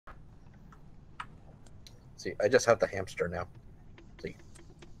See, I just have the hamster now. See.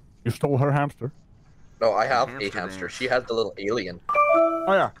 You stole her hamster? No, I have a hamster. She has the little alien. Oh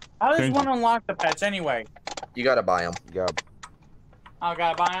yeah. How does one unlock the pets anyway? You gotta buy them. Yeah. I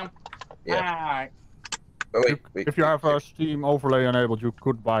gotta buy them? Yeah. Alright. Oh, wait, if you have a Steam overlay enabled, you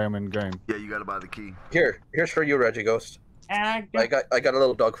could buy them in game. Yeah, you gotta buy the key. Here's for you, Reggie Ghost. I got a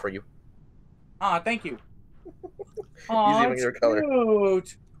little dog for you. Oh, thank you. Oh, it's your color.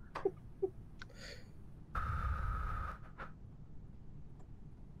 Cute.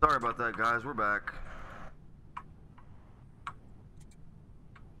 Sorry about that, guys. We're back.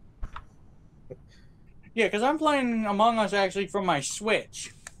 Yeah, because I'm playing Among Us actually from my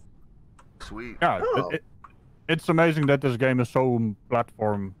Switch. Sweet. Yeah, it's amazing that this game is so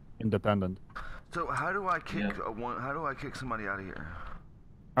platform independent. So how do I kick How do I kick somebody out of here?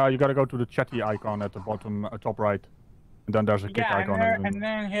 You gotta go to the chatty icon at the bottom, top right, and then there's a kick icon. And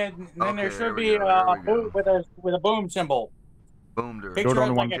then there should be a boot with a boom symbol. Boomed her. Picture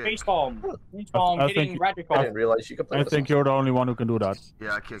it like a baseball hitting radical. I didn't realize you could play. I think you're the only one who can do that.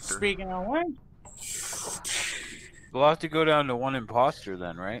 Yeah, I kicked her. Speaking of what? We'll have to go down to one imposter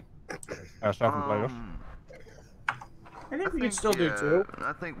then, right? 7 players. I think we can still do 2.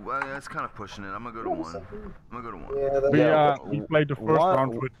 I think that's kind of pushing it. I'm gonna go to 1. I'm gonna go to 1. Yeah, we played the first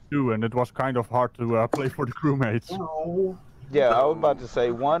round with 2, and it was kind of hard to play for the crewmates. Yeah, I was about to say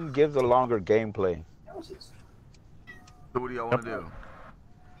 1 gives a longer gameplay. So what do y'all want to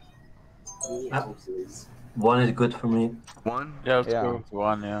do? 1 is good for me. 1? Yeah, let's go with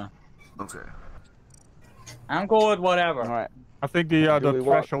 1. Yeah. Okay. I'm cool with whatever. All right. I think the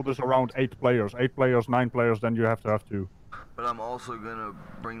threshold is around 8 players. 8 players, 9 players, then you have to have 2. But I'm also gonna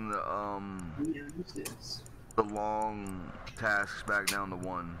bring the long tasks back down to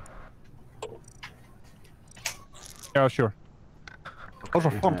 1. Yeah, sure. Those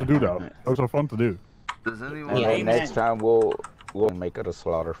are fun to do, though. Those are fun to do. Does anyone? And next time we'll make it a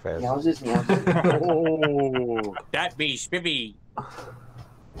slaughter fest. Oh, that be spiffy.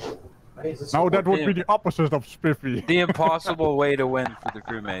 No, that would be the opposite of spiffy. The impossible way to win for the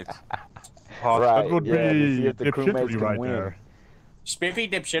crewmates. That would be the crewmates right win. there. Spiffy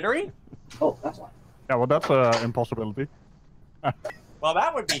dipshittery? Oh, that's one. Yeah, well, that's an impossibility. Well,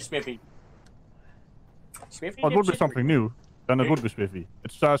 that would be spiffy. Well, it would be something new. Then it would be spiffy.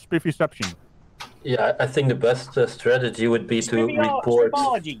 It's spiffyception. Yeah, I think the best strategy would be to report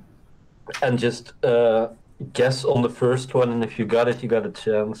and just guess on the first one, and if you got it, you got a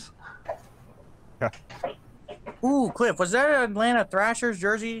chance. Yeah. Ooh, Cliff, was that an Atlanta Thrashers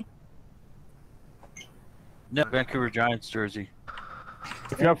jersey? No, Vancouver Giants jersey.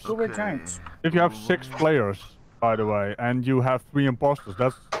 If you have Giants. If you have 6 players, by the way, and you have 3 imposters,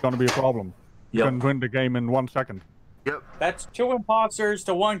 that's gonna be a problem. You can win the game in 1 second. Yep. That's 2 imposters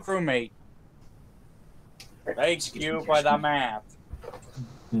to 1 crewmate. Thank you for the math.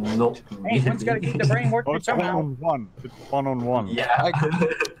 No. Hey, one's gotta keep the brain working somehow. 1-on-1. It's 1-on-1. Yeah.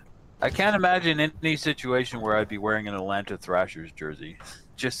 I can't imagine any situation where I'd be wearing an Atlanta Thrashers jersey.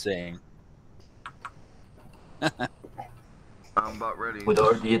 Just saying. I'm about ready. With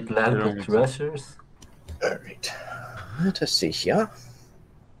all the Atlanta Thrashers. Alright. Let us see here.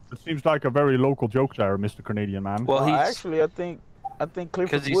 It seems like a very local joke there, Mr. Canadian man. Well, actually, I think Clifford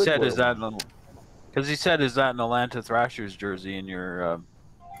because he said is that an Atlanta Thrashers jersey in your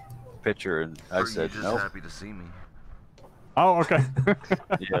picture, and I said just no. Happy to see me. Oh, okay.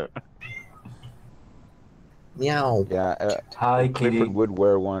 Yeah. Meow. Yeah. Hi, Clifford kitty. would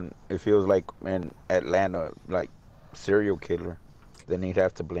wear one if he was like in Atlanta, like serial killer. Then he'd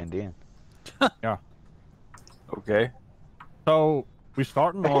have to blend in. Yeah. Okay. So we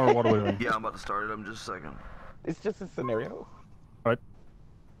starting or what are we doing? Yeah, I'm about to start it. I'm just a second. It's just a scenario. Right.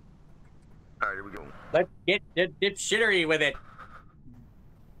 Alright, here we go. Let's get the dipshittery with it.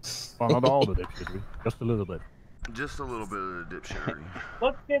 Well, not all the dipshittery, just a little bit. Just a little bit of the dipshittery.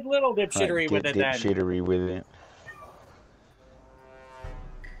 Let's get little dipshittery with it then. Dipshittery with it.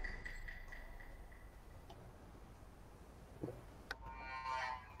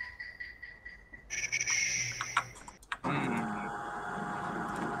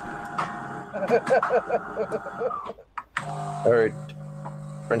 Alright.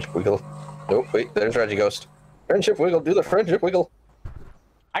 Friendship wiggle. Nope, wait, there's Reggie Ghost. Friendship wiggle, do the friendship wiggle.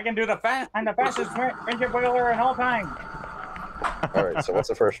 I can do the fastest friendship wiggler in all time. Alright, so what's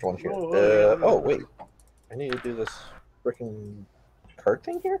the first one here? Oh, wait. I need to do this freaking card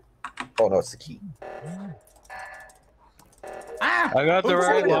thing here? Oh, no, it's the key. Ah! I got the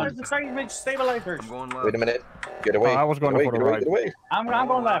right one. The seismic stabilizers. I'm going left. Wait a minute. Get away. Oh, I was going get away, for the get away, right. get away. I'm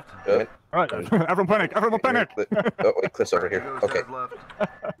going left. Right. Everyone panic! Everyone panic! Oh, wait, Cliff's over here. Goes Okay. left.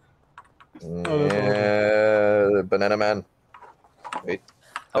 Banana Man. Wait.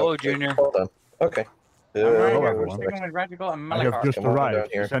 Hello, wait, Junior. Hold on. Okay. I'm right hello, here. everyone. We're sticking with Radical and I have Malakar. just Come on down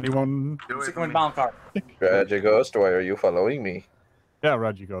arrived. here. Is anyone? Get away Sticking from with me. Malakar. Tragic Ghost, why are you following me? Yeah,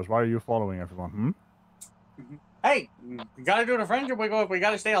 Reggie goes. Why are you following everyone? Hey, we gotta do the friendship wiggle if we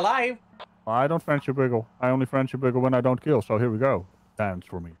gotta stay alive. I don't friendship wiggle. I only friendship wiggle when I don't kill. So here we go. Dance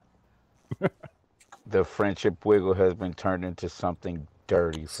for me. The friendship wiggle has been turned into something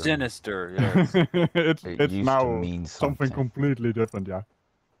dirty. For me. Sinister. Yes. it's It it's used now to mean something something. completely different. Yeah.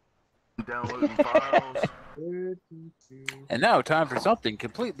 Downloading files. And now time for something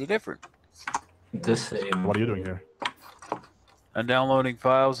completely different. The same. What are you doing here? I'm downloading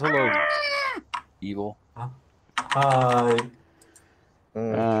files. Hello, evil. Hi.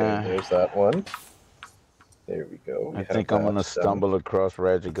 Okay, there's that one. There we go. I think I'm gonna stumble across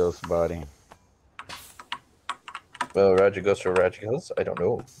Rajago's body. Well, Rajagos or Rajagos? I don't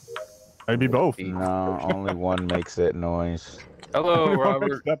know. Maybe both. No, only one makes that noise. Hello, What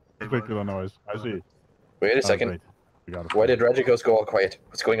makes Robert. that particular noise. I see. Wait a Oh, second. great. We got it. Why did Rajagos go all quiet?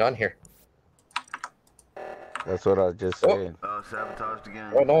 What's going on here? That's what I just Oh. said. Sabotaged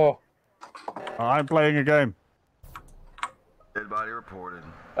again. Oh no! I'm playing a game. Dead body reported.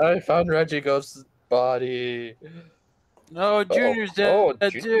 I found Rajagos' body. No, Junior's dead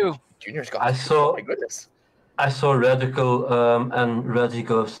Junior- too. Junior's gone. I saw- Oh my goodness. I saw Radical and Reggie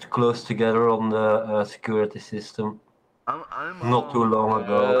Ghost close together on the security system I'm not too long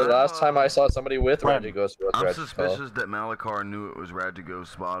ago. Last time I saw somebody with When? Rajagos was I'm Rajagos. suspicious that Malakar knew it was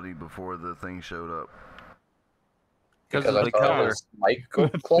Radjagos' body before the thing showed up. Because Because of I the thought color. his mic go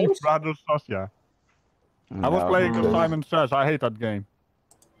Seems close. rather sus, yeah. I was No, playing because- Simon Says. I hate that game.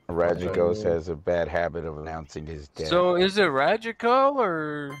 Rajagos has a bad habit of announcing his death. So is it Radical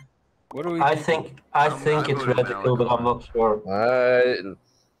or what do we? I think it's voted Radical, but I'm not sure.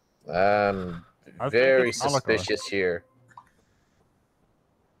 I'm I think very it's Malakar. suspicious here.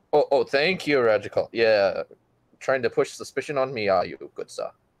 Oh, thank you, Radical. Yeah, trying to push suspicion on me, are you, good sir?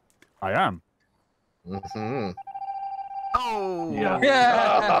 I am. Mm-hmm. Oh! Yeah.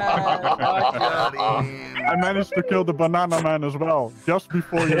 Got him. I managed to kill the Banana Man as well, just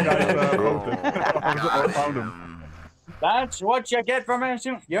before you guys voted. Got I found him. him. That's what you get for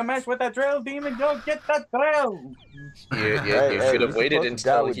messing. You mess with the drill, demon, don't get the drill. You Hey, should have you're waited supposed to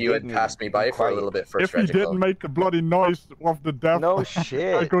die until with you had dignity. passed me by Be for a quiet. little bit first, If he Radical. didn't make the bloody noise of the death, No I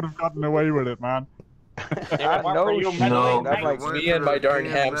shit. could have gotten away with it, man. I know you shit. meddling No. I'm like, Me and my darn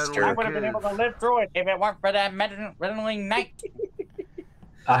hamster. I would have been able to live through it if it weren't for that meddling knight.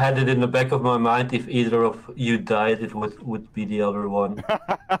 I had it in the back of my mind. If either of you died, it would be the other one.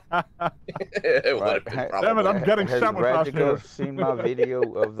 It would have been Right. Damn it, I'm probably. getting has sabotaged here. Rajagos seen my video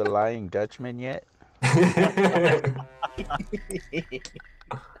of the Lying Dutchman yet?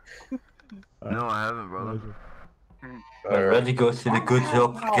 No, I haven't, brother. Reggie Ghost did a good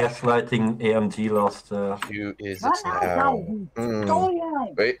job gaslighting AMG last. Who is it now?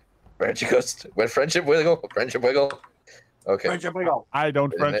 Wait, Reggie Ghost. When friendship wiggle, friendship wiggle. Okay, Friendship wiggle. I don't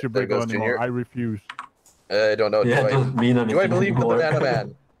There friendship goes wiggle anymore. Junior. I refuse. I don't know. Yeah, it doesn't mean anything Do I believe the anymore. Banana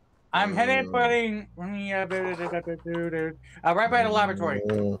Man? I'm headed right by the laboratory.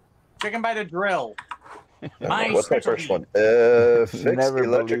 Checking by the drill. My What's my specialty. first one? Fix Never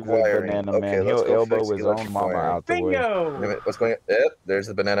electric believe the wiring. Banana Okay, Man. let's He'll go elbow fix his electric own mama wiring. out the way. Wait a Bingo! minute, what's going on? There's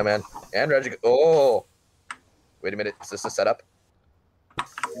the Banana Man and Reggie. Oh, wait a minute. Is this a setup?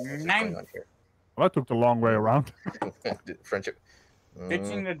 What's going on here? Well, that took the long way around. Friendship.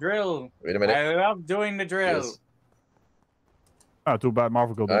 Fixing the drill. Wait a minute. I love doing the drill. Yes. Ah, too bad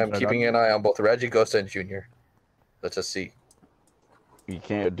Marvel didn't I'm say keeping that. an eye on both Reggie Ghost and Junior. Let's just see. You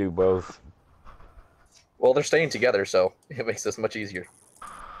can't do both. Well, they're staying together, so it makes this much easier.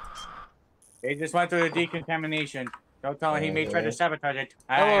 They just went through the decontamination. Don't tell him he may try to sabotage it.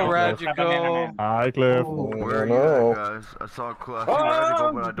 Hello, I- Radical. Hi, Cliff. Where are no. you at, guys? I saw Cliff. I Oh, see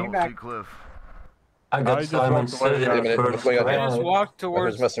Radical, but I came don't back. see Cliff. I I got just Simon walked away. Says Wait a minute, first. what's going on I here? just walked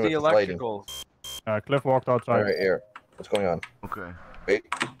towards messing with the the lighting? electricals. Cliff walked All outside. right, here. What's going on? Okay.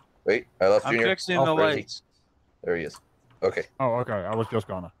 Wait. I left I'm Junior. fixing Oh, the where is he? lights. There he is. Okay. Oh, okay. I was just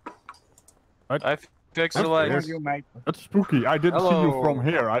gonna. I fixed the That's lights. weird. You, mate. That's spooky. I didn't see you Hello. from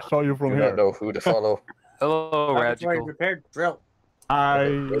here. I saw you from Do here. not know who to follow. Hello, Laboratory Radical. repaired drill. Wait a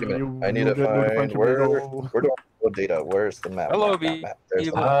minute. I need to find where do I upload data? Where's the map? Hello, map. There's the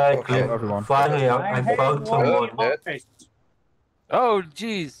Evil. map. Hi, Okay. Cliff. everyone. Finally, I I'm found headed someone. to the office. Oh,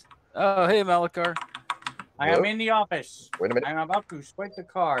 jeez. Oh, hey, Malakar. I am in the office. Wait a minute. I'm about to swipe the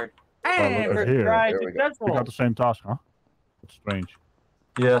card. look And at here. try There we go. We got successful. the same task, huh? That's strange.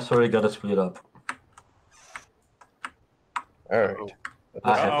 Yeah, sorry, got it split up. All right.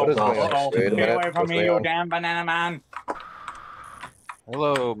 What is going on? Wait a Stay minute. away from What's me, going you on? damn banana man.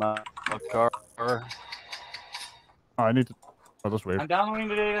 Hello, Malakar. Oh, I need to. Oh, that's weird. I'm downloading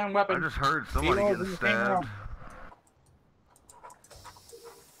the data and I weapons. just heard somebody Below getting the stabbed.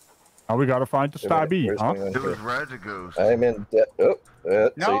 Now we gotta find the stabby, Where's huh? going on It was here? Radaghost. I'm in debt. Oh,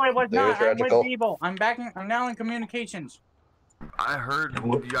 No, it was there's not. I'm with Radical. people. I'm now in communications. I heard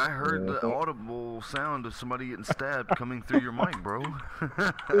the audible sound of somebody getting stabbed coming through your mic, bro.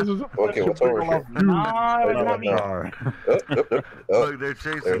 Okay, what's over here? No, it was not me. Oh, Look, they're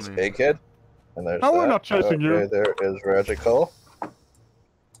chasing there's me. Egghead. And there's No, we're that. not chasing you. Okay, there is Radical.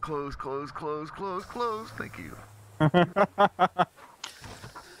 Close, close, close, close, close. Thank you.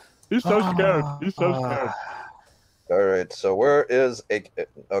 He's so scared. He's so scared. Alright, so where is Egghead?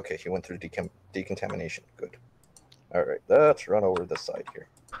 Okay, he went through decontamination. Good. Alright, let's run over this side here.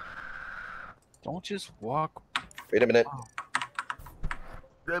 Don't just walk. Wait a minute.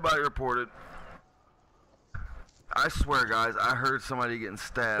 Dead body reported. I swear, guys, I heard somebody getting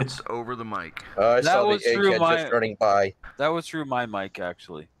stabbed over the mic. I saw the was through Egghead just running by. That was through my mic,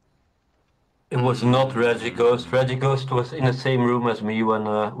 actually. It was not Regighost. Regighost was in the same room as me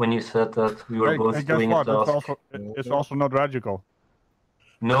when you said that we were both Hey, guess doing a what? task. It's also not Radical.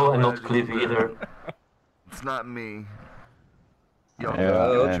 No, and not Cliff either. It's not me. Y'all Yeah, know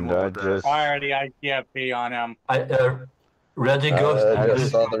what you and want I with that. just, Fire the ITFP on him. Regighost. I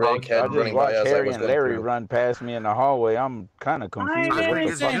just saw the I Egghead just running by watched as I Harry was and going Larry through. run past me in the hallway. I'm kind of confused. I What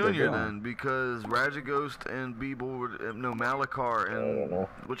didn't the say fuck It's they're Junior doing? then, because Radaghost and Beeble were, no, Malakar I don't and know.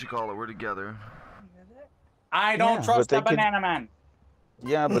 what you call it, were together. I don't Yeah, trust but they the could- banana man.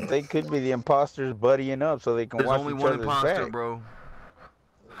 Yeah, but they could be the imposters buddying up so they can There's watch only each one other's imposter, back. bro.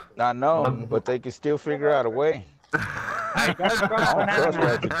 I know, but they can still figure out a way. I don't trust I don't banana trust man.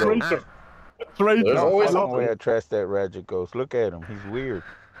 Radical. Traitor. There's always No way I trust that Radical. Look at him. He's weird.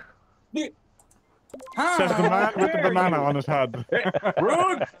 Says the man with the banana on his head.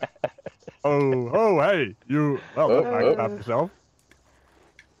 Rude. Oh, hey, you. Well, don't backstab yourself.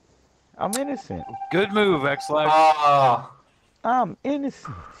 I'm innocent. Good move, X-Lax. Ah, I'm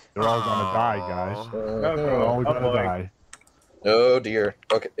innocent. You're all gonna die, guys. You're all gonna die. Oh dear.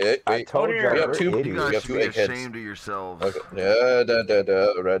 Okay, I wait. told dear. you. We have we're two- You idiots. guys We have should two be eggheads. ashamed of yourselves. Okay.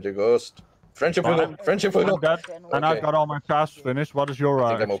 Yeah, Radical. Friendship Poodle. Friendship I'm Poodle. dead, and I've Okay. got all my tasks finished. What is your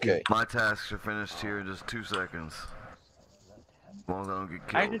I think I'm excuse? okay. My tasks are finished here in just 2 seconds. As long as I don't get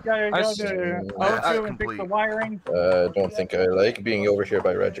I killed. just gotta go I- to That's O2 and fix complete. the wiring. Don't think I like being over here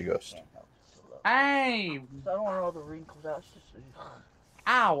by Regighost. Hey! I don't want all the wrinkles out.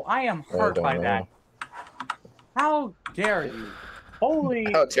 Ow! I am I hurt don't by know. that. How dare you? Holy.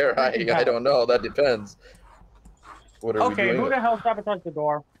 How dare I don't know. That depends. What are we Okay, doing? who the hell sabotaged the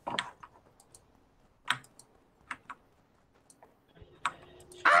door?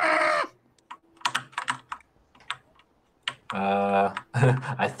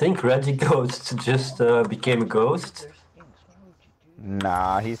 I think Regighost just became a ghost.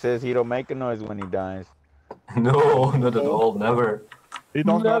 Nah, he says he don't make a noise when he dies. No, not at all, never. He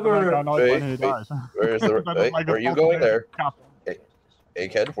does not make Never. a noise when he Wait, dies. Where is the? That is Wait, like a where are you fucking going there? cap.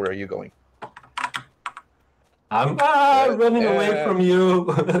 Egghead, where are you going? I'm running away from you.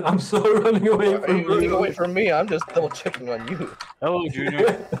 I'm so running away Why are from you running you. away from me? I'm just double checking on you. Hello,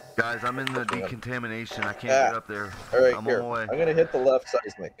 Junior. Guys, I'm in the decontamination. I can't get up there. All right, I'm here. on my way. I'm gonna hit the left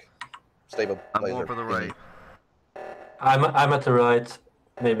seismic. Stabilizer. I'm going for the right. I'm at the right.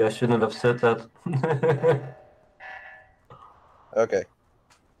 Maybe I shouldn't have said that. Okay.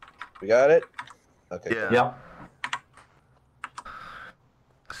 We got it. Okay. Yeah. Yeah.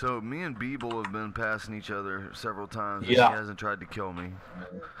 So me and Beeble have been passing each other several times. And Yeah. He hasn't tried to kill me.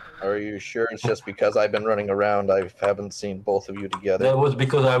 Are you sure it's just because I've been running around? I haven't seen both of you together. That was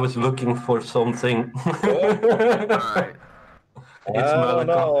because I was looking for something. Alright. It's I don't Malakar.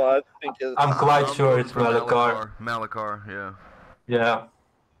 know. I think it's I'm quite I'm sure voting it's for Malakar. Malakar, yeah. Yeah.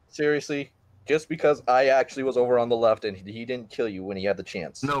 seriously. Just because I actually was over on the left and he didn't kill you when he had the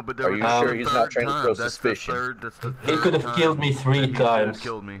chance. No, but there Are was you the sure he's not third trying to time. throw That's suspicion? That's the He third could have time killed me that 3 he could have times.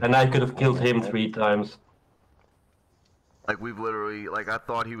 Killed me. And I could have killed him 3 times. Like we've literally, like I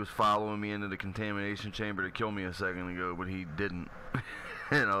thought he was following me into the contamination chamber to kill me a second ago, but he didn't.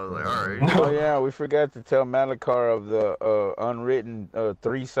 And I was like, all right. Oh yeah, we forgot to tell Malakar of the unwritten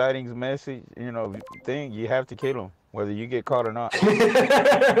 3 sightings message. You know, thing. You have to kill him, whether you get caught or not.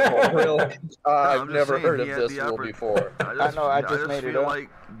 Oh, really? I'm I've just never saying, heard he of had this the rule oppor- before. I know, I just made it feel up. like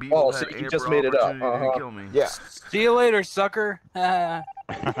Beeble Oh, had so you ample just made it up, opportunity to kill me. Yeah. See you later, sucker.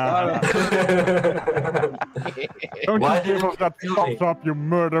 Don't Why you give didn't us that you kill me? thumbs up, you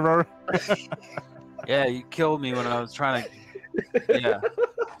murderer. Yeah, you killed me when I was trying to Yeah,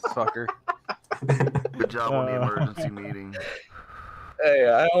 fucker. Good job on the emergency meeting. Hey,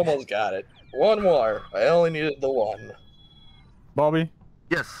 I almost got it. One more. I only needed the one. Bobby,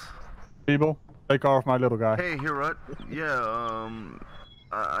 Yes. people, take care of my little guy. Hey, Hirut. Yeah.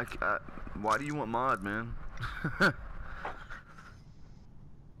 Why do you want mod, man?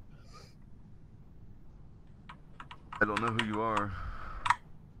 I don't know who you are.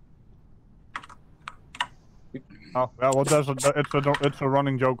 Oh, yeah, well, it's a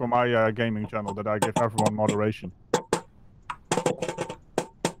running joke on my gaming channel that I give everyone moderation.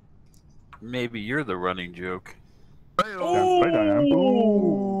 Maybe you're the running joke. Yeah, right I am.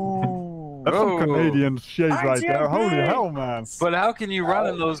 Ooh, that's some Canadian shade right there. Holy hell, man! But how can you run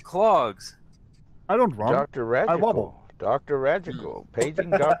in those clogs? I don't run. Dr. I wobble. Ragical. Dr. Ragical. Paging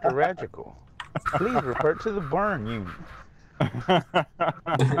Dr. Ragical. Please report to the burn unit.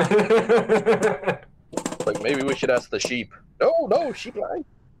 Like, maybe we should ask the sheep. No, sheep line.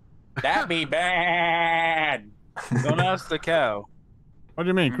 That'd be bad. Don't ask the cow. What do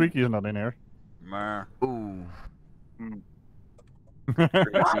you mean? Creaky is not in here. Mer. Ooh. There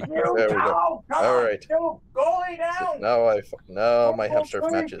we go. All right. Going down. Now my hamster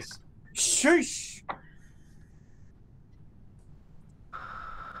matches. Shush.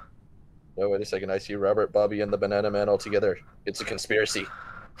 Oh, wait a second. I see Robert, Bobby, and the Banana Man all together. It's a conspiracy.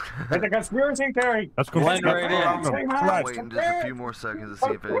 It's a conspiracy theory. Let's go. Blend right in. I'm waiting just a few more seconds to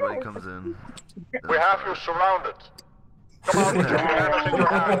see if anybody comes in. We have you surrounded. Come on with your bananas in your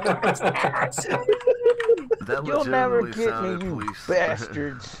hand. That You'll never legitimately get sounded me, you police.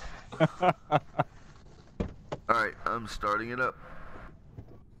 bastards. Alright, I'm starting it up.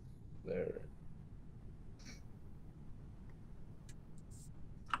 There.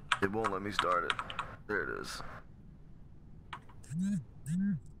 It won't let me start it. There it is.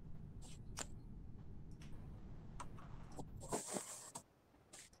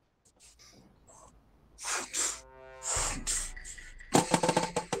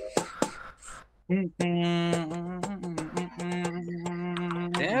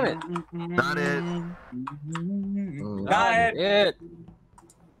 Damn it. Not it. Got it.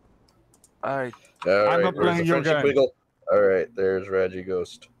 Alright. I'm not playing your game. All right, there's Reggie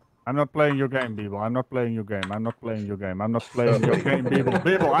Ghost. I'm not playing your game, people. I'm not playing your game. I'm not playing your game. I'm not playing your game, people.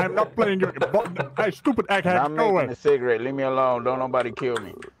 People, I'm not playing your game. Hey, stupid egghead, I'm go away. making a cigarette. Leave me alone. Don't nobody kill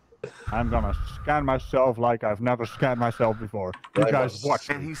me. I'm gonna scan myself like I've never scanned myself before. You I guys must- watch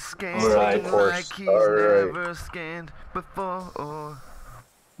And me. he's scanned Alright. like he's Alright. never scanned before.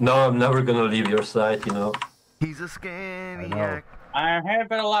 No, I'm never gonna leave your side, you know. He's a scaniac. I'm headed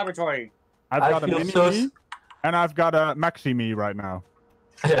for the laboratory. I've I got a feel mini so me, and I've got a maxi me right now.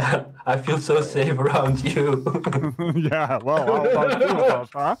 Yeah, I feel so safe around you. Yeah, well, how about two of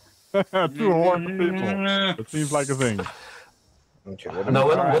us, huh? Two horned people. It seems like a thing. Okay, what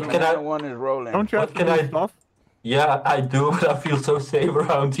No, am I- what can I? One is rolling. Don't you have What to can do I- stuff? Yeah, I do, but I feel so safe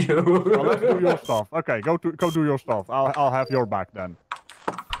around you. Well, let's do your stuff. Okay, go do your stuff. I'll have your back then.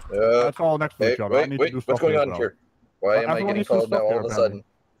 That's all next to Hey, each other. I wait, need wait, to do what's stuff going as on well. here? Why am I Everyone getting needs to called now stop all here, of a sudden?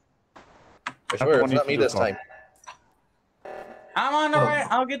 I swear Everyone it's needs not to me do this stuff. time. I'm on the right.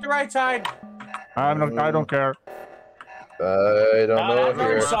 I'll get the right side. I'm not. I don't care. I don't know that's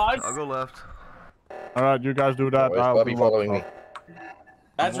very here. soft. I'll go left. All right, you guys do that. Why is I'll Bobby do following me? stuff.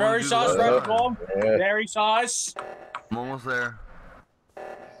 That's I'm gonna very do sauce, the very left cool. Yeah. Very sauce. I'm almost there.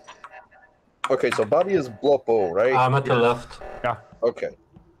 Okay, so Bobby is Blopo, right? I'm at the left. Okay.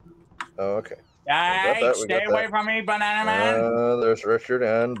 Oh, okay. Hey, that, we stay got away that. from me, banana man. There's Richard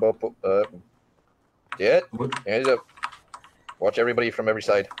and Blopo. Get hands up. Watch everybody from every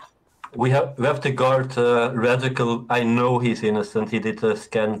side. We have to guard Radical. I know he's innocent. He did the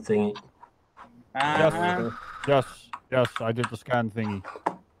scan thing. Yes, I did the scan thingy.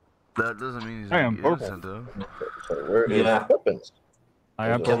 That doesn't mean he's I am purple. innocent, though. So where is Yeah. weapons? I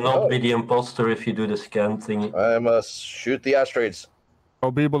have. Cannot be the imposter if you do the scan thingy. I must shoot the asteroids.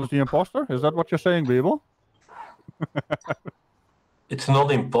 Oh, Beeble is the imposter? Is that what you're saying, Beeble? It's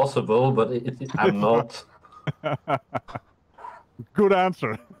not impossible, but I'm not. Good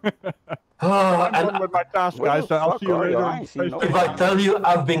answer. Oh, I'm done and with my task, Where guys. the I'll fuck see you are you? later. I ain't seen no if I tell you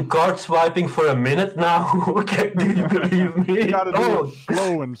I've been card swiping for a minute now, do you believe me? You gotta do Oh, it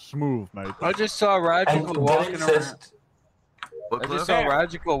slow and smooth, mate. I just saw and Radical then walking it around. says, What, I Cliff? just saw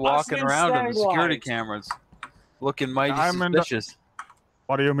Radical walking been around on the security stabilized. cameras, looking mighty I'm in the- suspicious.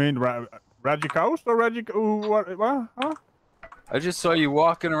 What do you mean, Reggie Coast or Reggie? What? Huh? I just saw you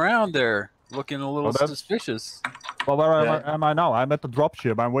walking around there, looking a little Oh, that's- suspicious. Well, where Yeah. am I now? I'm at the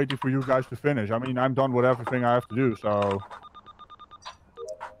dropship. I'm waiting for you guys to finish. I mean, I'm done with everything I have to do, so.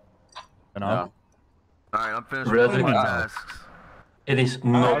 You know? No. Alright, I'm finished with all my Radical. tasks. It is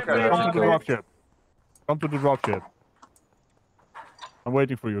not Okay, come to the magical. dropship. Come to the dropship. I'm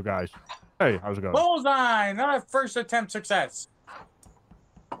waiting for you guys. Hey, how's it going? Bullseye! Not a first attempt success.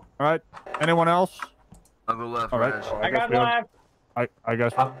 All right. Anyone else? I'll go left, All right. Raj. I got left. I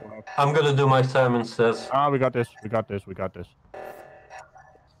guess. I'm gonna do my Simon Says. We got this. We got this. We got this.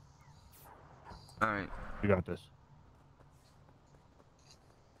 All right. We got this.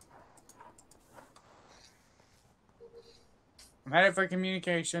 I'm headed for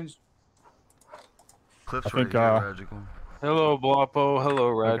communications. Cliff's I right think, here, Ragical. Hello, Bloppo. Hello,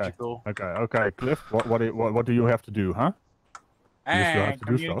 Ragical. Okay. Cliff, what do you have to do, huh? You still have And to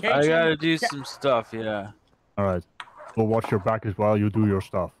do stuff. communication. I gotta do some stuff, yeah. All right. We'll watch your back as well. You do your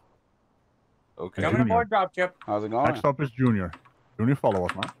stuff. Okay. Coming aboard dropship. How's it going? Next up is Junior. Junior, follow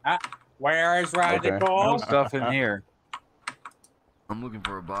us, man. Where is Radical? No stuff in here. I'm looking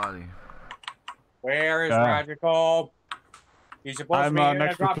for a body. Where is Yeah. Radical? He's supposed I'm to be in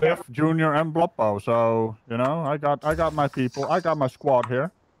next the to dropship. Cliff, Junior, and Bloppo. So you know, I got my people. I got my squad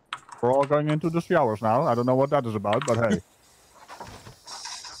here. We're all going into the showers now. I don't know what that is about, but hey.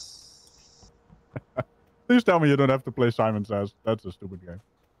 Please tell me you don't have to play Simon Says. That's a stupid game.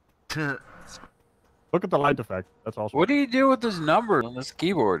 Look at the light effect. That's awesome. What do you do with this number on this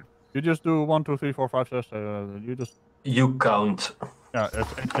keyboard? You just do 1, 2, 3, 4, 5, 6. You just. You count. Yeah,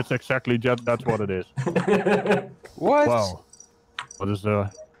 it's exactly that's what it is. What? Wow. What is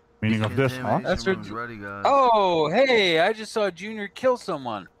the meaning of this, huh? That's Room's ready, guys. Oh, hey! I just saw Junior kill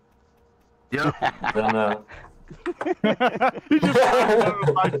someone. Yep. Then, He just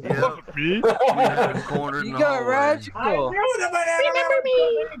like, Yep. wasn't me. We had him cornered in You the got hallway. Ragical.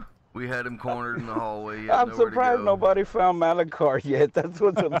 We had him cornered in the hallway. He had I'm nowhere to surprised go. nobody found Malachar yet. That's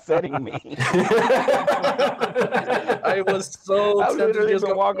what's upsetting me. I was so I tempted to literally just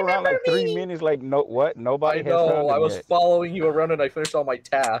been go, walking around like "Remember 3 me?" minutes like, no, what? Nobody I has found know. him I was yet. following you around and I finished all my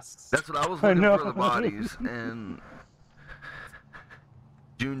tasks. That's what I was I looking know. for the bodies, and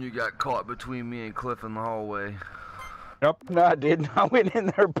Junior got caught between me and Cliff in the hallway. No, I didn't. I went in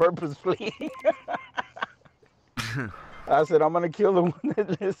there purposefully. I said, I'm gonna kill the one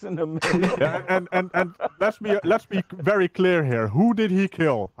that listened to me. Yeah, and let's be very clear here. Who did he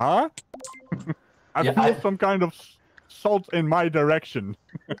kill? Huh? I feel some kind of salt in my direction.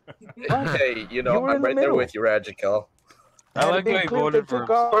 Hey, you know, You were in I'm the right there middle. with you, Ragical. I like how Big he Cliff voted that for took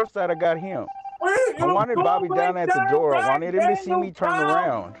himself. off that I got him. I wanted Bobby down at the door. I wanted him to see me turn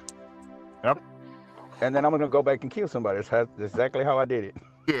around. Yep. And then I'm gonna go back and kill somebody. That's exactly how I did it.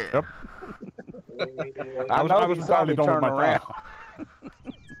 Yeah. Yep. I was know he saw entirely me done with turn my around. task.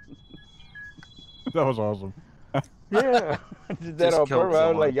 That was awesome. Yeah, I did that Just on killed purpose. I was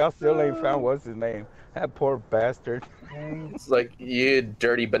someone. like, y'all still ain't found what's his name. That poor bastard. It's like, you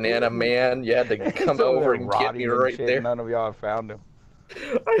dirty banana man. You had to come He's over there and get rotting me and right shit. there. None of y'all found him.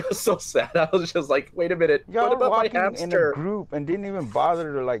 I was so sad. I was just like, wait a minute. Y'all What about my walking in a hamster? group and didn't even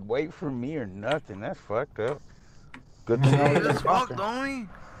bother to like wait for me or nothing. That's fucked up. Good to know He he's just a fucked, fucker. don't we?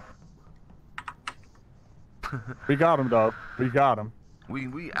 We got him, dog. We got him. We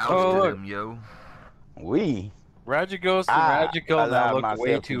Oh, ousted look. him, yo. We. Ragigos and I Ragical now allowed look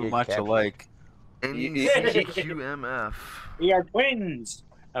way myself to too get much captured. alike. NECQMF. We are twins.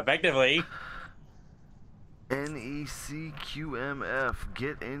 Effectively. NECQMF.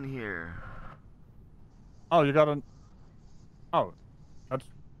 Get in here. Oh, you got an. Oh, that's.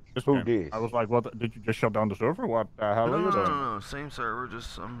 This Who game. did? I was like, what? Did you just shut down the server? What the hell No, are no, you no, doing? no, same server.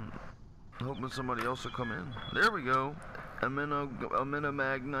 Just I'm hoping somebody else will come in. There we go. Amina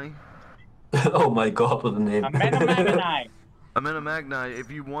Magni. Oh my god, what a name. Amina Magni. If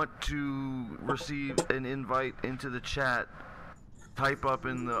you want to receive an invite into the chat, type up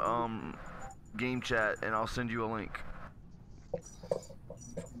in the game chat, and I'll send you a link.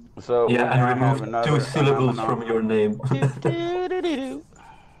 So Yeah, we now and have remove another 2 syllables phenomenon. from your name.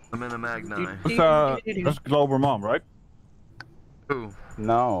 Amina Magni. That's Global Mom, right? Who?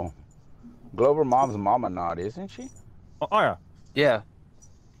 No. Glover Mom's mama not, isn't she? Oh yeah. Yeah.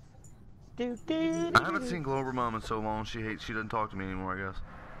 I haven't seen Glover Mom in so long. She doesn't talk to me anymore, I guess.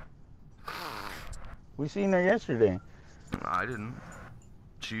 We seen her yesterday. I didn't.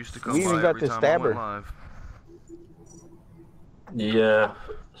 She used to come We even by got every to time stab I went her. live. Yeah,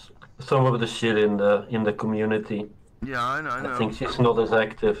 some of the shit in the community. Yeah, I know. I think she's not as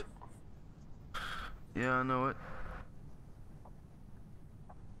active. Yeah, I know it.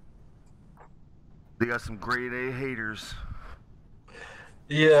 They got some grade A haters.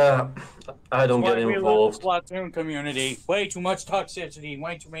 Yeah, I don't That's get why involved. we love the Splatoon community. Way too much toxicity,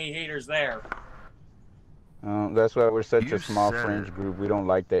 way too many haters there. That's why we're such You a small said fringe it. group. We don't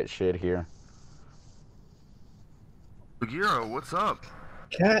like that shit here. Bagheera, what's up?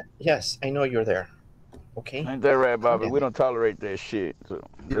 Cat, yes, I know you're there. Okay. Ain't that right, Bobby? We don't tolerate that shit. So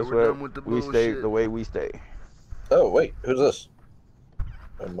Yeah, that's we're why done with the we stay bullshit. the way we stay. Oh wait, who's this?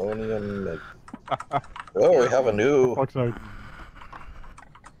 Ammonium. Oh, we have a new. Fuck's sake.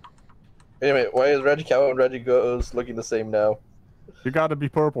 Wait a minute, why is Reggie Cow and Reggie Goes looking the same now? You gotta be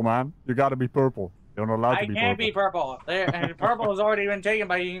purple, man. You gotta be purple. You're not allowed I to be can't purple. be purple. And purple has already been taken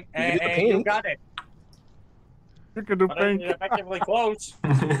by you, and do the you pink. got it. You can do But pink. it's effectively close.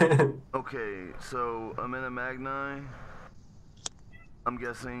 Okay, so I'm in a Magni. I'm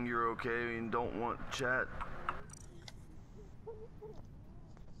guessing you're okay and don't want chat.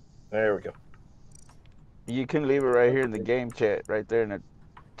 There we go. You can leave it right here in the game chat, right there in the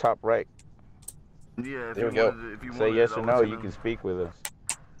top right. Yeah, if There you we go. wanted, if you Say wanted, yes I'll or let no, you you know. can speak with us.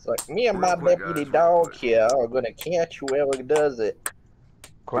 It's like me and my Real quick, deputy guys, real dog quick. here are gonna catch whoever does it.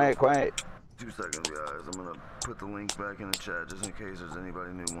 Quiet, quiet. 2 seconds, guys. I'm gonna put the link back in the chat just in case there's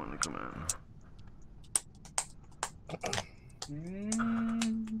anybody new wanting to come in.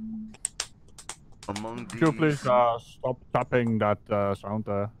 Among Could you please these, stop tapping that sound?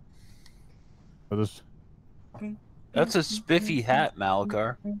 That is. That's a spiffy hat,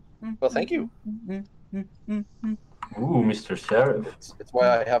 Malakar. Well, thank you. Ooh, Mr. Sheriff. It's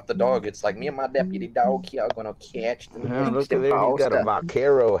why I have the dog. It's like me and my deputy dog here are gonna catch the Yeah, look at there. He's got a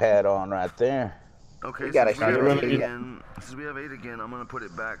vaquero hat on right there. okay, We gotta since we have really 8 eat- again, I'm gonna put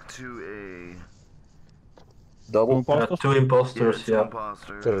it back to double. Imposters? 2 imposters, two yeah.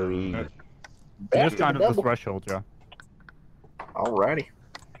 imposters. 3. It is kind of the double. threshold, yeah. Alrighty.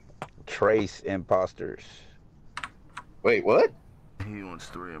 Trace imposters. Wait, what? He wants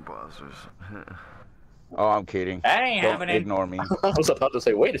 3 imposters. Oh, I'm kidding. That ain't Don't happening. ignore me. I was about to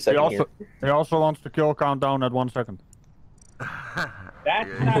say, wait a He second also, he also wants the kill countdown at 1 second. That's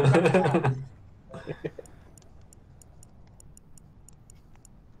Yeah, not gonna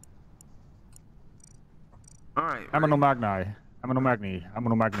All right. Amino Magni. Amino Magni.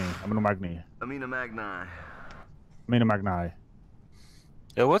 Amino Magni. Amino Magni. Amina Magni. Amino Magni.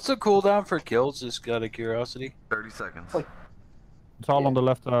 Yeah, what's the cooldown for kills? Just out of curiosity. 30 seconds. It's all on the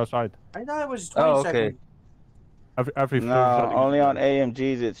left side. I thought it was 20 Oh, okay. seconds. Every No, seconds. only on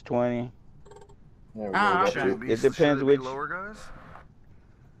AMGs it's 20. There we Ah, go. okay. Should it, be, It depends should it be which- lower, guys?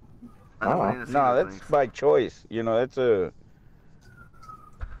 Oh, I didn't see No, those that's links. by choice. You know, that's a.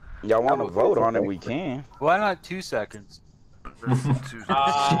 Y'all want to well, vote on it? okay. We can. Why not 2 seconds? That's 2 seconds.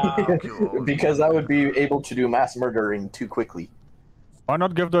 I'll kill all of Because you. I would be able to do mass murdering too quickly. Why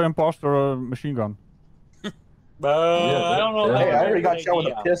not give the imposter a machine gun? I don't know. Yeah. Hey, I already got Good shot with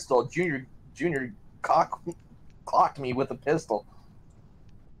a idea. pistol. Junior clocked me with a pistol.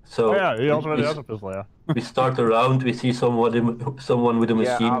 So Oh, yeah, he already has a pistol, yeah. we start a round, we see someone with a Yeah,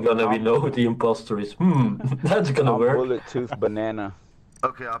 machine gun, and we know who the imposter is. That's gonna I'm work. bullet tooth banana.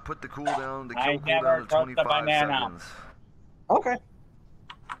 Okay, I'll put the cooldown, the I kill never cooldown to trust the 25 banana. seconds. Okay.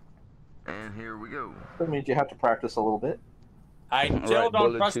 And here we go. That means you have to practice a little bit. I still Right, don't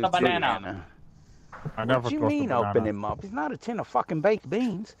bullet trust the tooth banana. I never What you trust a mean banana. open him up? He's not a tin of fucking baked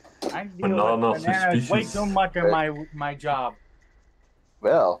beans. I deal Banana with bananas way suspicious. too much in my job.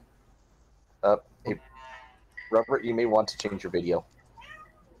 Well, hey, Robert, you may want to change your video.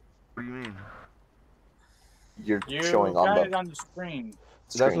 What do you mean? You're You showing got on it the on the screen.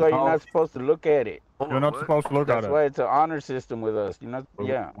 That's screen. why you're not supposed to look at it. Hold You're on, not what? supposed to look at That's it. why it's an honor system with us. You're not.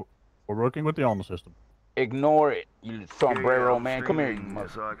 Yeah. We're working with the honor system. Ignore it, you sombrero I'm man. Come here, you streaming, mother.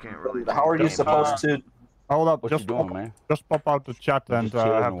 so I can't really. How are you Damn. supposed to? Hold up, What you just doing, pop, man? just pop out the chat I'm and just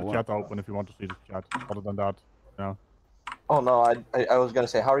chilling have or the what? chat open if you want to see the chat. Other than that, no. Oh no, I was gonna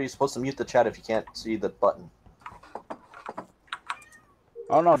say, how are you supposed to mute the chat if you can't see the button?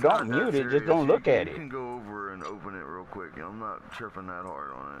 Oh no, It's not don't that mute it. serious. Just don't look at You it. can go over and open it real quick. I'm not tripping that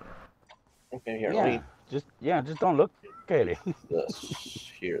hard on it. Okay, here, Yeah, just don't look at it.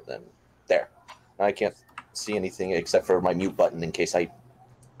 this here then. There. I can't see anything except for my mute button in case I'm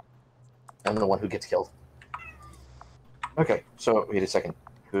the one who gets killed. Okay, so wait a second.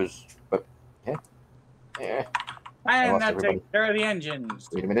 Who's yeah. And lost that's everybody. it. There are the engines.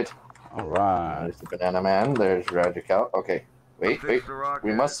 Wait a minute. All right. There's the banana man, there's Radical. Okay. Wait. Fix the rocket.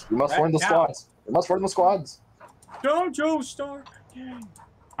 We must Right learn the now. squads. We must learn the squads. Don't you start.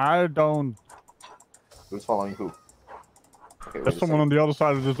 I don't. Who's following who? Okay, wait There's a someone on the other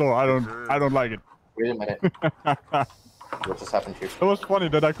side of the door. I don't like it. Wait a minute. What just happened here? It was funny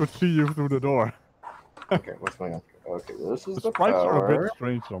that I could see you through the door. Okay, what's going on here? Okay, this is The the sprites are a power. bit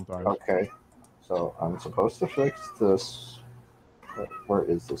strange sometimes. Okay, so I'm supposed to fix this. Where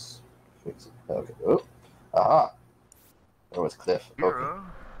is this? Fix it. Okay. Oh, aha. There was Cliff. Okay. Hero?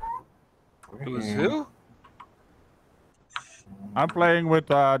 It was who? I'm playing with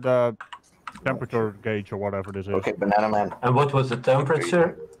the temperature gauge or whatever this is. Okay, Banana Man. And what was the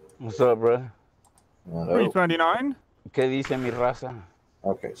temperature? What's up, bro? Hello. 329? ¿Qué dice mi raza?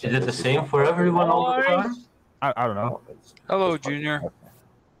 Okay. So Is it the this same for everyone all the time? I don't know. Hello, Junior.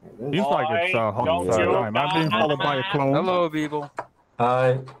 Seems like it's hot Don't time. you I'm being followed by a clone. Hello, people.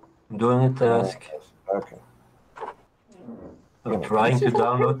 Hi, I'm doing a task. Okay. I'm trying to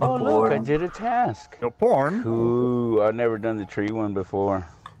download the Oh, look, I porn. did a task. Your porn? Ooh, I've never done the tree one before.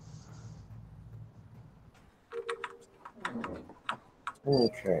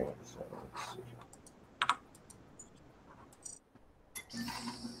 Okay. So let's see.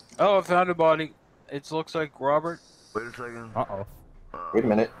 Oh, I found a body. It looks like Robert. Wait a second. Uh-oh. Wait a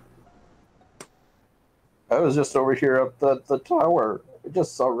minute. I was just over here up the tower. I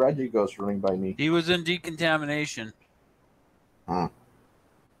just saw Reggie Ghost running by me. He was in decontamination. I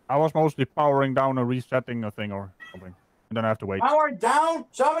was mostly powering down or resetting a thing or something. And then I have to wait. Power down! I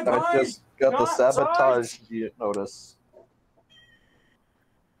Sabotage! just got the Sabotage! sabotage notice.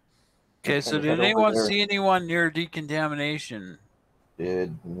 Okay, so Head did over anyone there. see anyone near decontamination?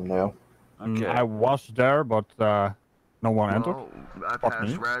 No. Okay. I was there, but no one entered. Well, I Fuck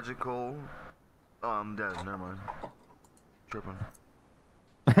passed me. Radical. Oh, I'm dead. Never mind. Tripping.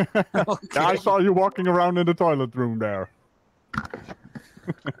 Yeah, I saw you walking around in the toilet room there.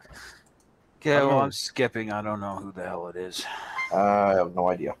 Okay, I don't well, know. I'm skipping. I don't know who the hell it is. I have no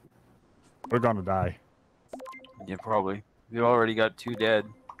idea. We're gonna die. Yeah, probably. You already got 2 dead.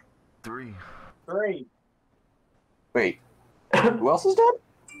 3. 3. Wait. Who else is dead?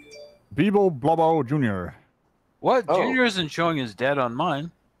 Beeble Blobbo Jr. What? Oh. Junior isn't showing his dead on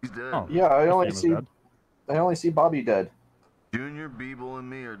mine. He's dead. Oh. Yeah, I His only name is see dead. Bobby dead. Junior, Beeble, and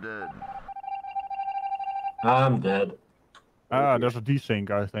me are dead. I'm dead. There's a desync,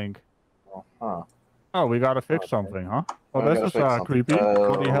 I think. Huh. Oh, we gotta fix Okay. something, huh? Oh, We this gotta is fix something. creepy.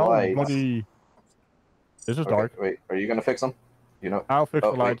 Bloody hell, Lights. bloody... This is Okay, dark. wait, are you gonna fix them? You know. I'll fix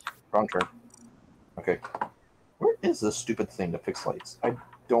Oh, the wait. lights. Wrong turn. Okay. Where is this stupid thing to fix lights? I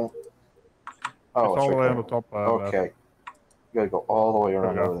don't. Oh, It's all the right way on there. the top. Okay. You gotta go all the way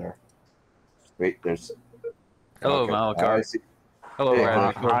around There we go. over there. Wait, there's. Hello, okay. Malakar. I see. Hello, Hey,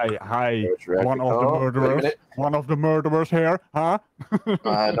 Radical. Hi. There's One of the Radical. Wait a murderers. minute. One of the murderers here, huh?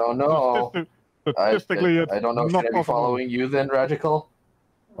 I don't know. Statistically, it's I don't know. not Should I be possible. following you then, Radical?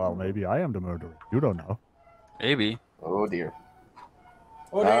 Well, maybe I am the murderer. You don't know. Maybe. Oh dear.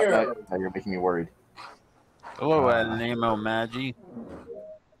 Oh dear. Now you're making me worried. Hello, Nemo Magi.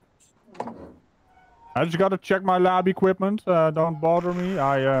 I just gotta check my lab equipment. Don't bother me.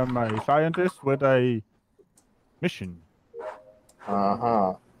 I am a scientist with a mission.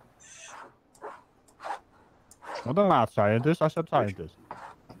 Uh-huh. Not a lab scientist. I said scientist.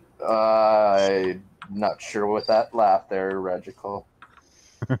 I'm not sure with that laugh there, Radical.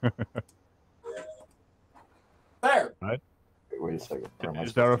 There. Wait a second. Where am I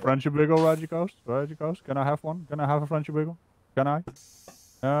Is there a supposed to friendship wiggle, Regicos? Can I have one? Can I have a friendship wiggle? Can I?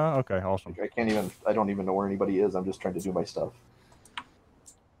 Okay, awesome. go? I don't even know where anybody is. I'm just trying to do my stuff.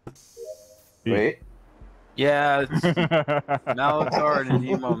 Yeah. Wait. Yeah, it's Malakar and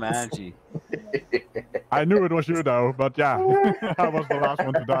Nemo Magi. I knew it was you though, but yeah, I was the last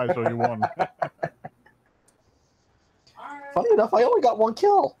one to die, so you won. Funny enough, I only got 1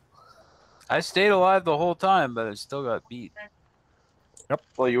 kill. I stayed alive the whole time, but I still got beat.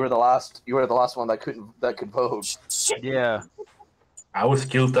 Well, you were the last. You were the last one that could vote. Yeah. I was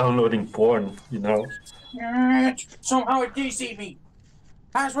killed downloading porn, you know. Somehow it DC'd me.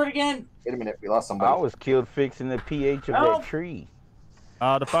 Password again. Wait a minute, we lost I somebody. was killed fixing the pH of Help. that tree.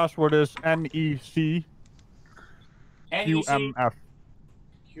 The password is NEC QMF.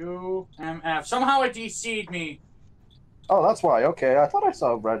 QMF. Somehow it DC'd me. Oh, that's why. Okay, I thought I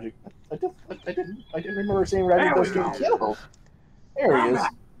saw Reggie. I didn't remember seeing Reggie There we Ghost getting go. killed. There he is.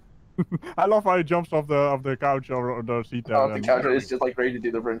 I love how he jumps off the couch or the seat there. Oh, the and- couch is just like ready to do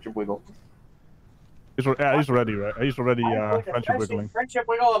the friendship wiggle. He's ready, right? He's already friendship wiggling. Friendship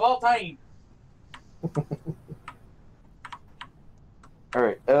wiggle of all time. All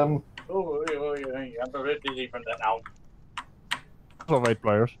right. Oh, I'm a bit busy from that now. So 8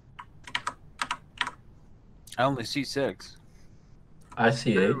 players. I only see 6. I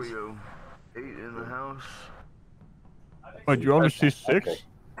see There 8. we go. 8 in the house. Wait, you only see 6? Okay.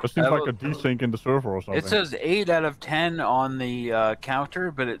 That seems I like will- a desync in the server or something. It says 8 out of 10 on the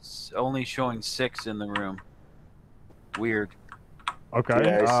counter, but it's only showing 6 in the room. Weird. Okay,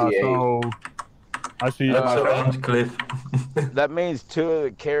 Yeah, I see so I see. That's around Cliff. That means 2 of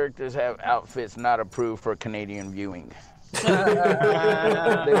the characters have outfits not approved for Canadian viewing.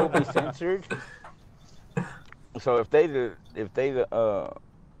 They will be censored. So if they the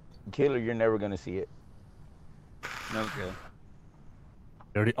killer, you're never gonna see it. Okay.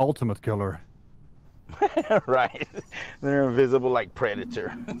 They're the ultimate killer. Right. They're invisible like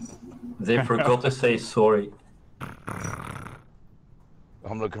Predator. They forgot to say sorry.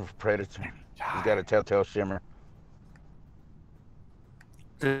 I'm looking for Predator. He's got a telltale shimmer.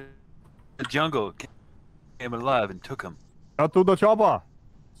 The jungle came alive and took him. Got to the chopper.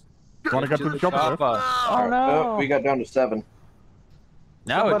 Want to get to the chopper? Oh no! we got down to 7.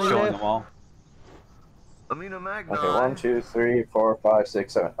 Now Somebody it's showing left. them all. Amina Magni. Okay, 1, 2, 3, 4, 5,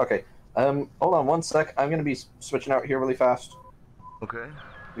 6, 7. Okay. Hold on 1 sec. I'm gonna be switching out here really fast Okay.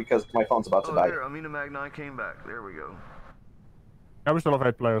 because my phone's about to die. There, Amina Magni came back. There we go. Yeah, we still have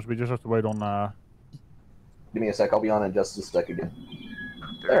 8 players. We just have to wait on. Give me a sec. I'll be on in just a sec again.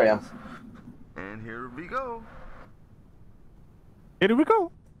 There I am. And here we go. Here we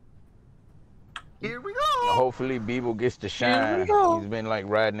go. Here we go. Hopefully, Beeble gets to shine. He's been like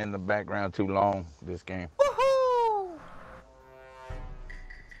riding in the background too long this game. Woohoo!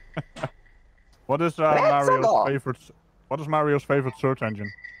 What is Mario's favorite? What is Mario's favorite search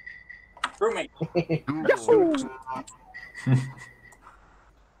engine? Roommate. Google.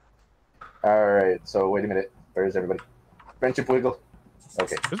 All right. So wait a minute. Where is everybody? Friendship wiggle.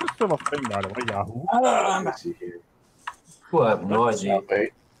 Okay. This is still a thing, by the way. Yahoo. Let's see here. Well, I have no idea. Oh,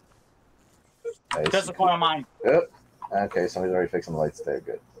 wait. Just a point of mine. Yep. Okay, somebody's already fixing the lights there.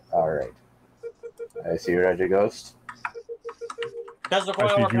 Good. All right. I see Reggie Ghost. Just a I point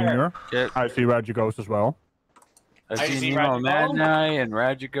see over here. Junior. Yeah. I see Reggie Ghost as well. I I see see Nemo Radical. Magni and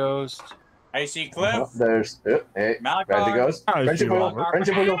Radughost. I see Cliff. There's hey, Malachi. Reggie Ghost. I see Friendship wiggle. Robert.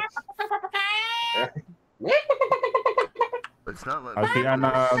 Friendship wiggle. It's not like I see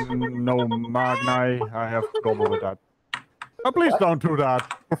Anna, no Magni. I have trouble with that. Oh, please don't do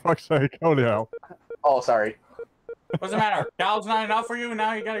that. For fuck's sake. Holy hell. Oh, sorry. What's the matter? Cow's not enough for you?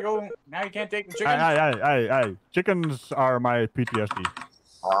 Now you gotta go. Now you can't take the chicken. Hey. Chickens are my PTSD.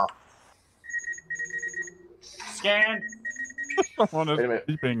 Scan. Someone Wait a is minute.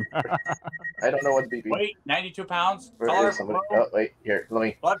 beeping. I don't know what's beeping. Weight, 92 pounds. Where Color, is somebody? photo, Oh, wait. Here, let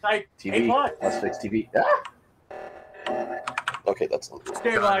me. blood type, TV. A+. Let's fix TV. Ah! Okay, that's.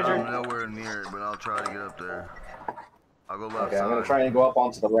 Stabilizer. I'm nowhere near it, but I'll try to get up there. I'll go left Okay, side. I'm gonna try and go up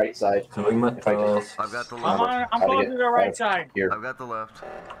onto the right side. Doing my If I can. task. I've got the I'm, left. I'm How to going get- to the right side. Here. I've got the left.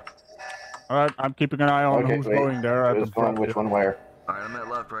 Alright, I'm keeping an eye on Okay, who's wait. going there at Who's the going? front. Which one? Where? Alright, I'm at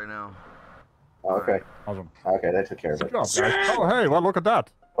left right now. Okay. Awesome. Okay, that took care of Good it. job, guys. Oh, hey, well, look at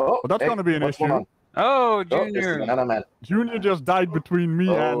that. Oh, Well, that's hey, gonna be an what's issue. going on? Oh, Oh, it's the Junior. banana man. Junior just died between me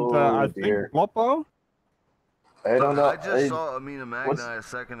and, I dear. think, Loppo? I don't know. I just saw Amina Magni what's- a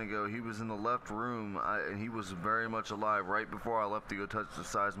second ago. He was in the left room, and he was very much alive right before I left to go touch the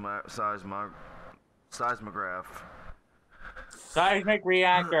seismograph. Seismic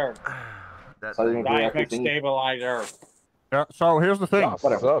reactor. That Seismic thing. reactor Seismic thingy. stabilizer. Yeah, so here's the thing. Y'all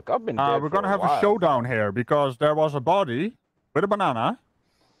suck. I've been dead We're for gonna have a while. showdown here because there was a body with a banana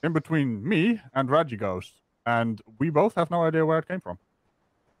in between me and Reggie Ghost, and we both have no idea where it came from.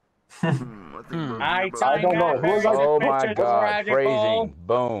 I think both- I they're both- I don't know. Who was I- Oh my Pictures God! radical. Phrasing.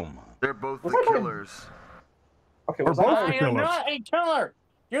 Boom. They're both Was the that my- killers. Okay, We're was both that? I the am killers. not a killer.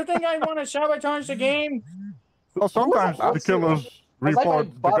 You think I want to sabotage the game? Well, sometimes I the was- killers Was that my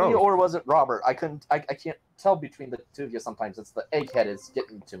report the buddy ghost. or was it Robert? I couldn't. I can't tell between the two of you. Sometimes it's the egghead is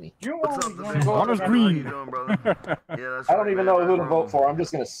getting to me. You What's up, always the want to big go One over is that. How you green. doing, brother? Yeah, that's I don't right, even man. know who to That's vote wrong. for. I'm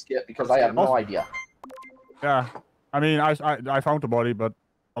just gonna skip because I have no idea. Yeah, I mean, I found the body, but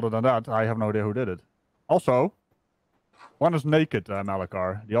other than that, I have no idea who did it. Also, one is naked,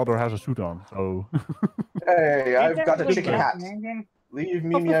 Malakar. The other has a suit on, so... Hey, I've Ain't got that a chicken good, hat. man? Leave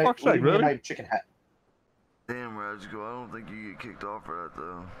me, Oh, for fuck's sake, leave me really? my chicken hat. Damn, Rajico, I don't think you get kicked off for that,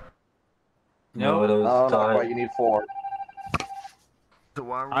 though. No, that No, was not quite. time. You need 4. So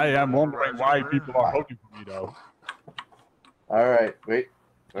why were I you am voting for wondering Rajico why there? people are voting for me, though. All right, wait.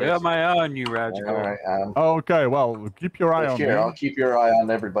 I got my eye on you, All Radughost. right, Okay, well, keep your eye on here, I'll me. keep your eye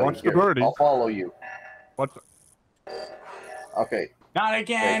on everybody. Watch the Here, birdie. I'll follow you. What? Okay. Not Wait,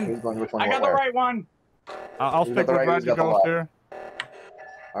 again. who's going which one? I got the where? right one. I'll Who's stick got the with right, who's got the Radughost left? here.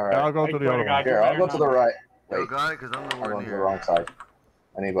 All Yeah, right. I'll go to the other one. Here, I'll go to the right. Yo, Wait, guy, because I'm I'm nowhere going to the near. wrong side.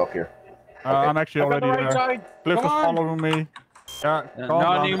 I need to go up here. I'm actually I got already the right there. side. Cliff is Come on. following me. Yeah, calm Not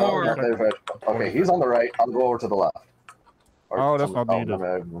down. anymore. Oh, there's Reg. Okay, he's on the right. I'll go over to the left. Or Oh, that's some- not needed.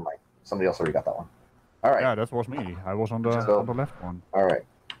 never mind. Somebody else already got that one. All right. Yeah, that was me. I was on the So- left one. All right.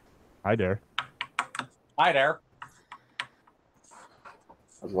 Hi there. Hi there.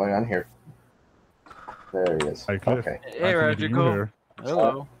 What's going on here? There he is. Hey, Cliff. Okay. Hey, Nice to meet you Radughost. here.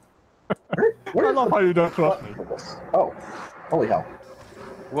 Hello. I love how you don't trust me. Oh, holy hell.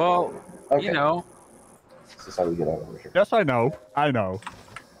 Well, Okay. you know, This is how we get out of here. Yes, I know. I know.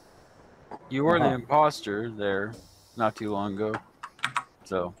 you were the Uh-huh. imposter there not too long ago.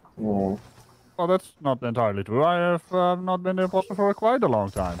 So, Mm. Well, that's not entirely true. I have not been the imposter for quite a long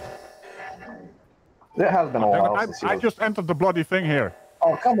time. It has been a Damn it, while since you I just entered the bloody thing here.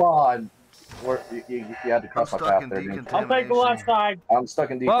 Oh, come on. You had to cross my stuck path in there, dude. I'll take the left side. I'm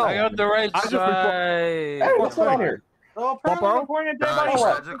stuck in deep. Well, I got the right I just side. Hey, what's going on here? Oh, apparently Popo? reporting a dead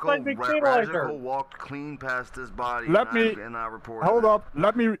body. Radical walked clean past his body. Let me and I reported hold it. up.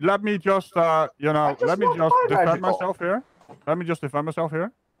 Let me just you know, let me just defend myself here. Let me just defend myself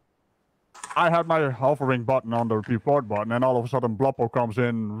here. I had my hovering button on the report button, and all of a sudden, Bloppo comes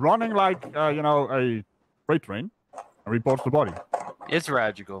in, running like you know, a freight train, and reports the body. It's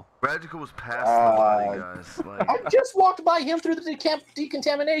Radical. Radical was past the body, guys. Like, I just walked by him through the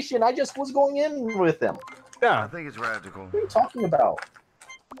decontamination. I just was going in with him. I Yeah. think it's Radical. What are you talking about?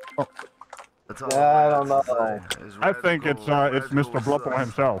 That's all I don't know. I think it's Mr. Bloppo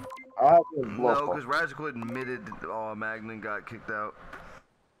himself. No, because Radical admitted Magnan got kicked out.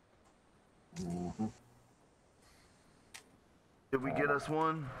 Mm-hmm. Did we get us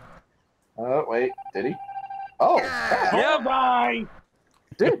one? Wait, did he? Oh, Yeah, bye.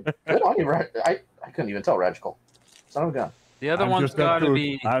 dude, good on you, I couldn't even tell Radical. Son of a gun. The other one's gotta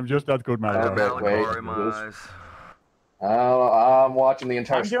be. I'm just that good, man. I'm watching the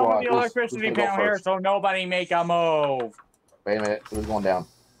entire I'm squad. doing the electricity panel here, so nobody make a move. Wait a minute, who's going down?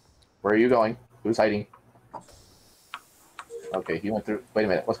 Where are you going? Who's hiding? Okay, he went through. Wait a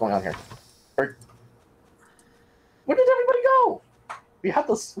minute, what's going on here? Where did everybody go? We had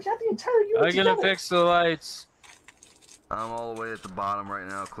the entire unit I'm gonna fix the lights. I'm all the way at the bottom right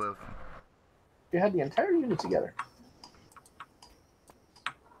now, Cliff. We had the entire unit together.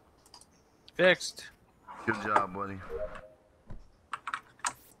 Fixed. Good job, buddy.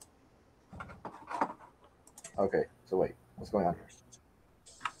 Okay, so wait, what's going on here?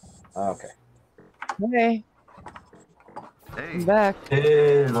 Okay. Hey. Hey. I'm back.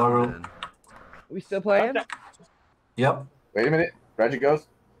 Hey, Laurel. We still playing? Yep. Wait a minute, Reggie goes.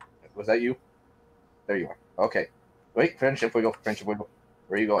 Was that you? There you are. Okay. Wait, friendship wiggle, friendship wiggle.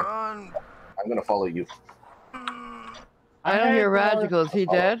 Where are you going? Run. I'm gonna follow you. I don't hear Radical. Is he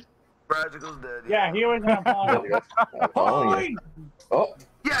dead? Radical's dead. Yeah, he was gonna follow you. I'm following you. Oh,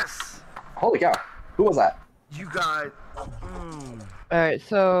 Yes. holy cow! Who was that? You guys. Alright,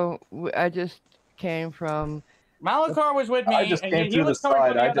 so I just came from. Malachar was with me, I just and came he through the was coming side.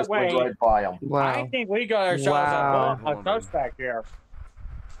 from the I other just went way. right by him. Wow. I think we got ourselves a suspect here.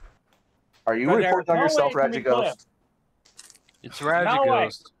 Are you But there's reporting on no yourself, way it can be Reggie Ghost? It's Radical. No way.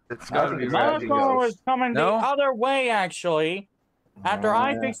 It's gotta be Reggie Malachar was Ghost. coming No? the other way, actually, after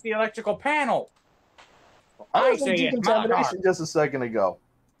I fixed the electrical panel. I was in say it's decontamination Malachar. just a second ago.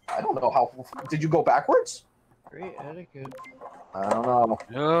 I don't know how. Did you go backwards? Great etiquette. I don't know.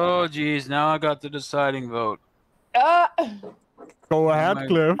 Oh, geez. Now I got the deciding vote. Go ahead, My-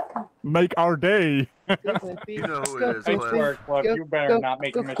 Cliff. Make our day. You know who it is, Nice Cliff. work, Cliff. You better not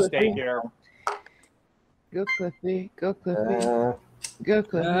make a mistake here. Go Cliffy. Go Cliffy. Go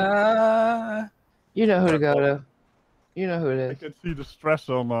Cliffy. You know who to go to. You know who it I is. can see the stress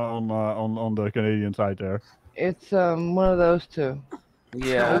on the Canadian side there. It's one of those two.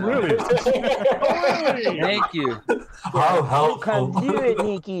 Yeah. Oh, really? Thank you. How helpful. do it,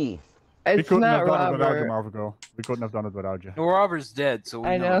 Nikki. We It's couldn't not have done it without you, Robert. Marvico. We couldn't have done it without you. Well, Robert's dead, so we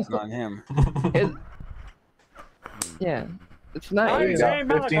I know know. it's not him. It, yeah, it's not Hey, You you. Jay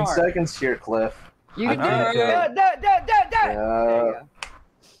got 15 Malachar. seconds here, Cliff. You can do Alright. it. There you go.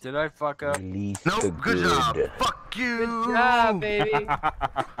 Did I fuck up? Release Nope. the Good job. Fuck you. Good job, baby.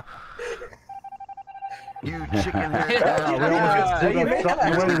 You chicken head. Yeah, you made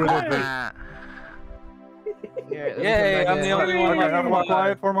that. Here, let me Yay, come back I'm in. the only one Okay, left everyone alive.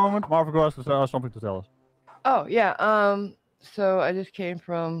 quiet for a moment. Marvico has something to tell us. Oh yeah. So I just came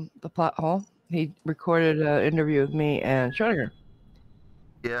from the plot hole. He recorded an interview with me and Schrodinger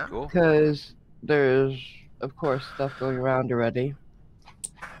Yeah. Cool. because there's, of course, stuff going around already.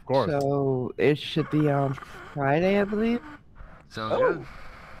 Of course. So it should be on Friday, I believe. Sounds good.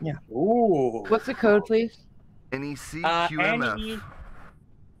 Ooh. What's the code, please? NECQMF. NE.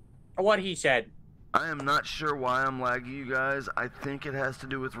 What he said. I am not sure why I'm lagging you guys. I think it has to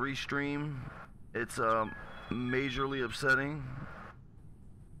do with Restream. It's majorly upsetting.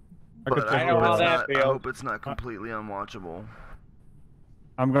 But I know how that I feels. hope it's not completely unwatchable.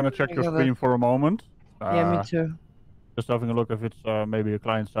 I'm gonna check your Yeah, screen for a moment. Yeah, me too. Just having a look if it's maybe a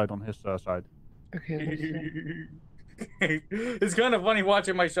client side on his side. Okay. Let's see. It's kind of funny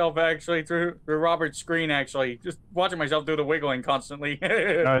watching myself actually through Robert's screen. Actually, just watching myself do the wiggling constantly.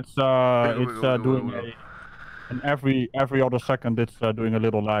 It's doing and every other second it's doing a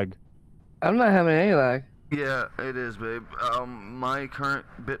little lag. I'm not having any lag. Yeah, it is, babe. My current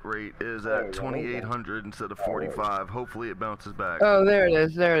bit rate is at 2800 instead of 45. Hopefully it bounces back. Oh, there it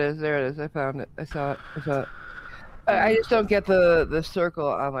is. There it is. There it is. I found it. I saw it. I saw it. I just don't get the circle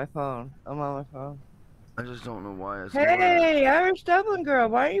on my phone. I'm on my phone. I just don't know why it's Hey, Irish Dublin girl,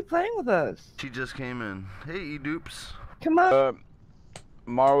 why are you playing with us? She just came in. Hey, E-dupes. Come on.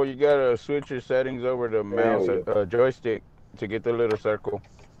 Marvel, you gotta switch your settings over to mouse joystick to get the little circle.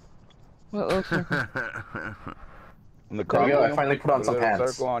 What little circle? In the There we go, I finally put on some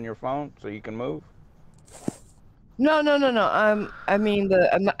pants. Circle on your phone so you can move. No. I mean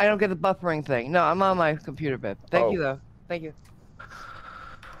I don't get the buffering thing. No, I'm on my computer, babe. Thank you though. Thank you.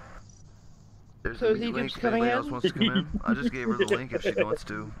 There's So a is meet he link just if coming anybody else in? wants to come in. I just gave her the link if she wants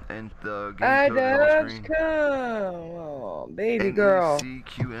to. And the game I code is on just screen. come, oh, baby girl.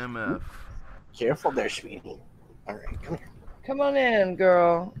 NECQMF. Careful there, sweetie. Alright, come here. Come on in,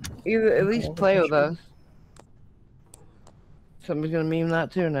 girl. Either at least play with us. Somebody's gonna meme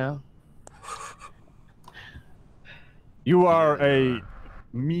that too now. You are a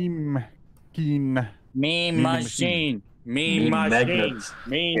meme keen. Meme machine. Meme machine. Magnets.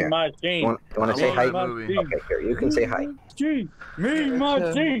 Meme machine. You want to say hi? Movie. Okay, here, you can say hi. Meme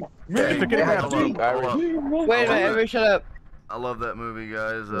machine. Meme Say hi. machine. Wait a minute, everybody shut up. I love that movie,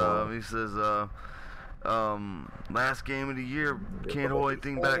 guys. He says, last game of the year, can't hold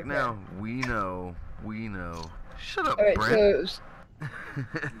anything back now. We know. Shut up, Alright, Brent. so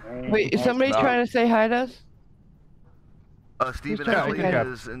wait, is somebody trying to say hi to us? Stephen trying to Elliott get-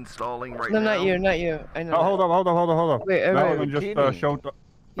 is installing right No, now. not you. I know. Oh, hold up. Wait, everybody. Melvin just showed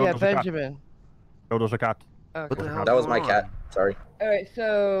Yeah, us a cat. Benjamin. Showed us a cat. What Okay. the hell? That was my cat. Sorry. Alright,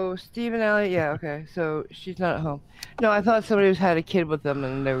 so Stephen Elliott, yeah, okay. So she's not at home. No, I thought somebody was had a kid with them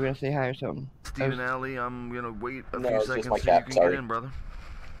and they were gonna say hi or something. Stephen Alley, I'm gonna wait a No, few it's just seconds my so cat, you can sorry. get in, brother.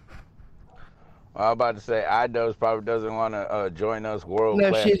 I was about to say, Idos probably doesn't want to join us world No,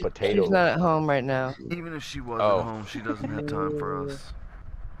 class she's potatoes. not at home right now. Even if she was Oh. at home, she doesn't have time for us.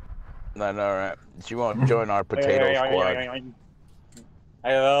 No, right. She won't join our potato squad.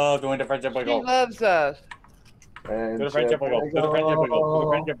 I love doing the friendship She wiggle. loves us. Do the friendship wiggle. Do the friendship wiggle. Do the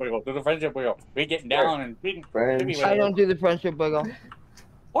friendship wiggle. Do the friendship wiggle. We getting down and we I don't do the friendship wiggle.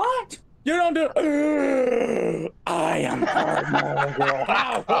 What? You don't do. I am hard, girl.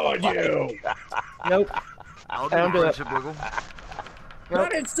 How could you? Nope. I'll I do don't do it. friendship wiggle.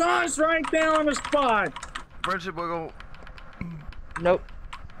 But it's us right there on the spot. Friendship wiggle. Nope.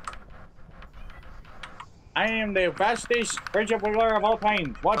 I am the fastest friendship wiggler of all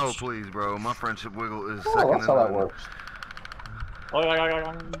time. Watch. Oh please, bro. My friendship wiggle is Oh, second that's to how that none. works.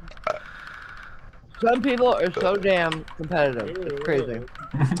 Some people are so damn competitive. It's crazy.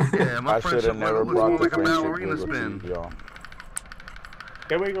 Yeah, my I should friendship have never wiggle looks brought more the like a friendship ballerina wiggle to spin. you, y'all.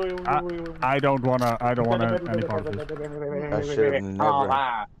 I don't want any part of this. I should have never,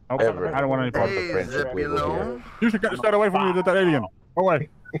 Nope, ever. I don't want any part of Hey, this. friendship wiggle here. Zebulon. You should stay away from me with that alien. Go away.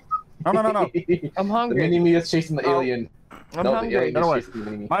 No. I'm The hungry. mini-me is chasing the alien. I'm No, the hungry. alien Get away. is chasing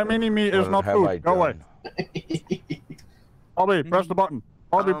the mini-me. My mini-me is What not have I food. Go away. done? Bobby, press the button.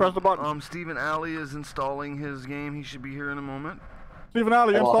 Bobby, press the button. Stephen Alley is installing his game. He should be here in a moment. Stephen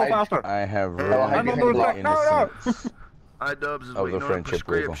Alley, Well, install I- faster. I have I'm ruined on the the back. No. innocence. iDubbbz is Of the waiting on a friendship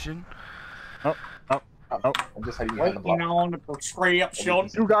wiggle. prescription. I'm just hiding behind the block. Waiting on the prescription.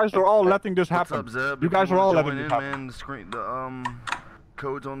 You guys are all letting this What's happen. up, Zeb? You If guys are all wanna letting join this in, happen. man. The screen, the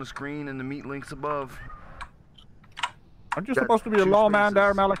codes on the screen and the meet links above. Aren't you Got supposed to be a two lawman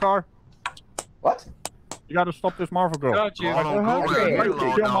there, spaces. Malakar? What? You gotta stop this Marvel girl. Got you. Law don't go hungry. around here, Hey,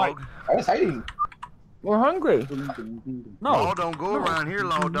 law kill my- dog. I was hiding. We're hungry. Law No. don't go around here,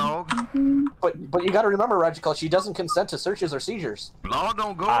 law dog. But you gotta remember, Regical, she doesn't consent to searches or seizures. Law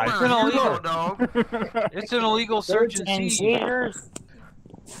don't go I- around here, law It's dog. It's an illegal search and seize. seizures.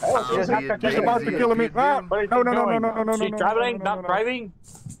 Oh, I'll she's be a She's about to daisy kill if me. you Ah, do. no. She's traveling, no, not no. driving. She's driving. not driving.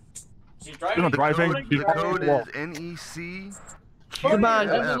 not She's- The code is NEC. Come on,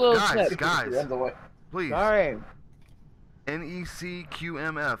 just a little guys, step. guys, on the way. please. Sorry.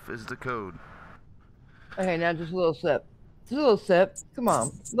 NECQMF is the code. Okay, now just a little sip. Just a little sip. Come on.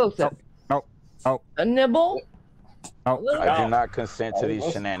 A little sip. No. A nibble? No. I do not consent to these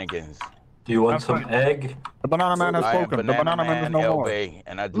shenanigans. Do you want some egg? The banana man has I am spoken. The Banana banana man is Man no El more. Bay,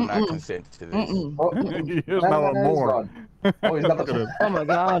 and I do not consent to this. Mm-mm. Oh, He is now a more. Oh, he's not Look at the him. Oh my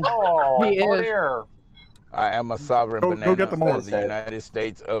god. Oh, He oh is. dear. I am a sovereign Go banana get the more. of the United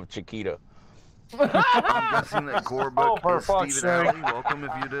States of Chiquita. I'm guessing that Gorbuck for is fuck's Steven sake. Alley. Welcome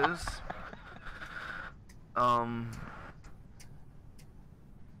if it is.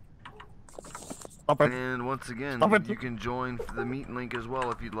 Stop it. And once again, Stop it. you can join the meet link as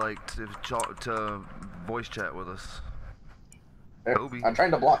well if you'd like to voice chat with us. Toby. I'm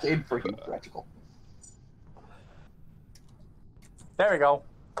trying to blockade for you, Radical. There we go.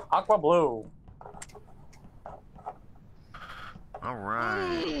 Aqua blue. All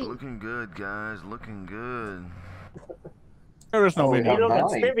right, looking good, guys. Looking good. There is no Oh, meeting. yeah. Needle and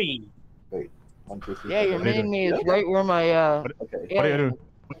Nine. Stibby. Wait, 1, 2, 3. Yeah, your four. mini me is right where my Okay. What do you do?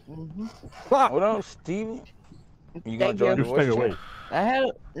 Mhm. Hold on, Stevie. You gonna Thank join you. the You stay voice away. chat? I had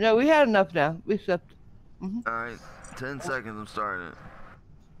no. We had enough now. We slept. All right, 10 seconds. I'm starting it.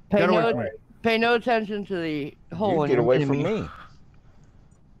 Pay Get away no, from me. pay no attention to the hole You in get your away from mini-me. me.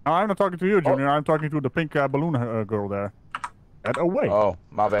 No, I'm not talking to you, Junior. I'm talking to the pink balloon girl there. Get away. Oh,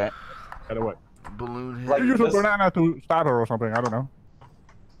 my bad. Get away. Balloon Like hit. You use a this. banana to stab her or something. I don't know.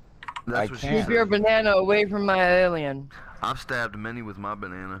 That's I what she can't. Keep your said. banana away from my alien. I've stabbed many with my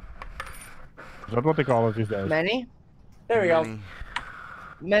banana. Is that what they call it these days? Many? There we go. Many,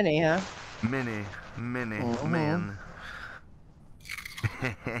 Many, huh? many, Mhm. man.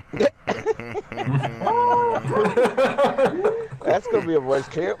 That's gonna be a voice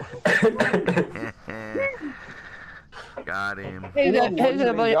clip. Got him. Hey, Yeah, Zeb, hey, what do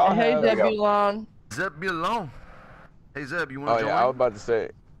you mean y'all hey, have- Zebulon. Zebulon. Hey Zeb, you Oh want to join? yeah, I was about to say.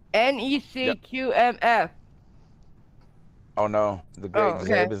 NECQMF. Oh no, the great Oh, okay.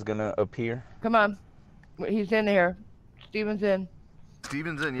 Zeb is gonna appear. Come on. He's in here. Steven's in.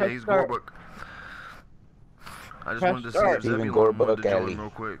 Steven's in, yeah, Press he's start. Gorbuck. I just Press wanted to see start. if Steven Zebulon wanted to Gorbuck join Alley. real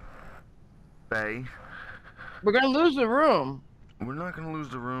quick. Bay. We're gonna lose the room. We're not gonna lose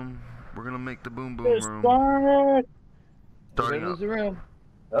the room. We're gonna make the boom boom It's room. started. We're Starting gonna up. lose the room.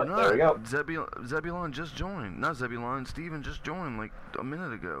 Oh, We're there we go. not. Zebulon just joined. Not Zebulon. Steven just joined like a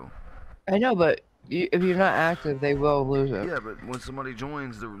minute ago. I know, but if you're not active, they will lose it. Yeah, but when somebody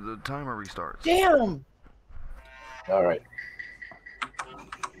joins, the timer restarts. Damn! All right.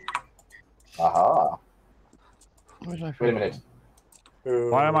 Aha. Where's my Wait a phone? minute.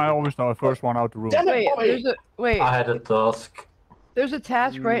 Why am I always the first one out the room? Damn it, Wait, boy! I had a task. there's a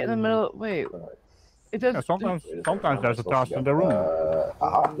task right in the middle. Wait, it does. Yeah, sometimes Wait a second, sometimes where there's a am I supposed task to in go? the room.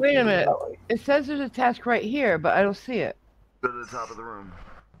 Aha. Wait a minute. That way. It says there's a task right here, but I don't see it. Go to the top of the room.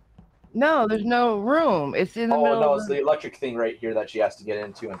 No, there's no room. It's in the Oh middle. no, of it's the electric thing right here that she has to get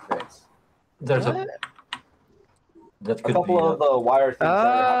into and fix. There's What? a that A could be. couple of the wire things that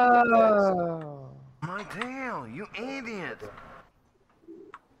are have to get fixed. Oh. My tail, you idiot!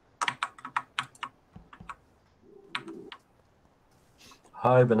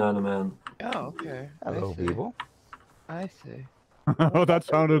 Hi, Banana Man. Oh, okay. Hello, I see. people. I see. Oh, that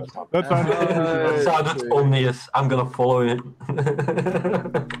sounded. That sounded. That sounded ominous. I'm gonna follow it.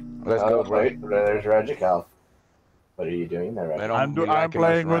 Let's go, bro. Wait, there's Rajical. What are you doing there, They Rajical? don't I'm be I'm liking us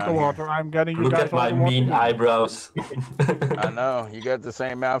playing with the around here. water. I'm getting you Look guys at my all the water. mean eyebrows. I know. You got the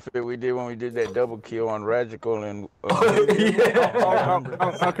same outfit we did when we did that double kill on Radical and. Yeah.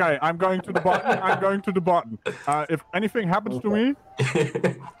 Oh, okay, I'm going to the button. I'm going to the button. If anything happens to me,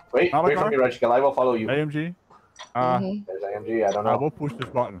 Wait for me, Rajical. I will follow you. AMG, Mhm. There's AMG. I don't I know. will push this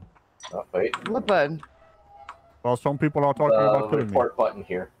button. Oh, wait. What button? Well, some people are talking The about killing me. report button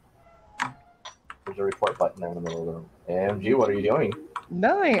here. There's a report button there in the middle of the room. AMG, what are you doing?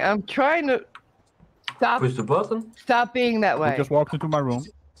 Nothing. I'm trying to stop. Push the button. Stop being that You way. just walked into my room.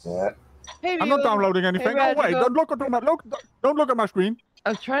 Yeah. Hey, I'm not Viola. downloading anything. Hey, Oh wait, Radical. don't look at my don't look at my screen.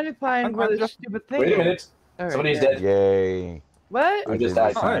 I'm trying to find I'm where this just- stupid thing Wait a is. minute. All right, Somebody's there. dead. Yay. What? Who I just did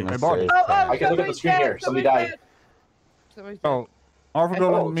died? the Hey, same my body. mistake. I can look at the screen here. Somebody died. Somebody's dead. So, Arvagul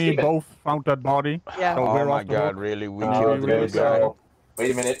Oh, and me Steven. both found that body. Yeah. So Oh we're my off the god, hook. really? We Uh, killed the really, good guy. So,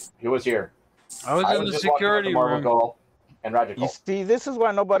 wait a minute. Who was here? I was in the just walking with security Marvel room. Goal and You Radical. see, this is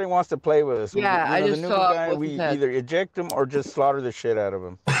why nobody wants to play with us. Yeah, I the just new saw guy, what's we his head. either eject him or just slaughter the shit out of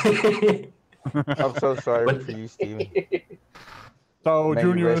him. I'm so sorry But- for you, Steven. So May you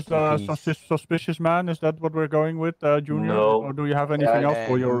Junior is rest in peace. suspicious man. Is that what we're going with, Junior? No. Or do you have anything else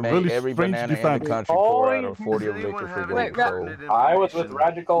for your May really every strange banana in defense? the country Oh, pour out of you- 40 of Does anyone liquor for have Golden any Wait, Soul. pertinent I was with information?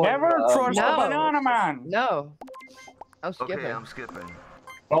 Radical. Never trust no. a banana man. No. I'm skipping. Okay, I'm skipping.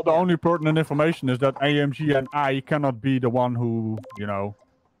 Well, the only pertinent information is that AMG and I cannot be the one who, you know.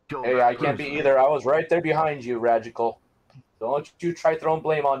 Kill Hey, that I can't be person. either. I was right there behind you, Radical. Don't you try throwing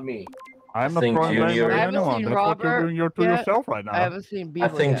blame on me. I'm not think throwing blame Junior- on I haven't anyone. seen That's what you're Robert doing to yet. yourself right now. I haven't seen I Beagle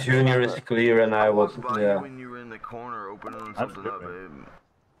think yet. Junior is clear and I was. walked by Yeah. you when you were in the corner opening something up. skipping. babe.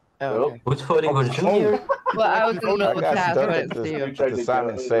 Oh, okay. Who's voting for Junior? Well, I was in the I middle of got task, so I stuck didn't see at you. the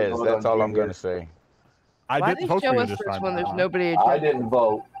Simon Says. That's all I'm gonna say. I Why didn't they vote for show you us this first time. when there's nobody? I didn't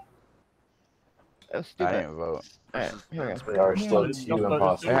vote. Oh, I stupid. didn't vote. Alright, here we go. There are still two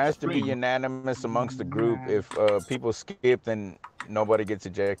imposters. It has to be unanimous amongst the group. If people skip, then nobody gets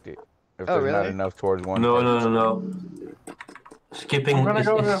ejected. If Oh, there's not really? enough towards one No, person. no. Skipping I'm gonna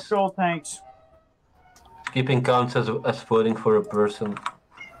go to the is fuel tanks. skipping counts as voting for a person.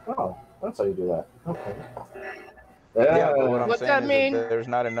 Oh, that's how you do that. Okay. Yeah, but what I'm What's saying that is mean? if there's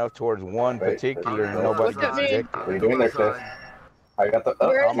not enough towards one Right. particular, and nobody What's that gets mean? ejected. What are you doing there, Cliff? I got the.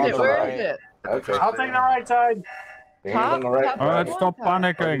 Where I'm is on it? the Where right. is it? Okay. I'll take the right side. You're on the right. Top, Alright, top. stop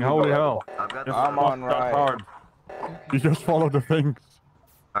panicking. Holy hell. I've got It's the I'm not on that right. hard. You just follow the things.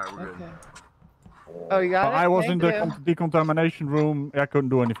 Alright, we're good. Okay. Oh, you got it? I was in Thank the you. decontamination room. I couldn't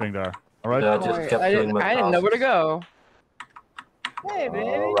do anything there. Alright? Yeah, I just Alright, kept I doing didn't, my I didn't know where to tasks. go. Hey,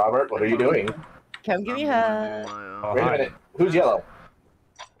 baby. Robert, what are you doing? Come give me a I'm hug. gonna do Oh, Wait a hi. minute. Who's yellow?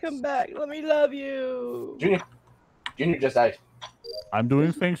 Come back. Let me love you. Junior. Junior just died. I'm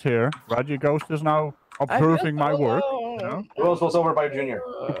doing things here. Raji Ghost is now I feel observing my so work. alone. You know? Who else was over by Junior?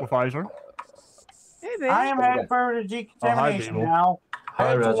 Supervisor. Hey, baby. I am headed for the decontamination people. now. Hi,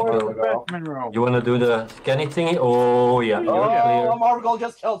 Head towards the Rajko. specimen room. You wanna do the scanning thingy? Oh yeah, you're Oh, clear. Marvel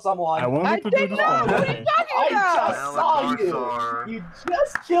just killed someone. I wanted to do did this. not. What are you talking I about? just saw you. Malachar. You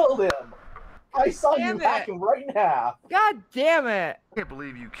just killed him. I saw you Damn hack it. him right in half. God damn it. I can't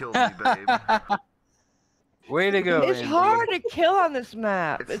believe you killed me, babe. Way to go, It's Andy. hard to kill on this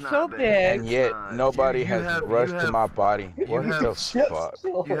map. It's so not, babe. big. And yet It's not. nobody You has have- rushed you to have- my body. What have the Just fuck?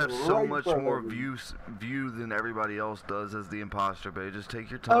 killed You have him so right in much front more of me. view than everybody else does as the imposter, babe. Just take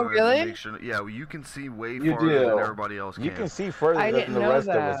your time. Oh, really? And make sure, yeah, well, you can see way You farther do. than everybody else can. You can see further I than didn't the know rest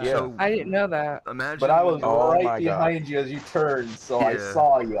of us. that. Yeah. So I didn't know that. imagine. But I was Oh right my God. behind you as you turned, so I Yeah.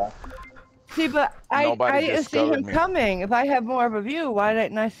 saw you. See, but I Nobody didn't see him discovered me. coming. If I had more of a view, why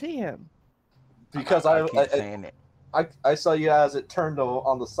didn't I see him? Because I keep saying it. I saw you as it turned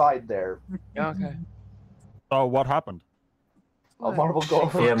on the side there. Okay. So what happened? A Marvel go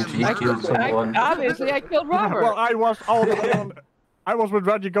over. AMG killed someone. Obviously, I killed Robert. Well, I was all the way on. I was with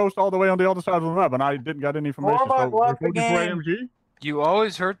Raji Ghost all the way on the other side of the map, and I didn't get any information. So Robert you're left voting for again. AMG? You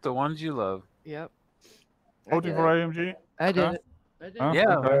always hurt the ones you love. Yep. Voting for AMG? I did Huh? it. I did Huh? it.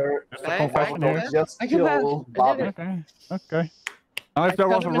 Yeah. Okay. Just a I- confession I- here. Just I confess. killed I Bobby. did it. Okay. Okay. Now, if I there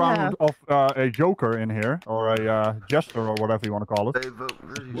was cut a him in round of a joker in here, or a jester, or whatever you want to call it, They vote.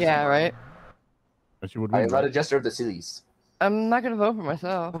 Yeah, right. that you would I win. am not a right? jester of the cities. I'm not gonna vote for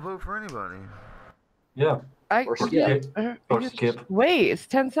myself. We'll vote for anybody. Yeah. I Or just- Or just skip. wait. It's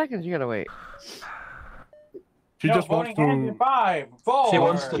 10 seconds. You gotta wait. She No, just wants voting hands in to. 5, 4, She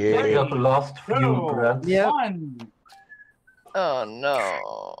wants to Yeah. take up the last few 2, breaths. Yep. 1. Oh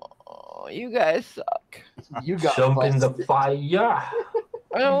no, you guys suck. You got Jump in the busted. fire.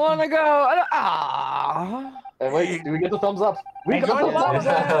 I don't want to go. Ah. And wait, do we get the thumbs up? We Hey, got the go thumbs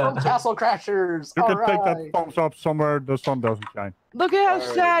ahead. up from Castle Crashers. You All can take that right. thumbs up somewhere the sun doesn't shine. Look at how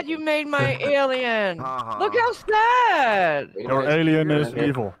Alright. sad you made my alien. Haha. Look how sad. Wait a Your minute. alien is Here.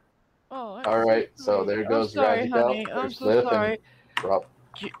 evil. Oh, I'm All right, so sorry. there I'm goes sorry, Radical. honey. I'm There's so Cliff and sorry. Rob.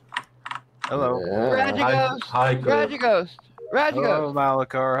 Hello. Yeah. Raji Hi, Ghost. hi, Raji Ghost. Raji Hello, Ghost.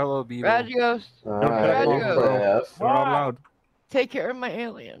 Malachar. Hello, Beeble. Raji Ghost. All right, Raji Ghost. Cliff. You're not allowed. Take care of my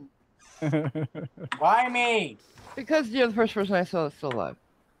alien. Why me? Because you're the first person I saw that's still alive.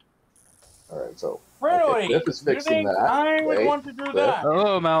 All right, so Really? Cliff is You fixing think that. I would Wait, want to do Cliff. that?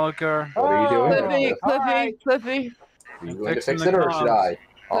 Hello, Malachar. what are you doing? Oh. Cliffy, Cliff? Cliffy, Alright. Cliffy. Are you going to Fixing fix the it or should I?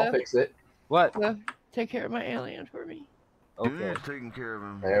 I'll Cliff. fix it. What? Cliff, take care of my alien for me. Okay. Dude's taking care of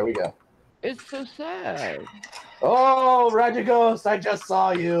him. There we go. It's so sad. Oh, Raja Ghost, I just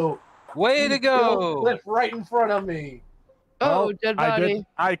saw you. Way to You killed go! Cliff right in front of me. Oh, Well, dead I body. did.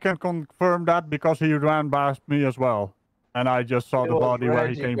 I can confirm that because he ran past me as well, and I just saw It the was body where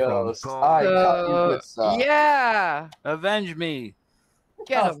he Raja came Ghost. from. I cut you good stuff. Yeah. Avenge me!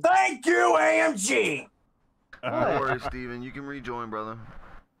 Get Oh, him. thank you, AMG. Don't from. worry, Steven. You can rejoin, brother.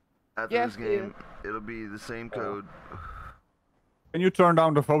 After Yes, this game, it'll be the same code. Can you turn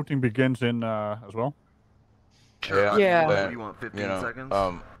down the voting begins in as well? Yeah. Yeah. What but, do you want, 15 you know, seconds?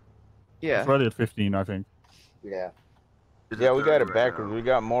 Yeah. It's already at 15, I think. Yeah. Is yeah, we got 30 it right backwards. now? We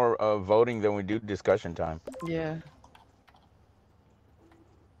got more voting than we do discussion time. Yeah.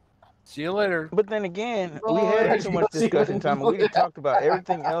 See you later. But then again, we Boy. had too much discussion time. We talked about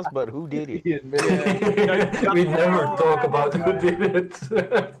everything else but who did it. He admitted it. We never talk about who did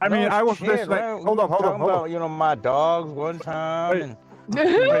it. I mean, No I was shit, listening. man. Hold We up, were hold up, talking hold up. about, you know, my dogs one time. Wait. And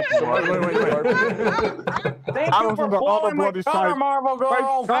Wait. Thank I you was for on the other blowing my bloody cover, side. Marvel Wait,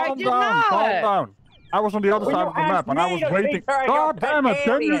 Girl. calm did down, calm not. down. I was on the other Well, side you of the map, asked and I me was to waiting. take care of your God damn it! pet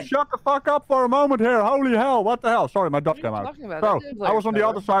Can you alien. shut the fuck up for a moment here? Holy hell! What the hell? Sorry, my dog What are came you out. talking about? So That didn't play I was on the your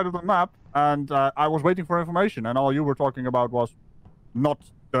other side of the map, and I was waiting for information, and all you were talking about was not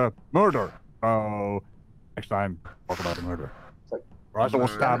the murder. So next time, talk about the murder. Or else I will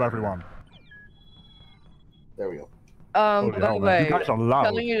stab everyone. There we go. Holy By hell, the man. You way, guys are loud.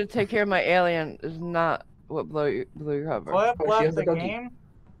 telling you to take care of my alien is not what blew your cover. Flip Oh, she has left a the doggy. game.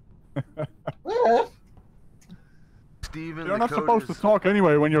 Steven, You're the not code supposed to is, talk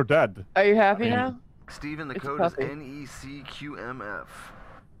anyway when you're dead. Are you happy now? Steven, the It's a code is puppy. NECQMF.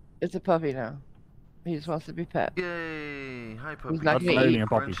 It's a puppy now. He just wants to be pet. Yay! Hi, puppy. He's not That's gonna an eat. alien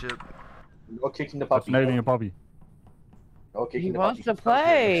puppy. Friendship. No kicking the That's puppy. an alien puppy. No kicking He the wants puppy. to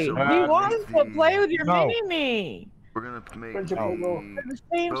play. so He we're wants gonna to make play the- with your No. mini-me. We're gonna make Friendship the logo. They're the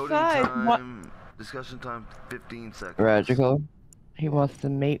same voting size. time, discussion time, 15 seconds. Radical. He wants to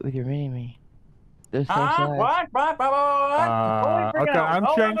mate with your mini-me. They're so Huh? size. What? Okay, I'm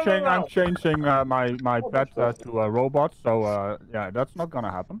changing my pet to a robot. So yeah, that's not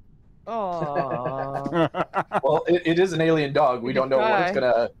gonna happen. Aww. Well, it is an alien dog. We You don't know what it's try.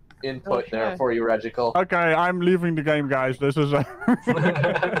 gonna input there try. for you, Regical. Okay, I'm leaving the game, guys. This is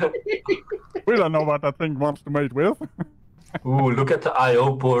we don't know what that thing wants to mate with. Ooh, look at the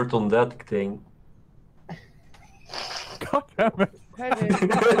I/O port on that thing. God damn it. Hi, dude.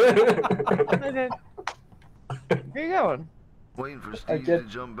 Hi, dude. Where you going? Waiting for Steve to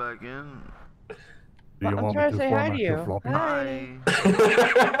jump back in. Do you I'm want trying me to to say hi format to your you. floppy? Hi.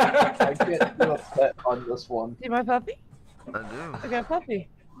 I can't do a pet on this one. See my puppy? I do. I got a puppy.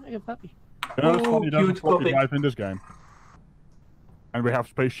 I got a puppy. You know, it's funny, there's a cute floppy puppy. drive in this game. And we have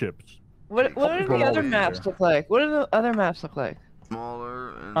spaceships. What do the Well, other over maps here. look like? What do the other maps look like?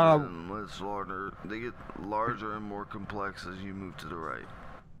 Smaller and then less larger. They get larger and more complex as you move to the right.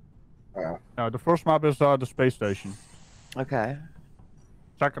 The first map is the space station. Okay.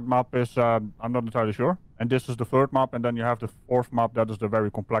 Second map is, I'm not entirely sure. And this is the third map, and then you have the fourth map, that is the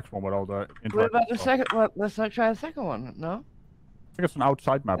very complex one with all the What about the stuff. second? Well, let's not try the second one. No? I think it's an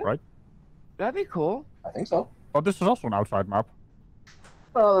outside map, right? That'd be cool. I think so. Oh, this is also an outside map.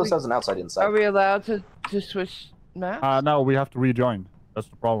 Oh, this has an outside inside. Are we allowed to switch maps? No, we have to rejoin. That's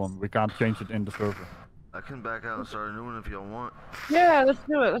the problem. We can't change it in the server. I can back out and start a new one if y'all want. Yeah, let's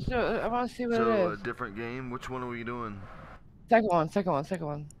do it. Let's do it. I want to see what So, it a is. different game. Which one are we doing? Second one. Second one. Second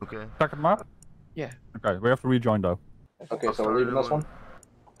one. Okay. Second map? Yeah. Okay, we have to rejoin though. Okay, so we're leaving this one?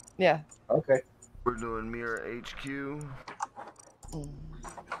 Yeah. Okay. We're doing Mirror HQ.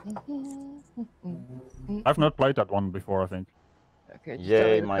 I've not played that one before, I think. Okay. just tell me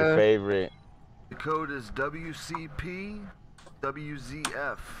Yay, the my code. favorite. The code is WCP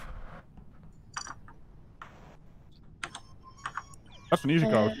WZF. That's an easy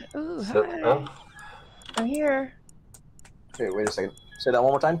code. Ooh, Set hi. up. I'm here. Okay, wait a second. Say that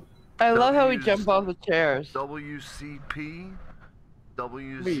one more time. I love how we W's. jump off the chairs. WCP What are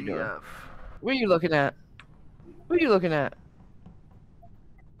you doing? WZF. What are you looking at? What are you looking at?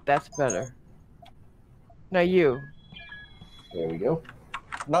 That's better. Now you. There we go.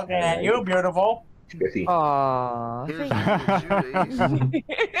 Looking at you, beautiful. Spiffy. Aww. Here's Thank the shoot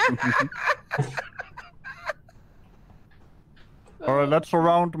ace. Alright, let's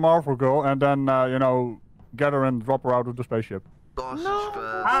surround Marvel Girl and then, you know, get her and drop her out of the spaceship. Sausage No.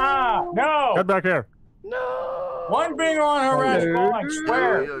 fest. Ah, no. Get back here! No. One finger on her ass, I Yo,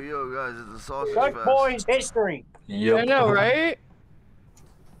 swear. yo, guys, it's a sausage Good fest. boys history. Yep. I know, right?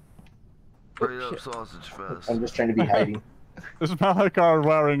 Straight up sausage fest. I'm just trying to be hiding. Is Malakar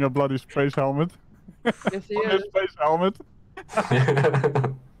wearing a bloody space helmet? Yes, he His is. space helmet?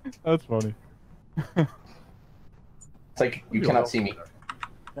 That's funny. It's like you cannot see me.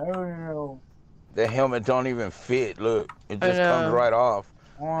 No. The helmet don't even fit. Look, it I just comes know. right off.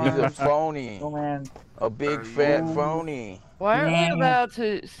 He's a phony. Oh man. A big fat phony. Why aren't we Yeah. allowed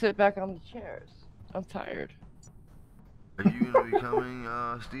to sit back on the chairs? I'm tired. Are you gonna be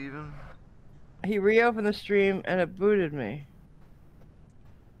coming, Steven? He reopened the stream and it booted me.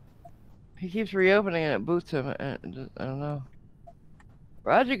 He keeps reopening and it boots him. And it just, I don't know.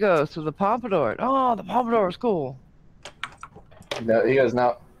 Roger goes to the Pompadour. Oh, the Pompadour is cool. No, he goes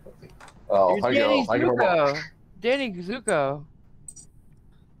now. Oh, You're I Danny go. I go. Zuko. Danny Zuko.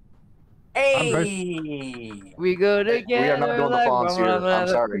 Hey. We go Hey, we are together not doing the like fonts here. I'm another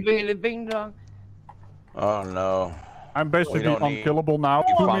sorry. bing bing dong. Oh no. I'm basically don't need- unkillable now.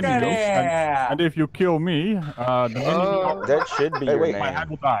 You Two found minions, me. and if you kill me, the minion Oh, That should be Hey, your wait, my name. head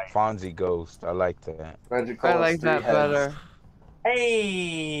will die. Fonzie Ghost. I like that. Magical I has like 3 that heads. better.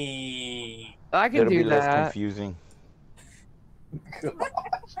 Hey. I can It'll do be less that. confusing.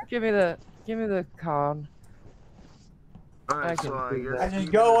 Give me the con. Alright, I so I can do guess that. I just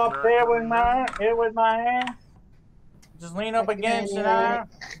Steve go is up not there with coming my hand. Just lean up against it, and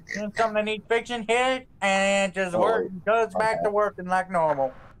something that needs fixing, hit, and just work. Goes back to working like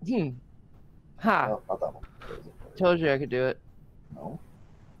normal. Ha! No, not that one. Told you I could do it. No.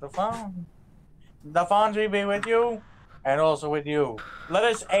 The phones will be with you, and also with you. Let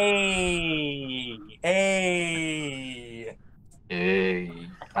us Hey,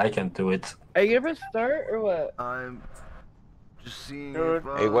 I can do it. Are you gonna press start or what? I'm just seeing Dude. if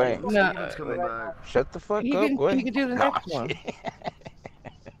Hey, Wayne. Steven's coming back. Shut the fuck He up, can Wayne. do the Nah, next one. shit.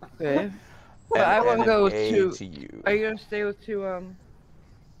 Okay. But I want to And go an with A two. to you. Are you gonna stay with two?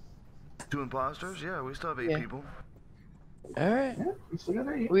 2 imposters? Yeah, we still have 8 Yeah. people. All right. Yeah, we still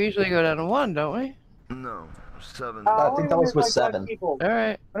got 8. We usually go down to 1, don't we? No, 7. I think that was with 7. People. All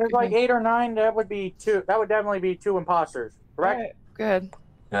right. When there's like 8 or 9, that would be 2. That would definitely be 2 imposters. Correct? All right. Go ahead.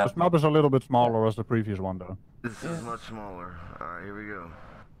 Yeah. This map is a little bit smaller as the previous one, though. This is much smaller. Alright, here we go.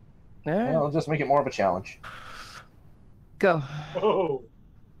 All right. Well, just make it more of a challenge. Go. Oh.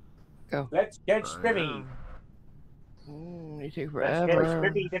 Go. Let's get Scribby. You take Let's get forever.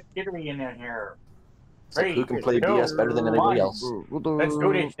 Scribby, get Jittery in here. It's like who can play BS better than anybody else? Let's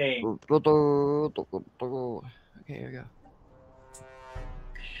do this thing. Okay, here we go.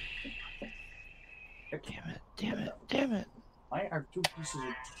 Damn it. Why are 2 pieces of...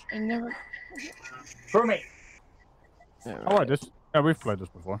 I never... For me. Oh, wait, we've played this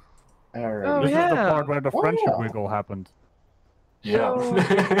before. Alright. Oh, This is the yeah. part where the friendship wiggle happened. Yeah.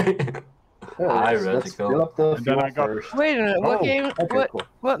 Hi, Let's fill Radical. up the And then fuel I got- first. Wait a minute, what Oh, game, okay, cool.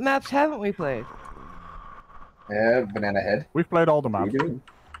 what maps haven't we played? Yeah, Banana Head. We've played all the What are maps. you doing?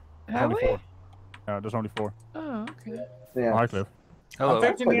 Have Only we? 4. Yeah, there's only 4. Oh, okay. Yeah. Hi, Cliff. Hello. I'm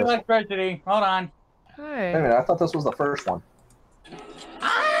fixing the electricity. Hold on. Wait a Hi. minute, I thought this was the first one.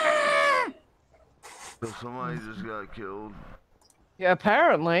 So somebody just got killed. Yeah,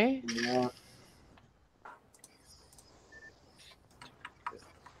 apparently. Yeah.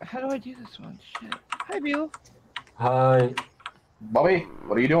 How do I do this one? Shit. Hi, Beal. Hi. Bobby,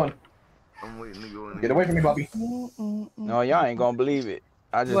 what are you doing? I'm waiting to go in. Get away from me, Bobby. No, y'all ain't gonna believe it.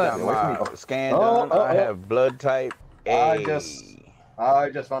 I just What? got my scan Oh, done. I have blood type A. I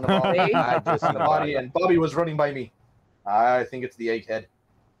just found the body. Hey. I just found the body, and Bobby was running by me. I think it's the egghead.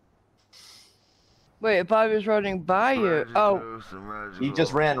 Wait, Bobby was running by you. Oh, He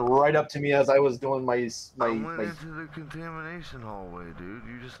just ran right up to me as I was doing my I went into the contamination hallway, dude.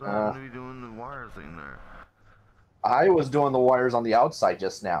 You just happened to be doing the wire thing there. I was doing the wires on the outside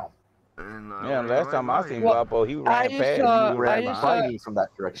just now. And Yeah, last time I seen Well, Guapo, he I ran just past saw- you. You ran just by saw- me from that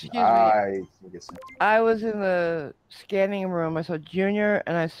direction. Excuse me. I think it's I was in the scanning room. I saw Junior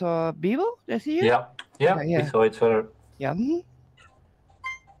and I saw Beeble. Did I see you? Yeah. Yeah. Okay, yeah. We saw each other. Yeah. I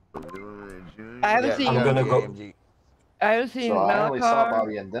I haven't seen. I'm gonna go- I haven't seen so I only saw Malakar,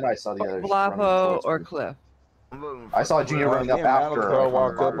 Bobby, and then I saw the others. Blapo, running or towards me. Cliff. I saw Junior running up after. Malakar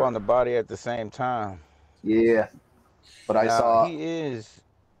walked up on the body at the same time. Yeah, but I Now, saw. he is.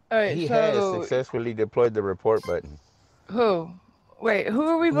 All right, He has so successfully deployed the report button. who? Wait, who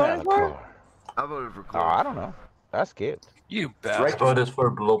are we voting for? Malakar. I voted for Oh, Clark. I don't know. I skipped. You Right, I voted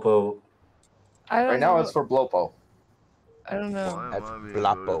for Blopo. I don't right now know. it's for Blopo. I don't know. Why am That's I being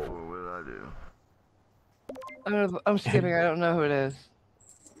Blapo. voted for? What did I do? I'm skipping. I don't know who it is.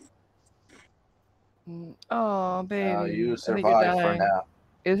 Oh, baby. You I think you're survived for dying. now.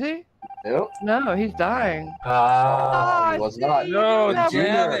 Is he? Nope. No, he's dying. Ah. he was not. No, That's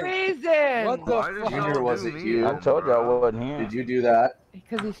damn the it. reason. What the Why did fuck? Junior, y'all was do it me you? I in, told you I bro? wasn't here. Did you do that?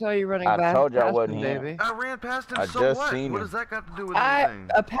 Because he saw you running I back. told you I past wasn't him, here. baby. I ran past him, I so just what? seen What him. does that got to do with anything?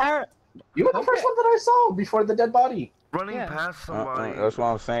 You were the first one that I saw before the dead body. Running Yeah. past somebody. That's what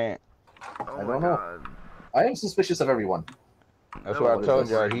I'm saying. Oh I my don't know. God. I am suspicious of everyone. That's No, what what I is told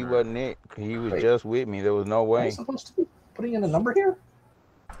this? y'all. He wasn't it. He was Wait. just with me. There was no Am I way. supposed to be putting in a number here?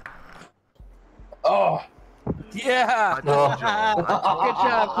 Oh, Yeah. I told y'all. Good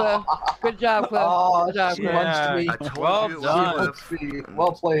job, Cliff. Good job, Cliff. Oh, Good job, she Cliff. punched me. I told Well you it done. was Let's see. Cliff.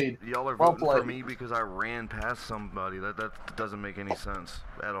 Well played. Y'all are Well voting for played. me because I ran past somebody. That doesn't make any sense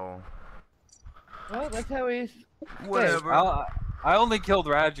at all. Well, that's how he's. Whatever. I only killed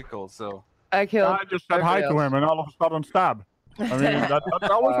Radical, so. I killed. I just said hi to everybody him and all of a sudden stab. I mean, that's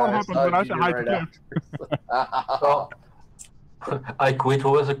always what happens when I say hi to Cliff. Oh, I quit.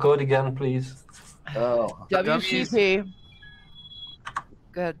 What was the code again, please? Oh. WCP.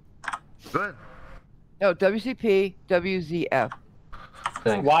 Good. Good. No, WCP, WZF.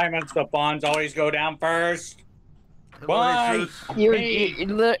 Thanks. Why must the bonds always go down first? Well, Why? it's just- You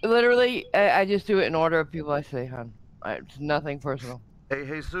literally, I just do it in order of people I say, hon. It's nothing personal. Hey,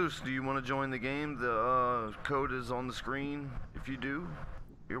 Jesus, do you want to join the game? The code is on the screen. If you do,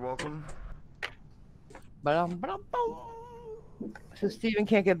 you're welcome. So Steven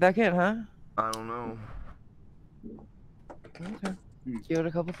can't get back in, huh? I don't know. Okay. Give it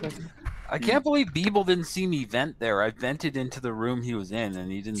a couple seconds. I can't believe Beeble didn't see me vent there. I vented into the room he was in, and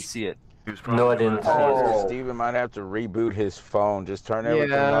he didn't see it. No, I didn't. Steven might have to reboot his phone. Just turn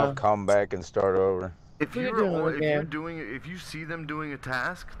everything off, come back, and start over. If you see them doing a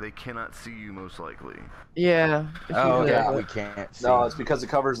task, they cannot see you most likely. Yeah. Oh, yeah. We can't see. No, it's because it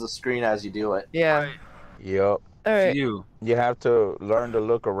covers the screen as you do it. Yeah. Right. Yep. All right. You have to learn to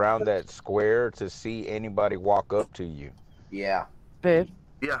look around that square to see anybody walk up to you. Yeah. Babe.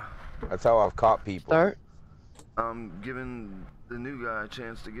 Yeah. That's how I've caught people. Start. I'm giving the new guy a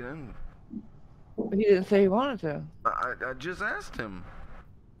chance to get in. He didn't say he wanted to. I just asked him.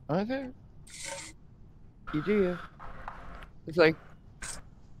 Okay. You do you. It's like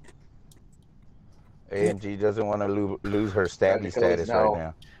AMG doesn't want to lose her stabby status right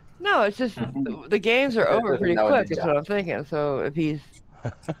now. no, it's just the games are over pretty quick. Is what I'm thinking. So if he's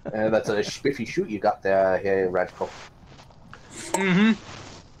that's a spiffy shoot you got there, hey, Radical.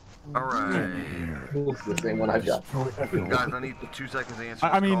 All right. It's the same one I've got. Guys, I need 2 seconds to answer.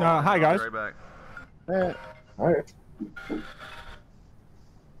 I mean, hi guys. I'll be right back. All right.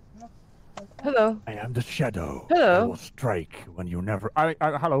 hello. I am the shadow. Hello. I will strike when you never.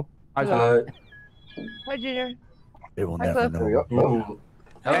 Hello. Hello. Hi, Junior. They will Hi, never Cliff. know.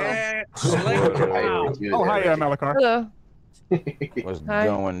 Hello. Oh, hi, Malachar. Hello. What's Hi.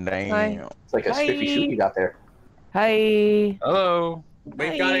 going down? Hi. It's like a spiffy shoot you got there. Hi. Hello.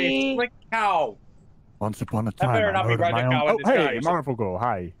 We got a slick cow. Once upon a That time, better I not be heard of Roger my Cow own. in Oh, disguise. hey, Marvel,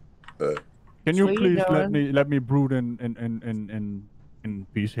 hi. Can you What are you please doing? let me brood in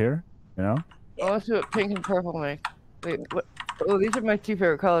peace here? You know. Oh, let's see what pink and purple make. Wait, what? Oh, these are my two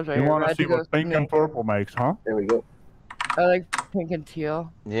favorite colors right You here. want to Red see goes what pink me. and purple makes, huh? There we go. I like pink and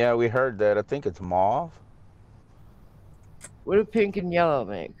teal. Yeah, we heard that. I think it's mauve. What do pink and yellow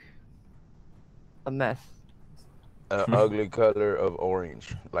make? A mess. Ugly color of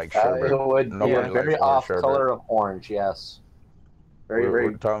orange, like It sherbet. would Nobody be a likes very orange off sherbet. color of orange, yes. Very, We're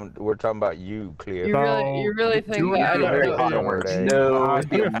very, talking about you, Cliff. You really think do that I be don't very know? hot you. orange. No, it'd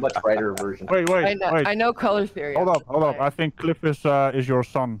be a much brighter version. Wait, I know color theory. Hold up. I think Cliff is your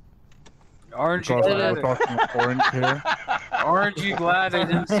son. Aren't you Because glad? we're talking orange here. Aren't you glad I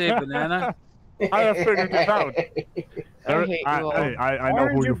didn't say banana? I have figured this out. I hate you all. I know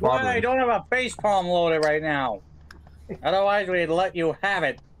Aren't who you your glad father I is. don't have a face palm loaded right now? Otherwise, we'd let you have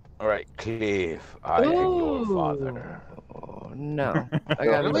it. All right, Cliff, I am your father. Oh, no. I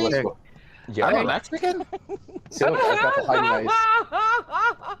got Really? it. Yeah, I'm a Mexican? See, look, I've got the hiding eyes.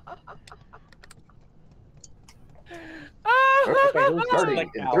 Okay, who's starting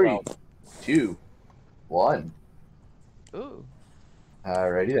in 3, 2, 1. Ooh.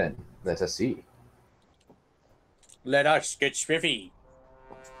 Alrighty then. Let us see. Let us get swiffy.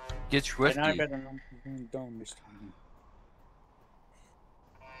 Get And I swifty. better not don't this time.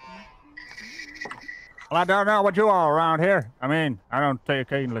 Well, I don't know what you are around here. I mean, I don't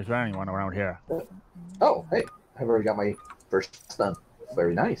take English to anyone around here. Oh, hey, I've already got my first done.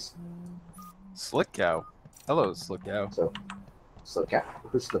 Very nice. Slick cow. Hello, slick cow. So, Slip Cow.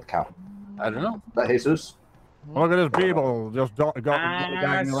 Who's Slip Cow? I don't know. Is that Jesus? Look at this people just gagging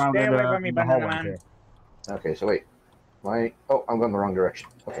around stay in away from me, the banana hallway man. here. Okay, so wait. Oh, I'm going the wrong direction.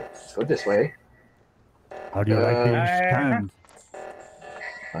 Okay, let's go this way. How do you like being scanned?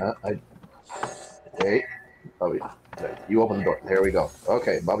 Wait. Bobby, you open the door. There we go.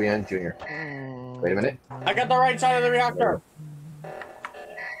 Okay, Bobby and Junior. Wait a minute. I got the right side of the reactor.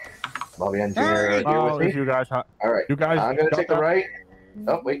 Bobby and Junior, are you with If me? you guys, All right. you guys I'm gonna got take the that? right.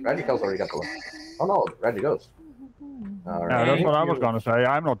 Oh wait, Radical's already got the left. Oh no, Radical's goes. All Yeah, right. that's what I was gonna say.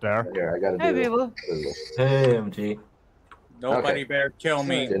 I'm not there. Here, I gotta Hey, do people. this. Hey, MG. Nobody better kill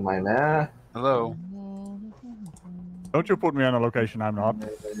me. In my math. Hello. Don't you put me on a location I'm not.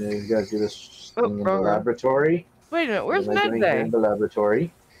 You gotta do this Oh, thing in the wrong one. laboratory. Wait a minute. Where's What am I doing here Medbay? in the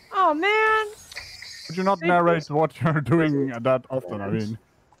laboratory? Oh, man. Would you not narrate what you're doing that often? I mean,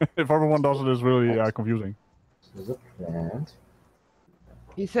 if everyone does it, it's really confusing. This is a plant.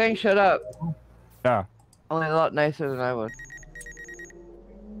 He's saying shut up. Yeah. Only a lot nicer than I would.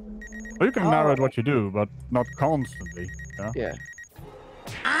 Well, you can narrate what you do, but not constantly. Yeah. Yeah.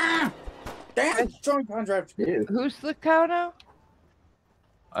 Ah! Damn! Joint contract. Ew. Who's the cow now?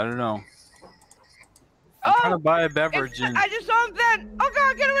 I don't know. I'm trying to buy a beverage and I just saw him then. Oh,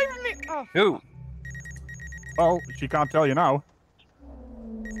 God, get away from me. Oh. who? Well, she can't tell you now.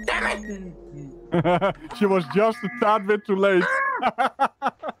 Damn it! She was just a tad bit too late.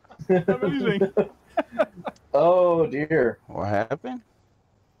 Amazing. Oh dear. What happened?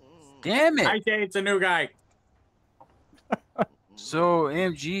 Damn I it! say it's a new guy. So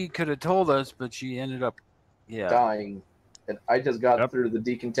AMG could have told us, but she ended up, Dying. And I just got through the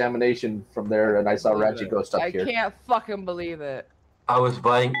decontamination from there, and I saw Ratchet Ghost up I here. can't fucking believe it. I was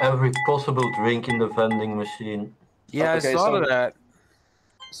buying every possible drink in the vending machine. Yeah, Okay, I saw so- that.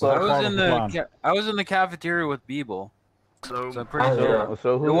 So I was part in of the plan. I was in the cafeteria with Beeble. So, So I'm pretty Oh, sure. yeah.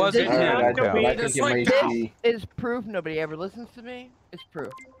 So who It wasn't is him. it? Alright, Could be I the think it may slick be. Is proof nobody ever listens to me? It's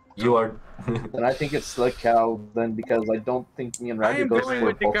proof. You are. And I think it's Slick Cow then, because I don't think me and I Ratchet am Ghost going were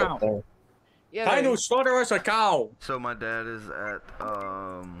with the both cow. up there. Yeah, Time but- to slaughter us a cow. so my dad is at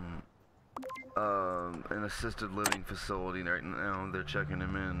an assisted living facility right now. They're checking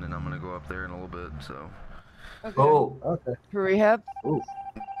him in, and I'm gonna go up there in a little bit. So okay. Oh, Okay. For rehab?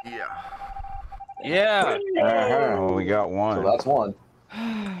 yeah. Yeah. Oh, we got So one. that's one.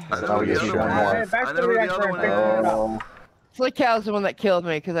 I So know now who we the just other need one one more. is. Back I to know who the the other one is. Oh, Slick Cow's the one that killed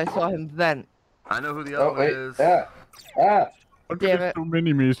me because I saw him vent. I know who the other oh one wait. is. Look Damn at these it. two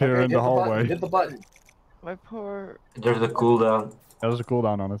mini-me's here Okay, in hit the hallway. Button, hit the button. My poor. there's a cooldown. There's a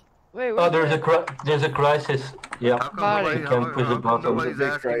cooldown on it. Wait, Oh, where's there's a crisis. Yeah. How come Body. nobody, You can push the how come button. There's a nobody's big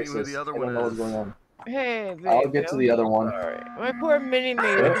asking me crisis. who the other I don't one know what's is? going on. Hey, baby. I'll get to the other one. Sorry. My poor mini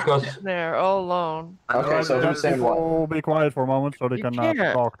me Because sitting there all alone. I know Okay, who so it who's is. saying what? People be quiet for a moment so they You can can't.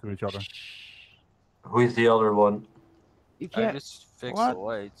 talk to each other. who is the other one? You I can't. just fixed What? the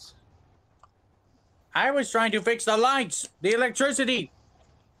lights. I was trying to fix the lights, the electricity.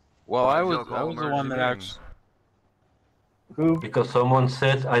 Well, Why'd I y'all was call the one that emergency actually. Who? Because someone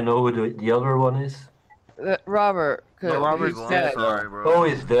said I know who the other one is. Robert. 'Ause No, Robert's Beeble, I'm dead. sorry, bro. Oh,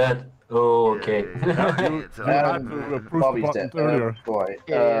 he's dead. Oh, okay. Yeah, yeah, yeah. You It's, had to push the Bobby's button dead. earlier. Boy.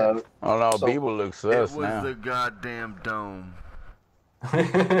 Yeah. Oh no, So- Beeble looks it sus was now. the goddamn dome.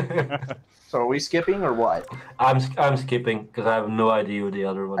 So are we skipping or what? I'm skipping because I have no idea who the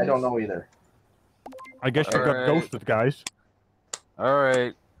other one is. I don't know either. I guess you got Alright. ghosted, guys. All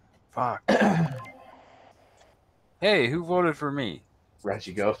right. Fuck. Hey, who voted for me?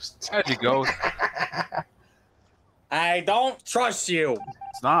 Reggie Ghost. How'd you go? I don't trust you.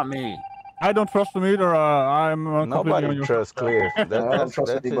 It's not me. I don't trust them either. I'm completely on Nobody your trusts Cliff. I don't That's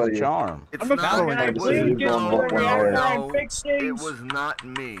trust his anybody. charm. It's I'm not not. following Can I you. It please was get going to the one way. reactor no, and fix it things? was not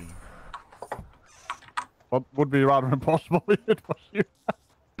me. What would be rather impossible if it was you.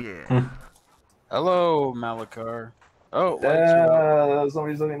 Yeah. Hello, Malakar. Oh, lights are up.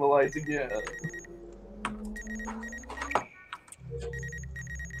 Somebody's looking the lights again.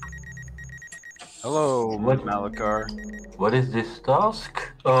 Hello, What? Malakar. What is this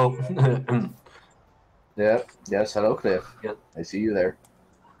task? Oh, Yep. Yes. Hello, Cliff. Yep. I see you there.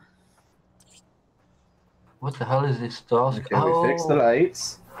 what the hell is this task? Okay, we fixed the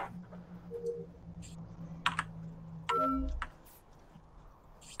lights.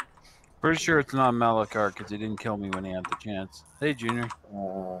 Pretty sure it's not Malakar because he didn't kill me when he had the chance. Hey, Junior.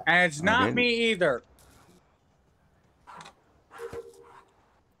 And it's not didn't. me either.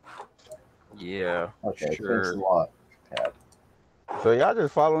 Yeah. Okay. Thanks a Sure. lot. Cat. So y'all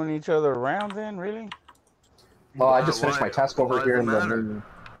just following each other around then, really? Well, I just finished Why- my task why over does here it in the matter? main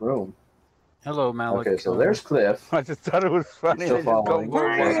room. Hello, Malakar. Okay, so there's Cliff. I just thought it was funny. Still They just go following. boom,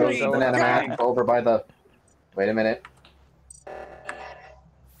 Finally, There's boom, the boom, banana boom. man over by the. Wait a minute.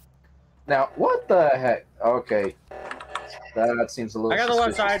 Now, what the heck? Okay. That seems a little I got the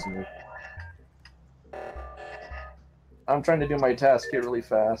left suspicious side. to me. I'm trying to do my task here really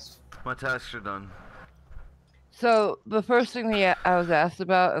fast. My tasks are done. So the first thing I was asked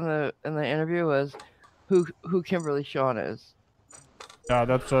about in the interview was who Kimberly Shawn is, Yeah,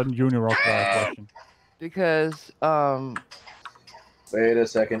 that's a junior rock question. because Wait a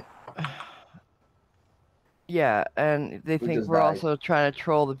second. yeah, and they Who think just we're died? also trying to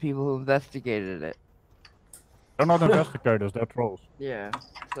troll the people who investigated it. They're not investigators, they're trolls. Yeah,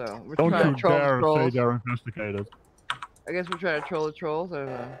 so we're Don't trying you to troll the dare say trolls. they're investigators. I guess we're trying to troll the trolls. I don't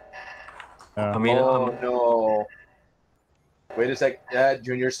know. Yeah. I mean, Oh no. Wait a sec.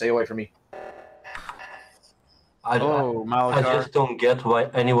 Junior, stay away from me. Oh, I Malakar. just don't get why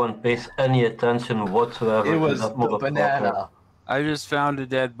anyone pays any attention whatsoever It to was that the motherfucker. banana. I just found a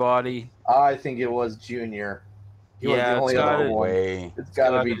dead body. I think it was Junior. He was Yeah, the only it's other gotta- No one. way. It's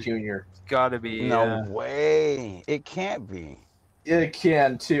gotta gotta be be. Junior. It's gotta be. No way. It can't be. It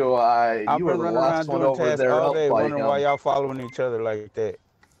can too. I've You were been the running last around one doing over tasks there all up day, by wondering why him. y'all following each other like that.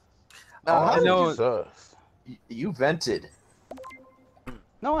 Oh, I know. Sus. You vented.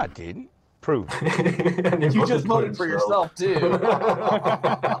 No, I didn't. Proof. And he You just voted voted for yourself too.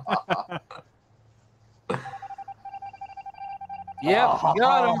 Yep,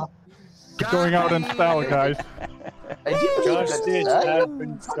 got him. Going out in style, guys. Justice has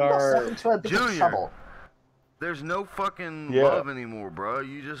been served. Junior, there's no fucking love anymore, bro.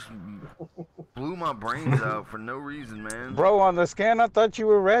 You just blew my brains out for no reason, man. Bro, on the scan, I thought you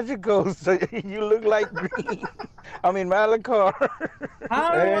were Regico, so you look like Green. I mean, Malachar.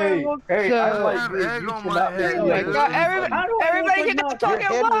 Hey, I'm like Green. Egg You on my cannot head, be Oh my dude. God! Everybody can talk Your at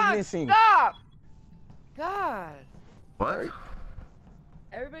head was once. missing. Stop! God. What?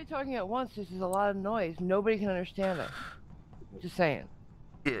 Everybody talking at once. This is a lot of noise. Nobody can understand us. Just saying.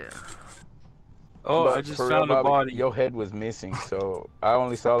 Yeah. Oh, But I just for real, found a Bobby, body. Your head was missing, so I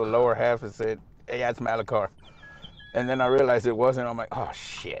only saw the lower half and said, "Hey, that's Malachar." And then I realized it wasn't. I'm like, "Oh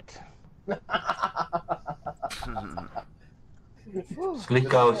shit."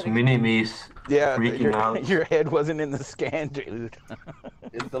 Slickhouse mini-me's freaking out. Your head wasn't in the scan, dude.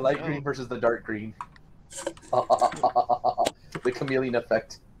 It's the light green versus the dark green. The chameleon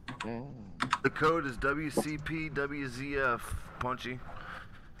effect. The code is WCPWZF, Punchy.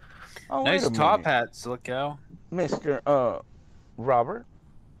 Oh, Nice wait a top minute. hat, Slicko. Mr. Robert.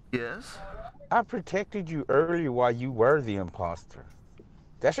 Yes? I protected you earlier while you were the imposter.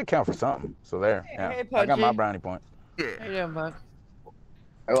 That should count for something. So there. Yeah. Hey, I got my Punchy. brownie point. How you doing, bud?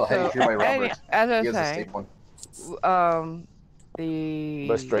 I will hand you my Robert. As I He was has a saying, safe one.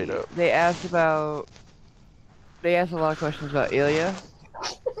 But straight up. They asked a lot of questions about Ilya.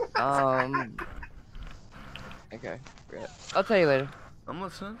 Okay, great. I'll tell you later. I'm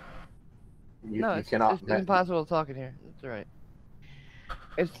listening. No, it's cannot. it's impossible to talk in here. It's alright.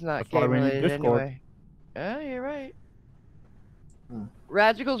 It's not That's why game we need related Discord. anyway. Oh, you're right.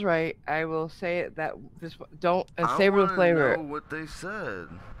 Radical's right. I will say it that this don't and I savor the wanna flavor. know what they said.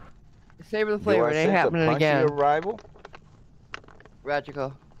 Savor the flavor. It ain't happening again. Arrival?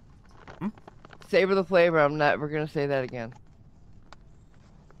 Radical. Savor the flavor. I'm never gonna say that again.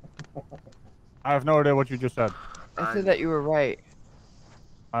 I have no idea what you just said. I said that you were right.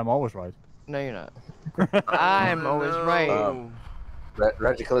 I'm always right. No, you're not. I'm always right.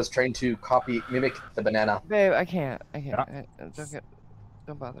 Radical is trained to mimic the banana. Babe, I can't.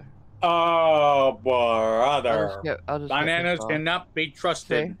 Don't bother. Oh, brother. I'll just Bananas cannot be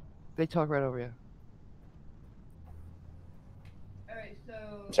trusted. See? They talk right over you.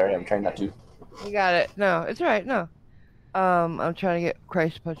 I'm sorry, I'm trying not to. You got it. No, it's alright. No. I'm trying to get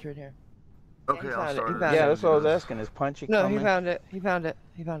Christ Puncher in here. Okay, He I'll found it, start. he found Yeah, it. that's what I was asking. Is Punchy No, coming? he found it. He found it.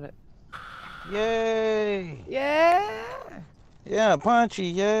 He found it. Yay! Yeah. Yeah, Punchy,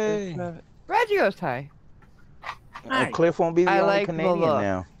 yay! Reggie goes high. Cliff won't be the I only like the Canadian look.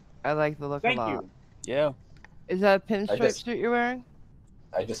 now. I like the look Thank a lot. you. Yeah. Is that a I pinstripe just- suit you're wearing?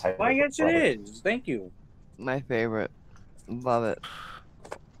 I just hired Why, yes, it is. Thank you. My favorite. Love it.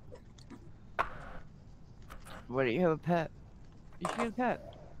 What, do you have a pet? You should get a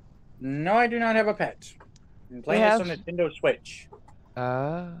pet. No, I do not have a pet. I'm playing have- this on Nintendo Switch.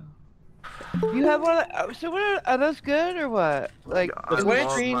 You have one of the, so what are those good or what? Like I the Switch?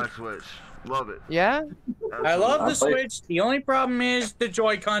 love screen? my Switch. Love it. Yeah? I love the Absolutely. Switch. The only problem is the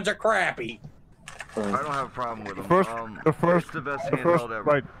Joy-Cons are crappy. I don't have a problem with them. The first, it's the best the first, handheld ever.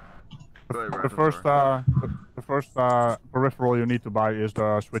 right. Go ahead, The Raph, I'm first, sorry. the first peripheral you need to buy is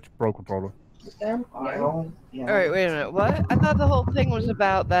the Switch Pro controller. Alright, wait a minute. What? I thought the whole thing was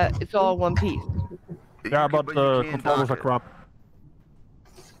about that it's all one piece. Yeah, but the controllers are crap.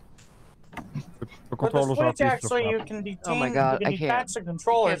 The With the controllers are Switch, pieces of actually, crap. you can detain, Oh my God, you I can can't. detach the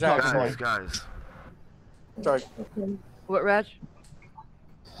controllers, Can't talk actually. Guys. Sorry. What, Raj?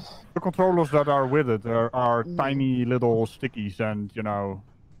 The controllers that are with it are tiny little stickies, and you know,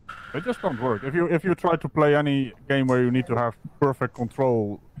 they just don't work. If you try to play any game where you need to have perfect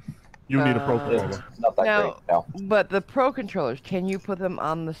control, you need a pro controller. It's not that Now, great. No. but the Pro controllers, can you put them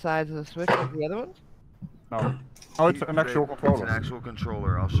on the sides of the Switch like the other ones? No. Oh, it's an actual It's an controller. actual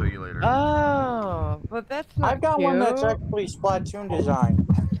controller. I'll show you later. Oh, but that's not I've got cute. one that's actually Splatoon design.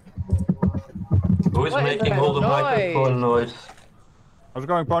 Who is What is making that all the noise? microphone noise? How's it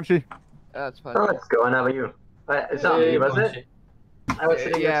going, Punchy? That's funny. Oh, it's going. How about you? It's not me, was it? I was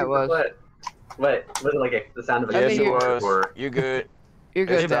sitting Yeah, next it to was. What? Wait, was it like the sound of a I Yes, mean, it you- was. or You good? You're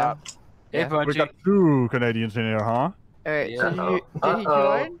good now. Stop. Hey, Yeah. We Punchy. got 2 Canadians in here, huh? Alright, so Uh-oh. did you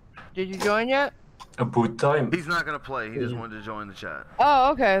join? Did you join yet? A boot time. He's not gonna play. He just wanted to join the chat.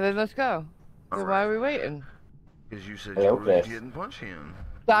 Oh, okay, then let's go. So All why right. are we waiting? Because you said Hey, you okay. were getting Punchy in.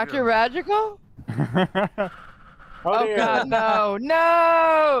 Dr. Radical? Oh, Oh dear. god, no!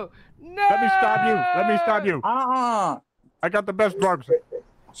 No! No! Let me stab you! Let me stab you! Uh-uh. I got the best drugs.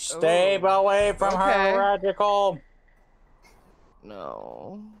 Stay away from Okay. her, Radical.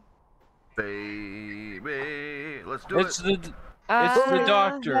 No. Baby, let's do It's it. the It's the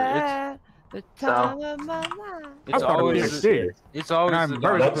doctor. The time of my life. It's always and I'm the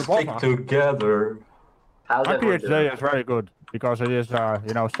very doctor. Let's stick together. How's My everyone PhD doing? is very good because it is,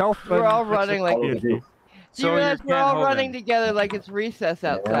 you know, self. We're all running like. PhD. Do you So realize you're we're Ken all Hogan. running together like it's recess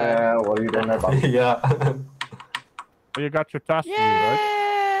outside? Yeah, what are you doing there, Bob? Yeah. You got your task to do,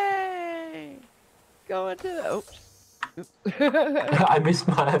 right? Yay! Going to the. Oops. I missed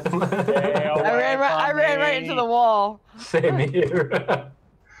my. I ran right into the wall. Same here.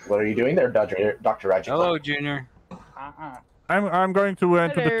 What are you doing there, Dr. Rajik? Hello, Junior. I'm going to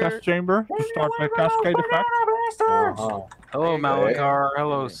enter the test chamber to start the cascade effect. Hello, Malakar.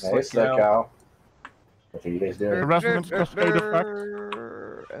 Hello, Hey, Slick Slick Cow. Cow. What are you guys doing? The resonance cascade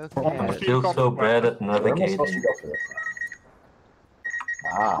effect. I'm still so bad at Where am I navigating. supposed to go for this?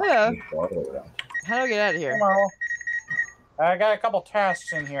 Ah. Hello. all the way around. How do I get out of here? Hello. I got a couple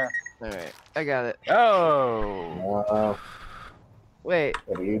tasks in here. Alright, I got it. Oh. Wait.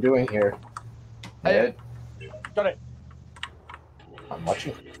 What are you doing here? Ed? Got it. I'm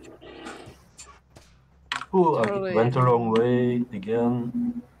watching. Ooh, I Totally. went the wrong way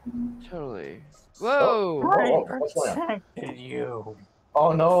again. Totally. Oh, Whoa! what's going on? You.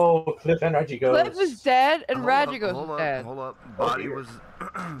 Oh no, Cliff and Reggie goes. Cliff is dead and Rajigo's hold dead. up, hold up. Body was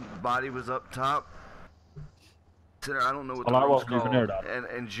body was up top. I don't know what the Well, I room's wasn't even called. near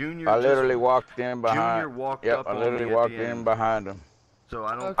that. And Junior. I just- literally walked in behind. Junior walked Yep, up I on literally me at walked the in end. behind him. So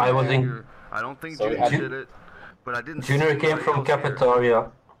I don't. Okay. I was in- Junior, I don't think So Junior you- did it, but I didn't. Junior see came anybody from else here.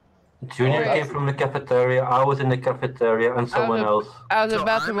 cafeteria. Junior Oh, came from the cafeteria. I was in the cafeteria and someone else. I was So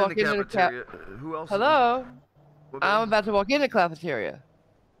about to I'm walk in the into the cafeteria. Who else? Hello? What I'm guy? about to walk in the cafeteria.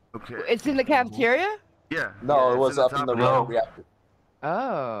 Okay. It's in the cafeteria? Yeah. No, yeah, it it's was in up in top the of No. reactor.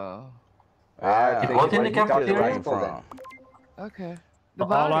 Oh. Yeah, It was in the you got cafeteria? rifle then. Okay. The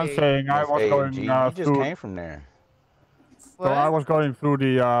All I'm body. saying, I was going you just through. came from there. So I What? was going through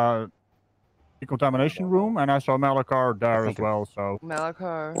the decontamination room, and I saw Malakar there as think- well. So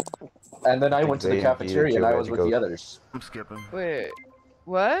Malakar. And then I went to the They- cafeteria and I was with Radical. the others. I'm skipping. Wait.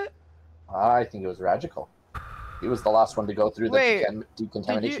 What? I think it was Radical. He was the last one to go through the Wait,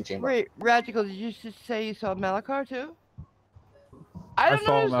 decontamination chamber. Wait, Radical, did you just say you saw Malakar too? I don't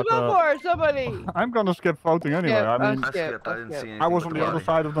saw know him who's at to vote for, somebody! I'm gonna skip voting anyway. Yeah, I mean, I skip, skipped. I I'll didn't skip. see anything. I was with on the the other body.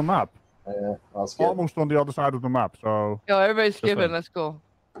 side of the map, I'll skip. almost on the other side of the map. So Yo, everybody's This way. skipping, let's go.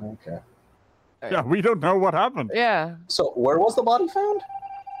 Okay. yeah, we don't know what happened. Yeah, So where was the body found?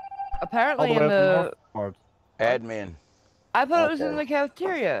 All apparently the in way up the... north part. Admin. I thought it was in Okay. the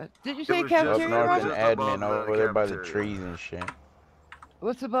cafeteria. Did you say was just- Up cafeteria, north Roger? in Just admin above the over there by the cafeteria. trees and shit.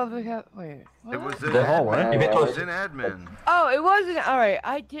 What's above the Wait, what? It was in The hallway. admin. If it It was- was in admin. Oh, it wasn't... Alright,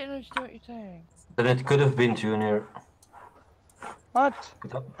 I didn't understand what you're saying. Then it could have been Junior. What?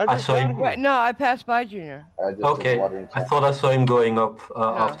 I saw him. Wait, no, I passed by Junior. I just was Okay, watering I tank. thought I saw him going up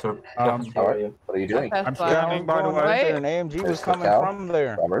after cafeteria. What are you I doing? passed I'm by. standing by the Going way. up Right? there, and AMG was Mr. coming Cow? from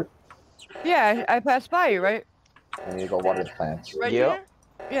there. Robert, Yeah, I passed by you, right? I need to go water the plants. Right Yep. Junior?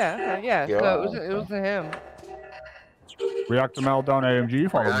 Yeah, okay, yeah. Yep. So it wasn't him. Reactor meltdown AMG.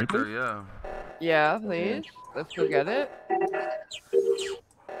 Follow me, Reactor, please. yeah. Yeah, please. Let's go get it.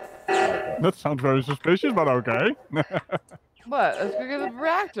 That sounds very suspicious, but okay. What? Let's go get the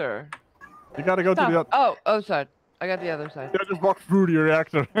reactor. You gotta go to the. Stop. Oh, side. I got the other side. Yeah, just walk through the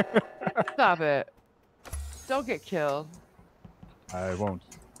reactor. Stop it. Don't get killed. I won't.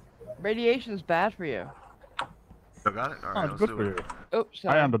 Radiation's bad for you. You got it? All Oh, right, it's let's good do for it. you. Oops,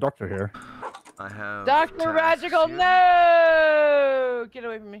 sorry. I am the doctor here. I have. Dr. tasks Radical, here. no! Get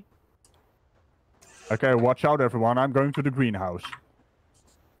away from me. Okay, watch out, everyone. I'm going to the greenhouse.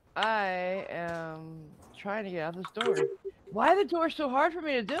 I am trying to get out this door. Why the door so hard for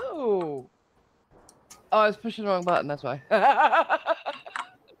me to do? Oh, I was pushing the wrong button, that's why. Wow.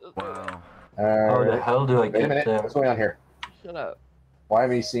 How the hell do I Wait a get minute. there? What's going on here? Shut up. Why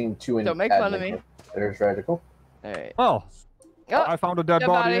am I seeing two in Don't make fun of admin? me. There's Radical. Alright. Oh, Oh, I found a dead dead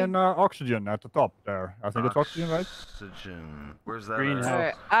body body. in oxygen at the top there. I think it's oxygen, right? Oxygen. Where's that? Greenhouse. at?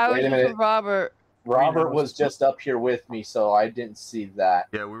 alright. I was Wait a just minute. with Robert. Robert was just up here with me, so I didn't see that.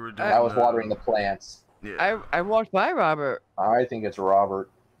 Yeah, we were doing. I was watering the plants. Yeah. I walked by Robert. I think it's Robert.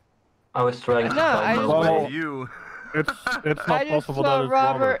 I was trying to No, I find just- my Well, way. You. It's I not just possible saw that it's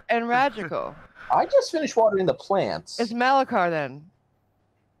Robert and Radical. I just finished watering the plants. It's Malakar then.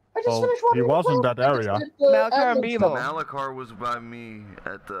 I just Well, finished he watering was the in plants. that I just area. did the Malakar and admin Beeble. stuff. Malakar was by me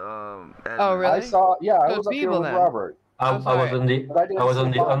at the. Oh, really? I saw. Yeah, I So was it's up here Beeble with then. Robert. I was on the But I didn't I was see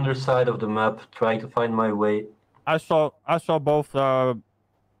on the Bob. underside of the map trying to find my way. I saw both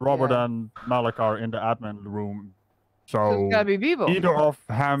Robert Yeah. and Malakar in the admin room. So So it's gotta be Beeble. either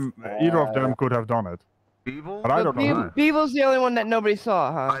of them could have done it. Beeble? But I don't know. Beeble's the only one that nobody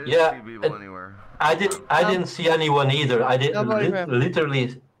saw, huh? I didn't Yeah, see Beeble anywhere. I didn't see anyone either. I did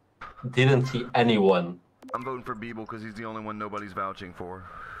literally didn't see anyone. I'm voting for Beeble because he's the only one nobody's vouching for.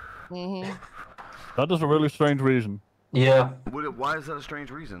 Mm-hmm. That is a really strange reason. Yeah. Why is that a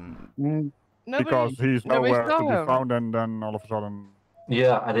strange reason? Because he's nowhere to be him. found, and then all of a sudden.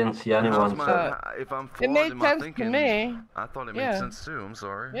 Yeah, I didn't see anyone. If I'm flawed it made in my sense thinking, to me. I thought it made sense too. I'm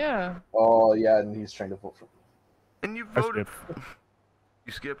sorry. Yeah. Oh yeah, and he's trying to vote for. And you voted.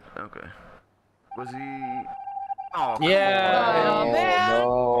 You skipped. Okay. Was he? Oh. Yeah. Oh man.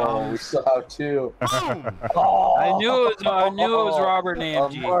 No, we still have two. I knew it was Robert and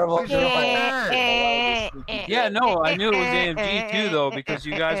AMG. Yeah, no, I knew it was AMG too, though, because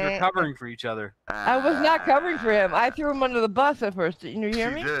you guys were covering for each other. I was not covering for him. I threw him under the bus at first. Didn't you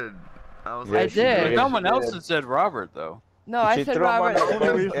hear me? Did. I did. Someone else had said Robert, though. No, I said Robert.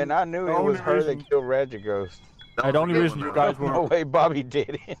 And I knew it was her that killed Ghost. The only reason you guys were. No way, Bobby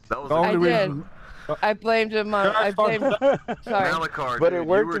did it. I did. I blamed him on. I blamed. Sorry. Malachar, but it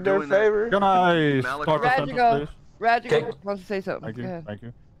worked in their favor. Can I start a sentence, please? Radical wants to say something. Thank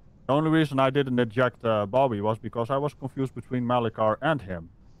you. The only reason I didn't eject Bobby was because I was confused between Malachar and him.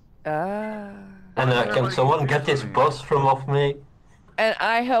 And can someone get this bus from off me? And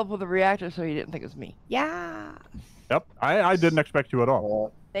I helped with the reactor, so he didn't think it was me. Yeah. Yep. I didn't expect you at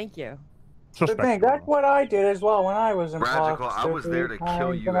all. Thank you. The thing, that's what I did as well when I was in Radical, I was there to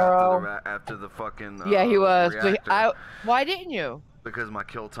kill you after the fucking. Yeah, he was. Reactor. Why didn't you? Because my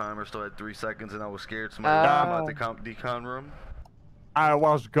kill timer still had 3 seconds, and I was scared somebody would come out the decon room. I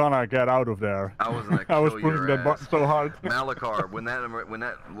was gonna get out of there. I was gonna I was kill pushing your that ass. button so hard. Malachar, when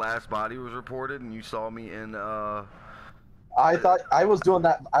that last body was reported, and you saw me in I thought I was doing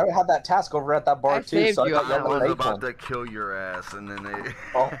that. I had that task over at that bar too. So I was about to kill your ass, and then they.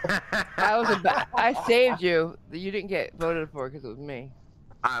 I saved you. You didn't get voted for because it was me.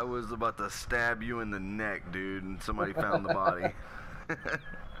 I was about to stab you in the neck, dude, and somebody found the body.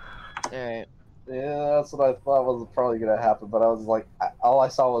 Alright. Yeah, that's what I thought was probably gonna happen, but I was like, all I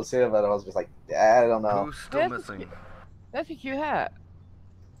saw was him, and I was just like, I don't know. Who's still missing? That's a cute hat,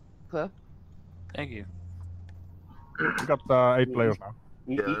 Cliff. Thank you. We got 8 players now.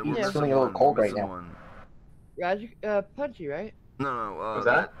 He's feeling a little cold right now. Roger, Punchy, right? No,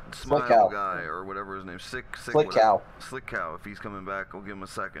 that? Smile Cow. guy or whatever his name, Slick Cow. Slick Cow. If he's coming back, we'll give him a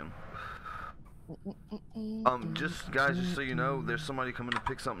second. Just guys, just so you know, there's somebody coming to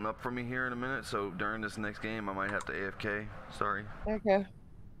pick something up for me here in a minute. So during this next game, I might have to AFK. Sorry. Okay.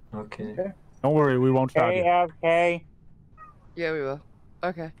 Okay. Don't worry, we won't stop you. AFK. Yeah, we will.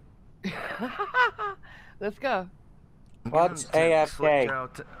 Okay. Let's go. What's Slick AFK? Cow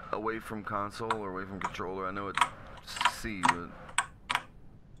away from console or away from controller. I know it's C, but.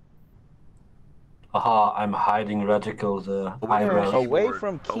 Aha, I'm hiding Radical's eyebrows. Away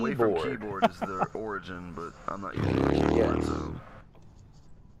from keyboard. Away from keyboard is the origin, but I'm not using the keyboard, so.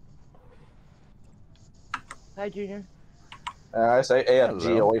 Hi, Junior. I say AFG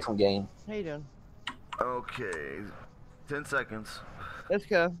Hello. away from game. How you doing? Okay, 10 seconds. Let's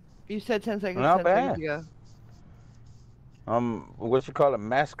go. You said 10 seconds. Not 10 bad. seconds ago. What you call it,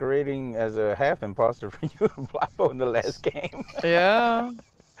 masquerading as a half imposter for you and Blappo in the last game. Yeah.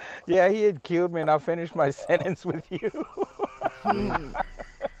 Yeah, he had killed me, and I finished my sentence with you. I'm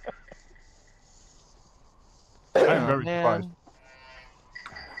very surprised.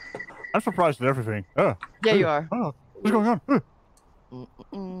 I'm surprised at everything. Yeah, you are. What's going on?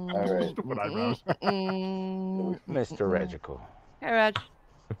 Alright. Stupid eyebrows. Mr. Regical. Hey, Reg.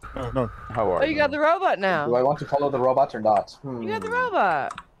 No. How are Oh, you got the robot now. Do I want to follow the robot or not? You got the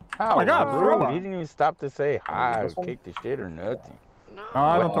robot. How Oh my God, the rude. robot. He didn't even stop to say hi or kick the shit or nothing. No.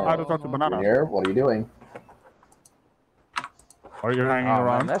 I don't talk to Banana. Here, what are you doing? Are you hanging Oh,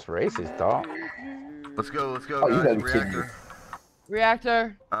 around? man, that's racist, dog. Let's go, Oh, you gotta guys. be kidding me.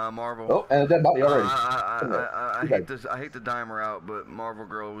 Reactor. Marvel. Oh, and a dead body already. I hate to dime her out, but Marvel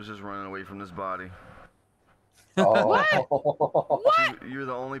Girl was just running away from this body. Oh. What? You're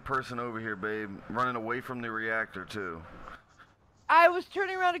the only person over here, babe, running away from the reactor too. I was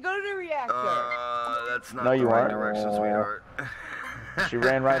turning around to go to the reactor. That's not No, the you right aren't. direction, sweetheart. She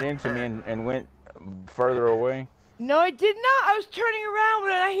ran right into me and went further away. No, I did not. I was turning around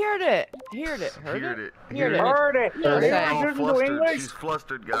when I heard it. Heard it. Heard it. You know what I'm saying? She's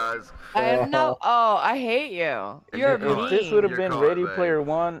flustered, guys. I have no. Oh, I hate you. You're If mean. If this would have You're been caught, Ready babe. Player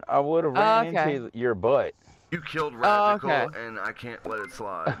One, I would have ran Okay. into your butt. You killed Radical, okay. and I can't let it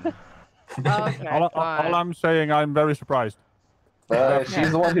slide. Okay, all fine. I'm saying, I'm very surprised. If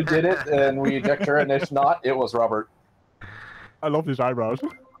she's the one who did it, and we eject her, and if not, it was Robert. I love these eyebrows.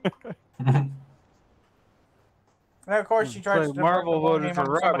 And of course, she tried Like to Marvel put the voted name for on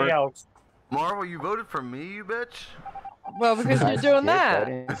somebody Robert. else. Marvel, you voted for me, you bitch. Well, because you're doing that.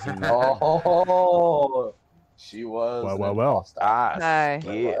 Oh, she was. Well, an well, well. imposter. Hi.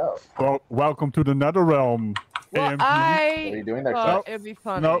 Yeah. Well, welcome to the Nether Realm. Well, AMP. What are I you doing there, thought Cliff? it'd be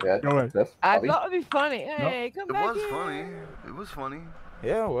funny. No, Good. go ahead. Cliff, I Bobby? thought it'd be funny. Hey, come It back was here. funny. It was funny.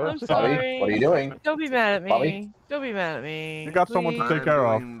 Yeah, well. I'm Bobby, sorry. what are you doing? Don't be mad at me. Bobby? Don't be mad at me. You got someone to please. take care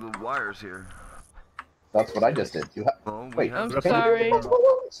of. I'm doing the wires here. That's what I just did. You Well, we Wait, have I'm the- sorry.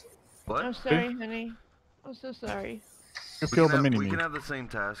 What? I'm sorry, honey. I'm so sorry. You We killed can the have- mini we me. can have the same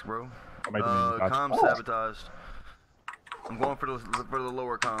task, bro. I'll make the mini task. Comms sabotaged. I'm going for the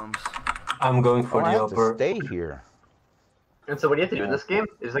lower comms. I'm going for Oh, I the have to upper. stay here. And so what do you have to do in this game?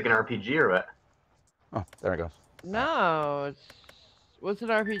 Is it like an RPG or what? Oh, there it goes. No, it's what's an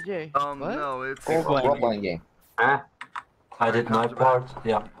RPG? What? No, it's role-playing game. Huh? I did my part.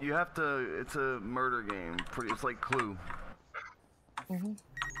 Yeah. You have to. It's a murder game. It's like Clue.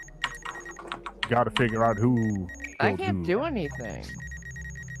 Gotta figure out who. I killed can't who. do anything.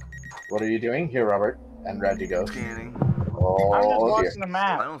 What are you doing here, Robert? And Reggie goes. Scanning. I'm just Oh dear. watching the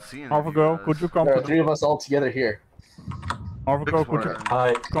map. I don't see any. Alphago, could you come There to are three of us all together here. Alphago, could you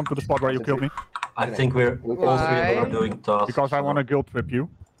Hi. come to the spot where you killed me? I think we're all three of us are doing tasks. Because I want to guilt trip you.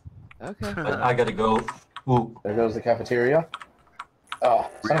 Okay. But I gotta go. Ooh. There goes the cafeteria. Oh,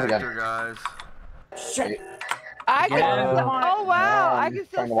 son of a gun. Reactor, guys. Shit. I can. Yeah. Oh wow! I I'm can trying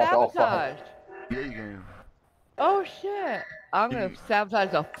still to walk all sabotage. Yeah, you can. Oh shit! I'm gonna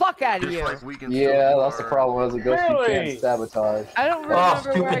sabotage the fuck out of Just you. like we can. Yeah, still that's the our- problem as a ghost you Really? can't sabotage. I don't Oh, remember where I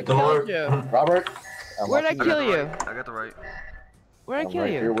stupid door. killed you. Robert, I'm Where'd I up to kill you. you? I got the right. Where'd I I'm kill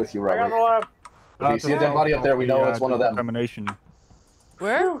right here you? with you, I got the Robert. left. If you see a dead body up there, we know it's one of them. Contamination.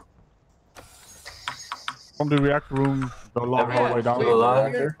 Where? From the reactor room, the long Everyone hallway down. still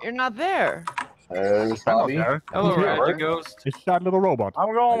alive? You're not there. There's I'm not Bobby. there. Hello, Who's here? Roger Ghost. It's that little robot. I'm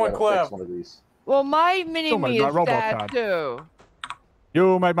I going with gotta fix Cliff. one of these. Well, my mini my me is robot sad tab. too.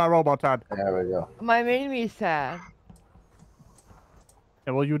 You made my robot sad. There we go. My mini me is sad.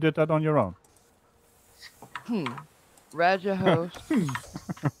 Yeah, well, you did that on your own. Raja host.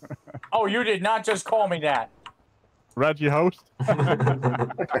 Oh, you did not just call me that. Reggie host.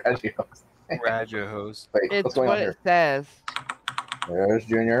 Wait, Raja host. It's what's going what on it here? says. There's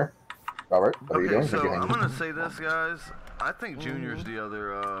Junior. Robert, what are you Okay, doing? so Where'd you hang? I'm gonna say this, guys. I think Junior's the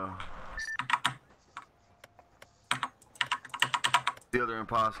other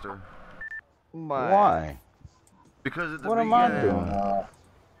imposter. Why? Because at the What am beginning, I doing?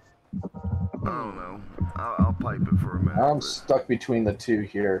 I don't know. I'll pipe it for a minute. I'm but- stuck between the two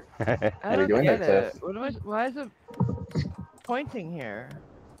here. I What are you don't doing get there, it. Cliff? What am I, why is it pointing here?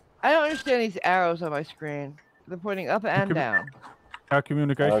 I don't understand these arrows on my screen. They're pointing up and down. Our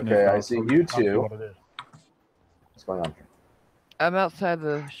communication Okay, is I down, see so you we can't see two. what it is. What's going on here? I'm outside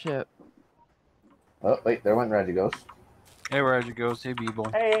the ship. Oh, wait, there went Reggie Ghost. Hey, Raja Ghost. Hey,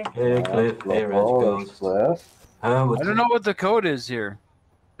 Beeble. Hey. Hey, Cliff. Hey, Reggie Oh, Ghost. Cliff. I don't know what the code is here.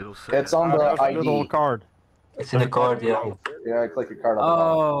 It'll say It's on the There's a little ID. card. It's in the card, yeah. Yeah, click your card on the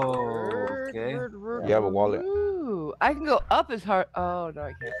bottom. Oh, okay. You have a wallet. Ooh, I can go up as hard. Oh no,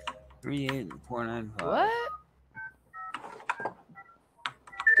 I can't. 38495. What?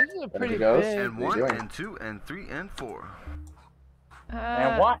 This is a pretty goes. big. and What are you 1 doing? and 2 and 3 and 4.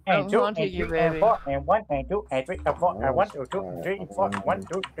 And 1 and 2 and 3 3 and 4 and 1 and 2 and 3 and 4 and 1 2 2 3 4 1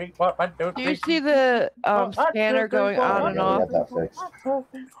 2 3 4 1 2 Do 3. you see the scanner going on and Yeah, we off? got that fixed.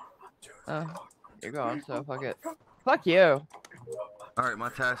 Oh, you're gone, so fuck it. Fuck you. Alright, my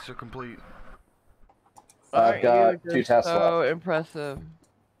tasks are complete. I've Aren't got you 2 just tasks so left. impressive.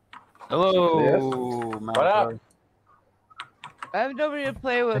 Hello, What up? I have nobody to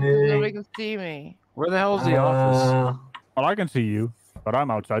play with. Hey. Nobody can see me. Where the hell is the office? Well, I can see you, but I'm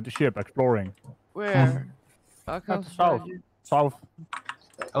outside the ship exploring. Where? I'll come At the south. find you. South.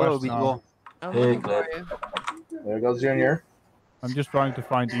 Hello, west now. Beeble. I'm Hey, looking for Cliff. you. There goes Junior. I'm just trying to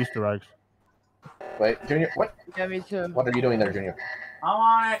find Easter eggs. Wait, Junior, what? Yeah, me too. What are you doing there, Junior? I'm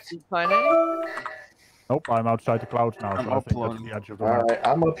on it. Did you find any? Nope, I'm outside the clouds now, I'm so I think that's uploading. the edge of the map. Alright,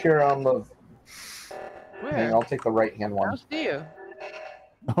 I'm up here on the... Hang, Where? I'll take the right-hand I one. don't see you.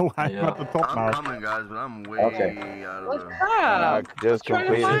 Oh, I'm Yeah. at the top I'm now. coming, guys, but I'm way Okay. out What's of the... I that? just trying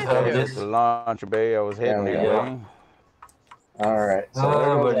to completed find you. the launch bay. I was heading There we there. go. Alright, so there Where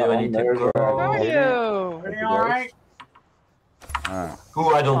goes do that I one. need to There's go? where Where I'm are heading. you? Are you alright? Alright. Ooh,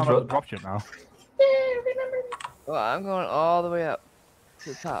 I I'm don't at the trust. drop ship now. Well, I'm going all the way up to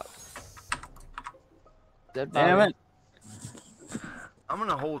the top. Dead body. Damn it. I'm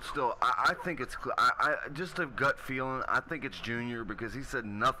gonna hold still. I think it's... I just a gut feeling. I think it's Junior because he said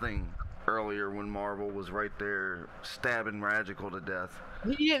nothing earlier when Marvel was right there stabbing Radical to death.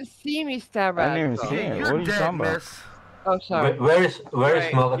 He didn't see me stab I didn't even Radical. see it. You're What are you dead, talking about? miss. Oh, sorry. Where is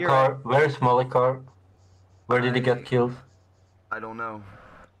Right, you're Malakar? Where is Malakar? Where did he get killed? I don't know.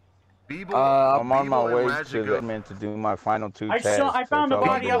 Beeble, I'm on my Beeble and way to Radigo- the admin to do my final 2 I tasks. found the That's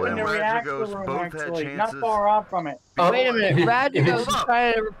all body I'm up in doing. the reactor Radrigos room, both had actually, not chances. far off from it. Wait a minute, Radigo's it's-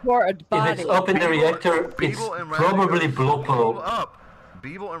 trying to report a If body. it's up in the reactor, it's Beeble and probably Radrigos- Hold Bloppo. up.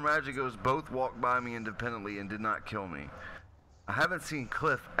 Beeble and Radrigos both walked by me independently and did not kill me. I haven't seen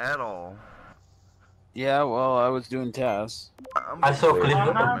Cliff at all. Yeah, well, I was doing tasks. I saw Cliff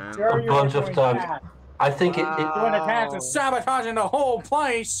man. Sure a you bunch were of doing times. that. I think Doing attacks and sabotaging the whole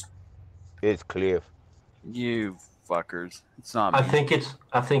place. It's Cliff. You fuckers. It's not me. I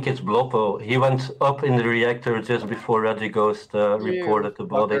think it's Bloppo. He went up in the reactor just before Reggie Ghost reported the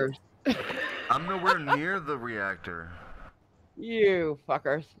body. Fuckers. I'm nowhere near the reactor. You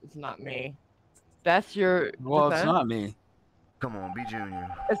fuckers. It's not me. That's your. Well, it's defense? not me. Come on, be Junior.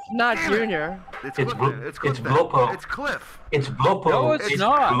 It's not Junior. It's It's Cliff. It's Cliff. it's Bloppo. It's Cliff. It's Bloppo. No, it's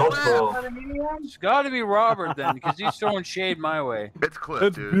not. Bloppo. It's got to be Robert then, because he's throwing shade my way. It's Cliff,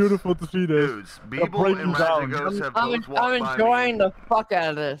 It's dudes. beautiful to see this. Dudes, They're Beeble breaking and down. Radrigos have both walked I'm by enjoying me. the fuck out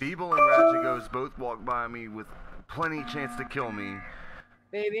of this. Beeble and Radrigos both walked by me with plenty chance to kill me.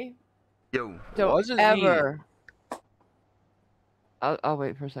 Baby, Yo. don't Wasn't ever. I'll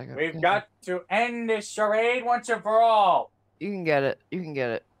wait for a second. We've got to end this charade once and for all. You can get it. You can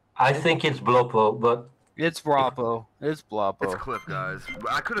get it. I think it's Bloppo, but It's Bloppo. It's Bloppo. It's Cliff, guys.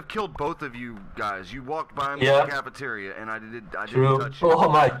 I could have killed both of you guys. You walked by me Yeah. in the cafeteria, and I didn't true. touch you. Oh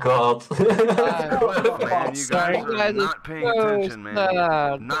my god. Cliff, man, you Sorry, guys are guys, not paying so attention, man.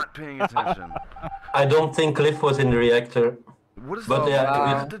 sad. Not paying attention. I don't think Cliff was in the reactor. What does But that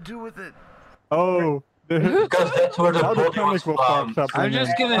yeah, have to do with it? Oh. because that's where the Now the body was panic will start found. happening. I'm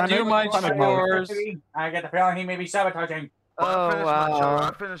just gonna do my Panic mode. chores. I get the feeling he may be sabotaging. Well, Oh I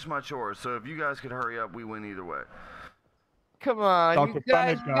wow! finished my chores, so if you guys could hurry up, we win either way. Come on, Dr. you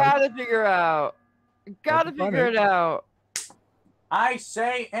guys Panic, guys. gotta figure out. You gotta Dr. figure it Panic. out. I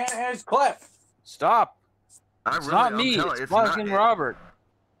say it is Cliff. Stop. I It's really, not I'm me. telling It's you, it's not fucking it. Robert.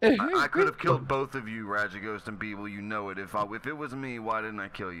 I could have killed both of you, Radrigos and Beeble. You know it. If it was me, why didn't I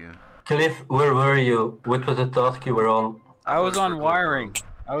kill you? Cliff, where were you? What was the task you were on? I was on wiring.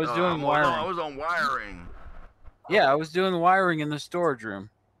 I was Oh, doing I wiring. was on wiring. Yeah, I was doing wiring in the storage room.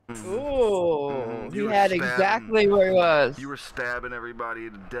 Ooh, Mhm. he You were had stabbing- exactly where he was. You were stabbing everybody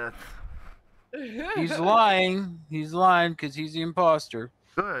to death. He's lying. He's lying because he's the imposter.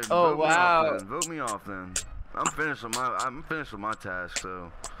 Good. Oh, vote wow. Me off then. Vote me off then. I'm finished with my task.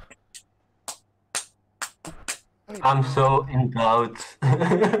 So. I'm so in doubt.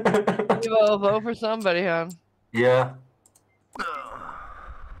 You will vote for somebody, huh? Yeah.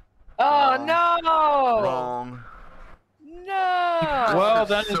 Oh no! Wrong. No! Well,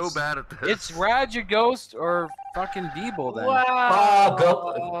 then so it's, bad at this. it's Radja Ghost or fucking Beeble then. Wow!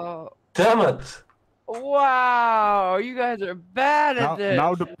 Oh, Damn it. Wow! You guys are bad at this.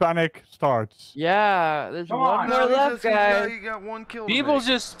 Now the panic starts. Yeah, there's Come one on. more left, guys. You got one kill. to Beeble's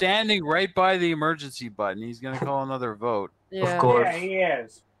make. just standing right by the emergency button. He's gonna call another vote. Yeah. Of course. Yeah, he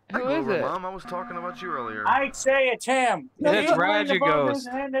is. Who is Glover, it? Mom, I was talking about you earlier. I say it's him. It's He's playing the Radja buttons Ghost.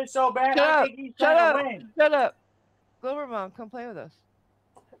 And it's so bad. Shut I up! think he's Shut trying up! to win. Shut up! Glover Mom, come play with us.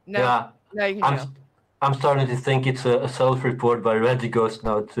 No, Yeah. no, you can go. I'm starting to think it's a self-report by Reggie Ghost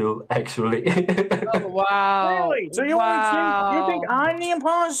now too, actually. Oh, wow! Really? So you wow. you think I'm the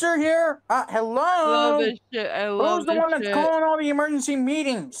imposter here? Hello? Love this shit. I love Who's the this one that's shit. calling all the emergency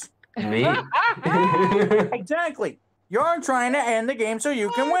meetings? Me? Exactly. You're trying to end the game so you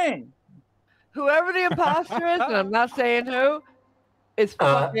can win. Whoever the imposter is, and I'm not saying who, is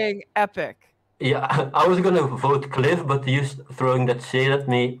fucking epic. Yeah, I was gonna vote Cliff, but you throwing that shade at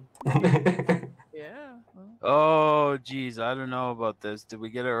me. Yeah. Oh, geez, I don't know about this. Did we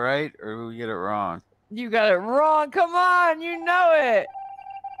get it right or did we get it wrong? You got it wrong. Come on, you know it.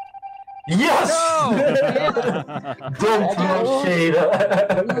 Yes! No! Don't throw shade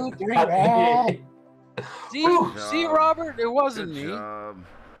at me. See, Robert, it wasn't Good me. job.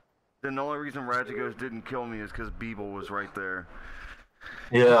 Then the only reason Radrigos didn't kill me is because Beeble was right there.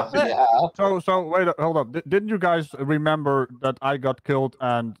 Yeah. So wait, hold up. Didn't you guys remember that I got killed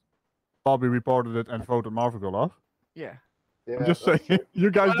and Bobby reported it and voted Marvel off? Yeah. I'm just saying,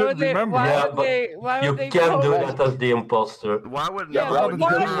 you guys didn't remember. Yeah, but you can't do that as the imposter. Why would Yeah, why would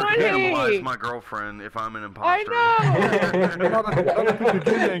why you would penalize he? my girlfriend if I'm an imposter? I know. Not at the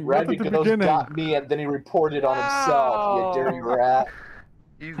beginning. Not at the Radrigos beginning. got me and then he reported on himself, you dirty rat.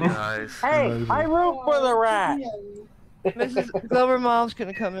 You guys. Hey, I root for the rat. Mrs. Glover Mom's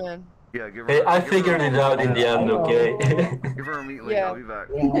gonna come in. Yeah, give her. Hey, I give figured her, it out in the end, okay? Give her a meat link. Yeah. I'll be back.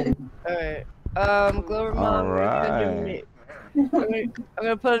 Alright. Glover Mom, All I'm gonna send you a right. meat. I'm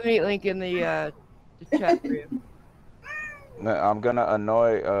gonna put a meat link in the chat for you. I'm gonna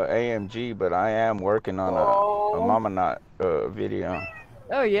annoy AMG, but I am working on a Mama Knot video,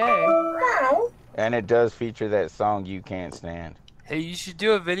 Oh yay. and it does feature that song "You Can't Stand." Hey, you should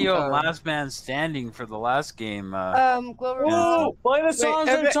do a video of Last Man Standing for the last game. Glover Yeah. Mom. Whoa! Play the songs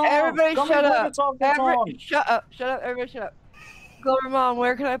Wait, and songs. everybody Come shut and play up. the songs and songs. Shut up. Shut up. Everybody shut up. Glover Mom,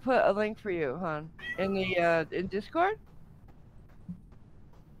 where can I put a link for you, hon? In the in Discord?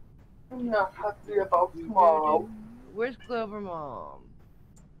 I'm not happy about tomorrow. Where's Glover Mom?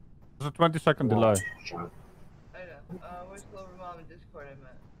 There's a 20-second delay. I know. Where's Glover Mom in Discord? I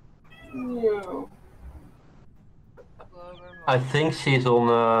meant. No. Glover Mom. I think she's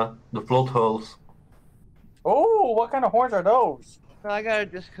on the plot holes. Oh, what kind of horns are those? No, I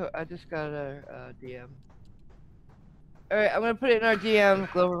just got a DM. Alright, I'm gonna put it in our DM,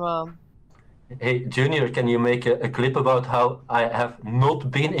 Glover Mom. Hey, Junior, can you make a clip about how I have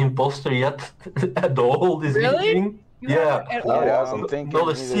not been imposter yet at all this evening? Yeah. Yeah, I'm thinking not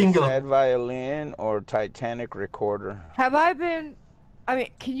a either single. sad violin or Titanic recorder. Have I been? I mean,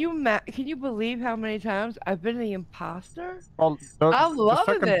 can you believe how many times I've been the imposter? Well, I'm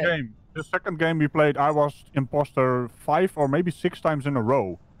loving it. The second game we played, I was imposter 5 or maybe 6 times in a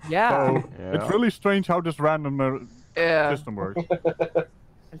row. Yeah. So it's really strange how this random system works.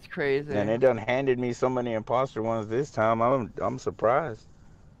 It's crazy. And it done handed me so many imposter ones this time. I'm surprised.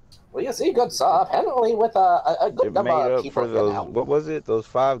 Well, you see, good stuff. Handily with a good It number made of up people for here those. now. What was it? Those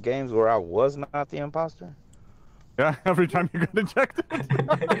 5 games where I was not the imposter. Yeah, every time you get ejected.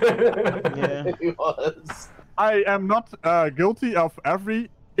 Yeah. It was. I am not guilty of every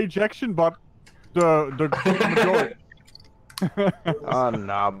ejection, but the majority. Oh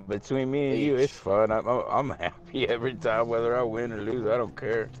no! Between me and you, it's fun. I'm happy every time, whether I win or lose. I don't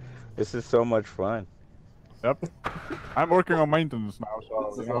care. This is so much fun. Yep. I'm working on maintenance now,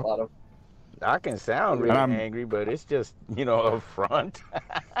 so This is a lot of. I can sound really angry, but it's just up front.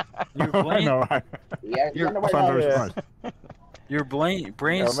 I know. Your brain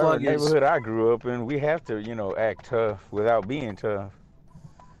The slug is. neighborhood I grew up in, we have to act tough without being tough.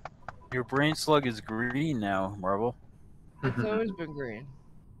 Your brain slug is green now, Marvel. It's always been green.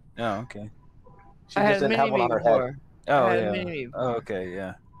 Oh, okay. I had a mini-me before. Oh, I had a yeah. mini-me. Oh, okay,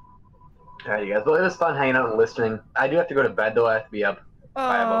 yeah. Alright, you guys. Well, it was fun hanging out and listening. I do have to go to bed, though. I have to be up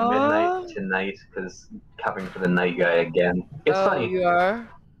by about midnight tonight because covering for the night guy again. It's funny. You are?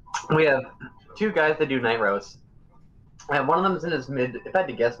 We have 2 guys that do night routes. And one of them is in his if I had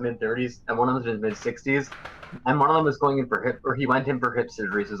to guess, mid-30s, and one of them is in his mid-60s. And one of them was going in for he went in for hip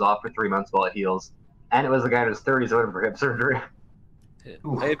surgery, so he was off for 3 months while it heals. And it was the guy in his 30s that went in for hip surgery.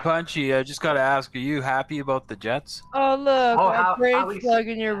 Hey, Punchy, I just gotta ask, are you happy about the Jets? Oh, look. Oh, our how brain we- slug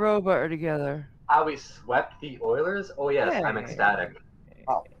and your robot are together. How we swept the Oilers? Oh, yes, I'm ecstatic.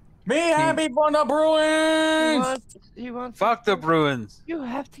 Be happy for the Bruins! You want Fuck the Bruins. You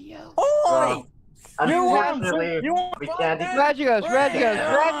have to yell. Oi! Unfortunately, we can't. Radjagos, Radjagos,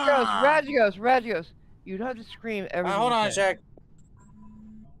 Radjagos, Radjagos, Radjagos. You don't have to scream every Hold on a sec.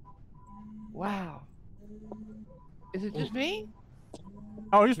 Wow. Is it just me?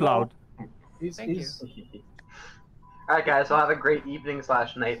 Oh, he's loud. Thank you. Alright, guys, so have a great evening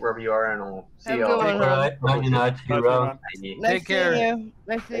 / night wherever you are, and we'll see Have you a all. good one, Night, night, night, hero. Bye. Nice Take care. seeing you.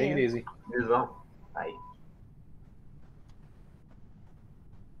 Nice Take seeing it you. easy. You as well. Bye.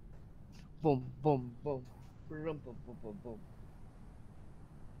 Boom, boom, boom. Boom, boom, boom, boom, boom.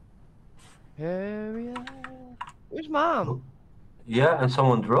 Hurry up. Where's Mom? Yeah, and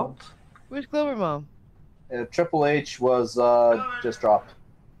someone dropped. Where's Clover Mom? Triple H was just dropped.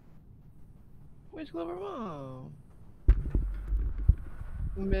 Where's Clover Mom?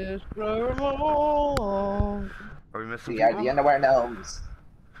 Miss Clover Mom. Are we missing We are people? the underwear gnomes.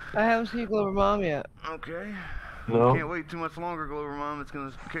 I haven't seen Clover Mom yet. Okay. No. Can't wait too much longer, Glover Mom. It's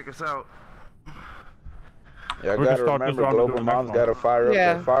gonna kick us out. Yeah, I We can gotta start this remember, round and do Global the next Mom's one. gotta fire up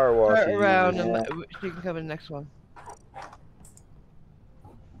Yeah. that firewall. Start she around uses. and she can come in the next one.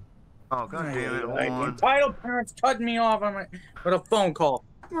 Oh, god damn it. Hold Like, on. entitled parents cutting me off on with a phone call.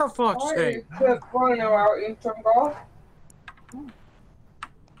 For fuck's sake. Just going out in Tonga.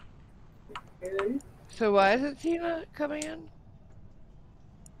 Okay. So why isn't Tina coming in?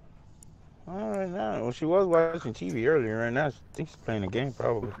 I don't know. Well, she was watching TV earlier, and now I think she's playing a game,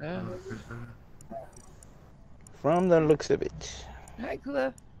 probably. Yeah. From the looks of it. Hi,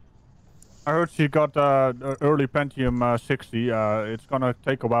 Cliff. I heard she got early Pentium 60. It's gonna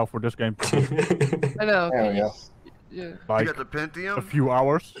take a while for this game. I know. There we go. Yeah. Like you got the Pentium? a few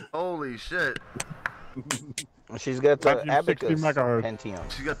hours. Holy shit. She's got the Pentium 60 Abacus megahertz.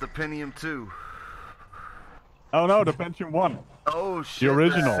 Pentium. She got the Pentium 2. Oh no, the Pentium 1. Oh shit. The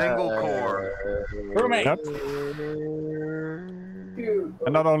original. Single core. Roommate. Yep.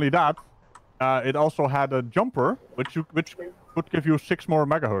 And not only that, it also had a jumper, which would give you 6 more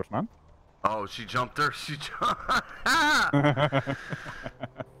megahertz, man. Oh, she jumped her. She jumped.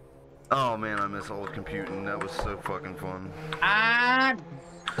 Oh man, I miss old computing. That was so fucking fun.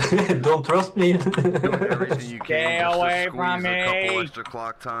 Don't trust me. Doing everything you Stay can just away to from squeeze a couple me. extra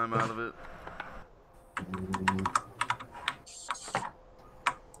clock time out of it.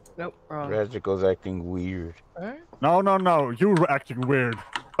 Nope, wrong. Radical's acting weird. No, you were acting weird.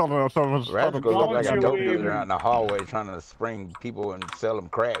 Radical looks like a dope you dude even- out in the hallway trying to spring people and sell them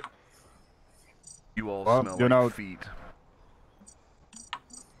crack. You all Well, smell you like know- feet.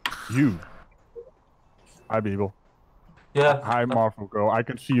 You. Hi, Beeble. Yeah. Hi, Marvel Girl. I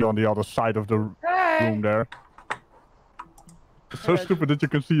can see you on the other side of the room there. It's so stupid that you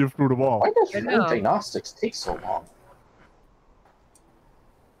can see you through the wall. Why does I room know. diagnostics take so long?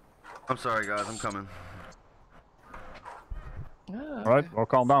 I'm sorry, guys. I'm coming. Oh, Alright, well,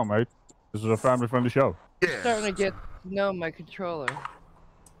 calm down, mate. This is a family-friendly show. Yeah. Starting to get to know my controller.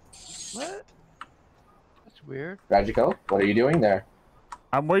 What? That's weird. Ragico, what are you doing there?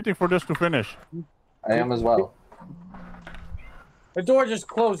 I'm waiting for this to finish. I am as well. The door just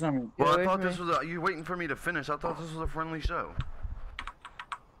closed on me. Well, I away thought from this was a, you waiting for me to finish. I thought this was a friendly show.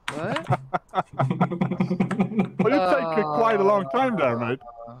 What? Well, you take quite a long time there, mate.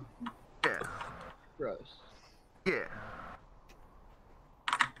 Yeah. Gross. Yeah.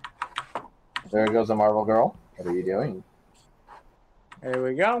 There goes the Marvel Girl. What are you doing? There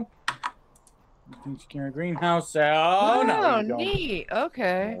we go. Secure greenhouse. Oh, no. you don't. Neat. There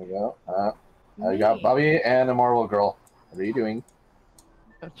Okay. we go. I got Bobby and the Marvel Girl. What are you doing?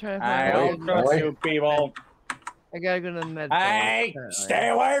 I'm trying to I find don't trust you people. I gotta go to the med. bay, Hey, apparently. stay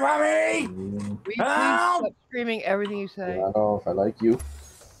away from me! Will you please Help! stop screaming everything you I say? don't know if I like you.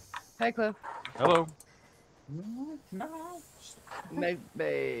 Hi, Cliff. Hello. No. Med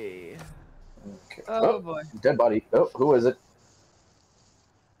bay. Okay. Oh boy. Dead body. Oh, who is it?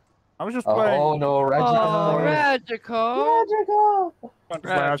 I was just Oh playing. no, Oh, Ragico. Radical.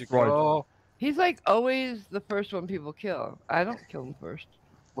 Radical. He's like always the first one people kill. I don't kill him first.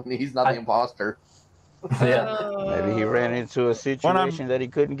 When he's not the imposter. Yeah. Maybe he ran into a situation that he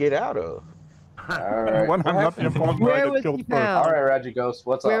couldn't get out of. Alright. When I'm not the imposter, I Where get was killed he first. found? Alright, Ragicos,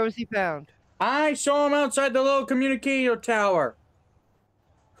 what's Where up? was he found? I saw him outside the little communicator tower.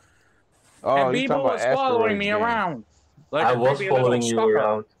 Oh, and you people talking was about following me asteroids, man. around. Like I a was creepy little following you stalker.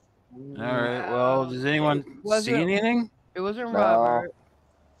 around. All right. Well, does anyone Was see it- anything? It wasn't No. Robert.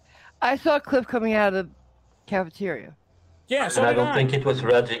 I saw Cliff coming out of the cafeteria. Yeah, so And I did don't think it was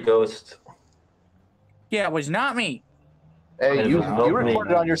Reggie Ghost. Yeah, it was not me. Hey, It you was not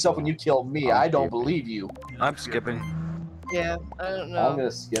reported me. on yourself when you killed me. I don't believe you. I'm skipping. Yeah, I don't know. I'm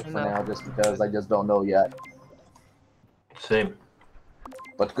gonna skip for No. now just because I just don't know yet. Same.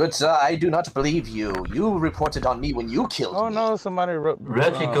 But good sir, I do not believe you. You reported on me when you killed Oh me. no, somebody wrote.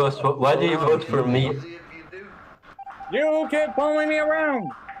 Reggie Ghost, why do you vote for me? You kept following me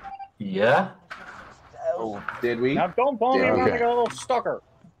around. Yeah? Oh, did we? Now don't follow me Yeah, around okay. like a little stalker.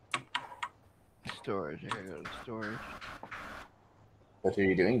 Storage. I gotta go to storage. What are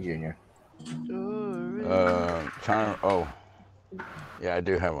you doing, Junior? Storage. Trying to. Oh. Yeah, I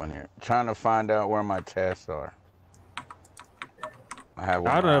do have one here. Trying to find out where my tasks are. I have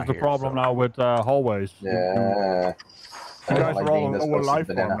one. I don't have the here, problem so. now with hallways. Yeah. You guys like are all being on this our close to life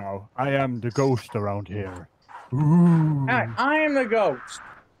banana. form now. I am the ghost around here. Ooh. Hey, I am the ghost.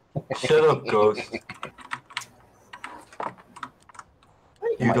 Shut up, Ghost.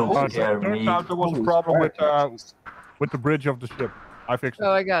 You don't scare Turns me. out there was a problem with the bridge of the ship. I fixed it.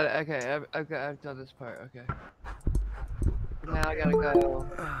 Oh, I got it. Okay, I've done this part. Okay. Now I gotta go.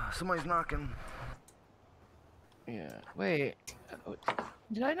 Somebody's knocking. Yeah. Wait. Oh,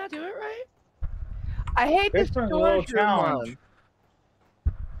 did I not do it right? I hate This this one's a little storage room challenge.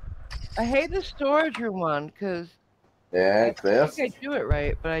 one. I hate the storage room one because Yeah, I Cliff. think I do it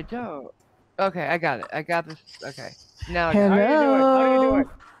right, but I don't. Okay, I got it. I got this. Okay. Now I How got it. do you do it? How do you do it?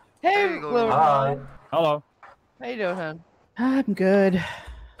 Hey, There you go. little Hi. Hello. How you doing, hon? I'm good.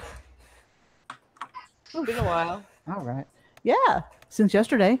 It's been a while. All right. Yeah, since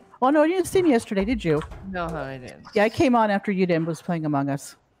yesterday. Oh no, you didn't see me yesterday, did you? No, hon, I didn't. Yeah, I came on after you did was playing Among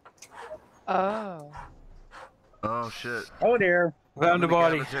Us. Oh. Oh shit. Oh dear. Found the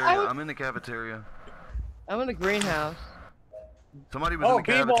body. Cafeteria. I'm in the cafeteria. I'm in the greenhouse. Somebody was Oh, in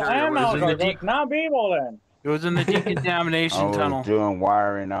the people cafeteria. and What is it? Malcolm. It's not people then. It was in the decontamination I was tunnel. doing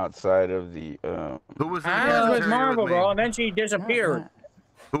wiring outside of the. Who was in the I was cafeteria with Marvel with me? Girl, and then she disappeared.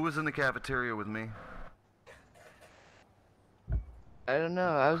 Who was in the cafeteria with me? I don't know.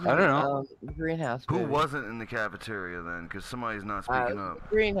 I was in the greenhouse. Who maybe. wasn't in the cafeteria then? Because somebody's not speaking up.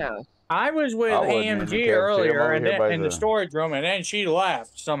 Greenhouse. I was with I wasn't in the AMG cafeteria. I'm earlier over and here then, by in the the- storage room, and then she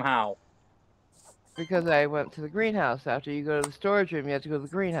left somehow. Because I went to the greenhouse. After you go to the storage room, you have to go to the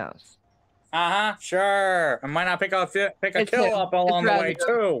greenhouse. Sure. I might not pick a It's kill him. up along the way It's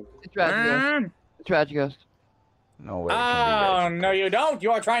too. It's Tragighost. It's Tragighost. No way. Oh no, you don't.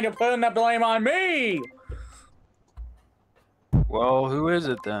 You are trying to put the blame on me. Well, who is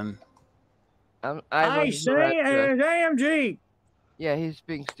it then? I say it's AMG. Yeah, he's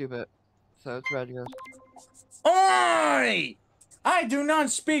being stupid. So it's Tragighost. Oi! I do not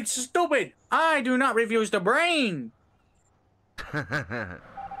speak stupid. I do not refuse the brain.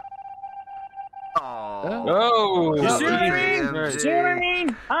 Oh, you see what I mean? See what I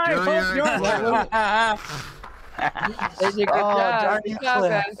mean? I hope They did a good job. Good job,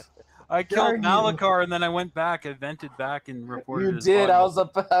 guys. I killed Malachar and then I went back, I vented back and reported You his did. body. I was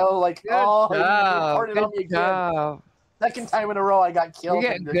like, Good oh, you job. reported on me Good again. job. Second time in a row I got killed.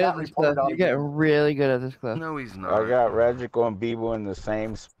 You're getting good at this stuff. You're getting really good at this stuff. No, he's not. I got Ragical and Bebo in the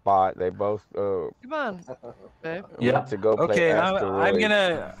same spot. They both Come on, babe. went to go play Okay,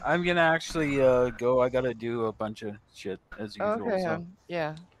 Asteroids. I'm gonna actually go. I gotta do a bunch of shit as usual. Okay, so.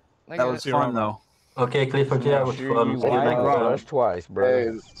 yeah. That was fun though. Okay, Clifford, yeah, it was fun. See you next time. Rush twice, bro. Hey,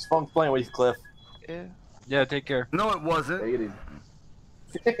 it's fun playing with you, Cliff. Yeah. Yeah, take care. No, it wasn't.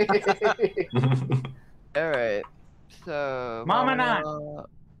 All right. So. Mama not.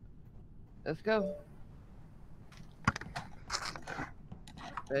 Let's go.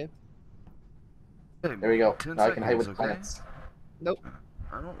 Babe. There we go. 10 Now I can hide with seconds, plants. Nope.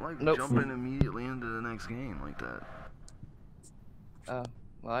 I don't like Nope. jumping immediately into the next game like that. Oh,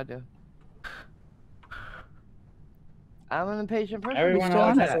 well, I do. I'm an impatient person. Everyone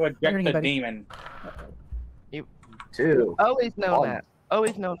else has to eject the demon. You Two. always known One. that.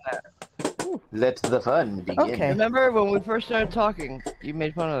 Always known that. Let the fun begin. Okay. Remember when we first started talking? You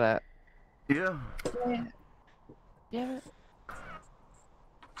made fun of that. Yeah. Damn it.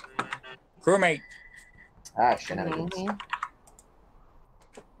 Crewmate. Ah, shenanigans.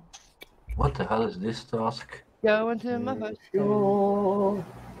 What the hell is this task? Go into my first.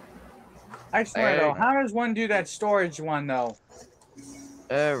 I swear though, how does one do that storage one though?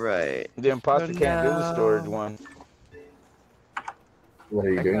 All right. The imposter So can't do the now- storage one. What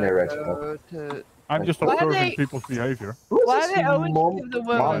are you doing there, Reginald? Go to... I'm just Why observing they- people's behavior. Why do they always give the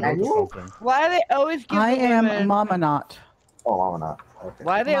women? Why do they always give I the am women? Mama Not. Oh, Mama not. Okay.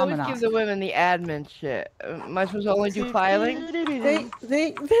 Why do they always Mama give not. the women the admin shit? Am I supposed to only do filing?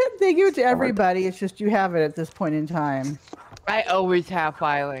 They give it to everybody. It's just you have it at this point in time. I always have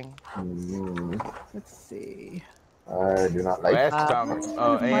filing. Let's see. I do not like. Last time,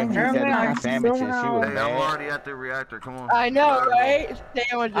 AMG had a sandwich and she was Hey, I'm mad. already at the reactor. Come on. I know, right?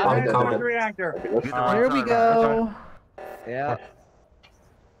 Sandwiches. I'm coming. Reactor. Get the right Here we side, go. Yeah.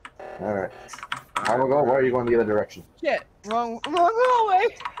 All right. I will go. Where are you going the other direction? Shit. Wrong way.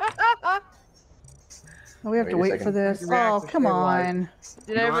 Oh, we have to Wait a wait second. for this. Reactor, Oh, come stay on. Did,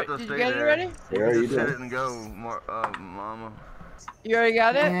 You don't I, have to did you stay get it there. already? Where are You you just hit doing? it and go, Mama. You already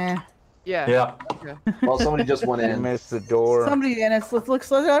got it? Yeah. Yeah. Yeah. Okay. Well, somebody just went You in. missed the door. Somebody in it.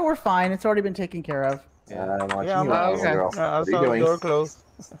 Looks like we're fine. It's already been taken care of. I'm watching Yeah, I'm you, okay. little girl. I What are you saw the doing? door closed.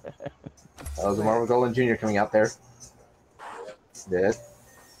 That was Marvel Golden Jr. coming out there. Dead.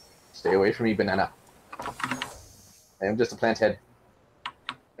 Stay away from me, banana. I am just a plant head.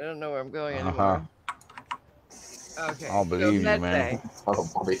 I don't know where I'm going Uh-huh. anymore. Okay. I don't believe you, med man. bay. Oh,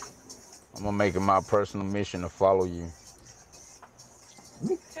 Bobby. I'm gonna make it my personal mission to follow you.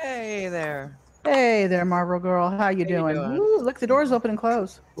 Hey there. Hey there, Marvel Girl. How you doing? doing? Ooh, look, the door's open and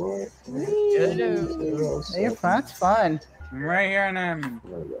closed. Hello. Hey, you're fun. It's fun. I'm right here and I'm.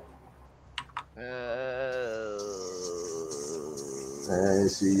 I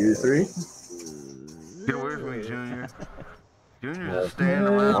see you three. Get away from me, Junior. Junior's just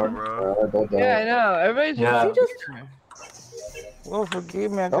standing around, bro. Yeah, I know. Everybody's Yeah. You just Well,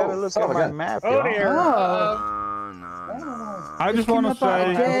 forgive me. I gotta look son at of a my gun. map. Oh y'all. dear. No. I just want to Came up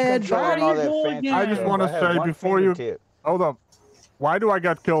on say, dead Controlling all that body. fancy I just stuff. want to I had say one before you, fingertip. hold up. Why do I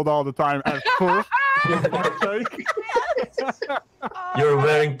get killed all the time at first? For fuck's sake? You're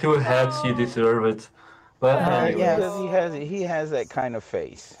wearing two hats, you deserve it. But anyway. yes. Because he has that kind of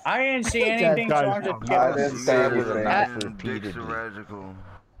face. I didn't see He does. anything, so I'm Guys, just I giving. didn't stab with a knife Dicks repeatedly. are radical.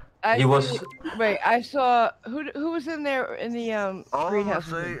 He was. Wait, I saw who was in there in the All I'm greenhouse.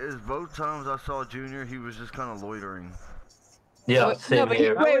 gonna say is both times I saw Junior, he was just kind of loitering. Yeah, No, same but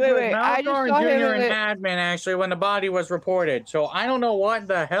here. wait. I just Malachar saw and him Junior in and the. admin actually when the body was reported. So I don't know what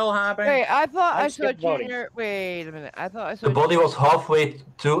the hell happened. Wait, I thought I saw skipped voting. Junior. Wait a minute. I thought I saw. The body was halfway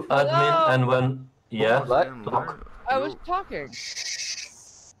to admin, Hello? and when yeah, I was talking.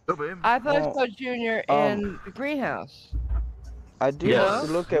 Oh, babe. I thought I Well, saw Junior in the greenhouse. I did Yes.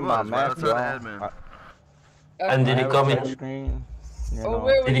 look at my He was, map, right outside y'all. admin. and did I he have a come touch in? screen, you Oh, know.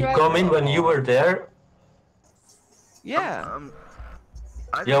 where Did he was come in Dragon? when you were there? Yeah.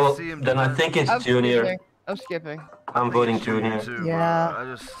 I Yeah, didn't well, see him then I do think that. it's I'm Junior. skipping. I'm skipping. I'm voting Junior. Too, Yeah.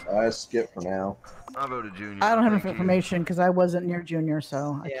 bro. I skip for now. I voted Junior. I don't have enough Thank you. information because I wasn't near Junior,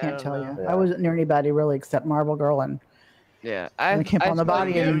 so I Yeah, I can't don't tell know. you. Yeah. I wasn't near anybody really except Marble Girl, and Yeah. we came on the saw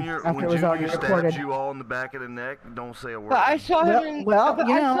body him- and Junior, after when it was already Junior reported. stabbed you all in the back of the neck, don't say a word. But I saw him in. Well, but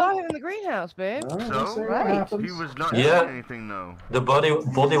you I know. saw him in the greenhouse, babe. So? Right. He was not Yeah. doing anything, though. The body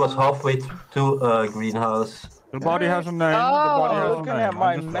was halfway to greenhouse. The body has a name. The Oh. body has a Looking name. at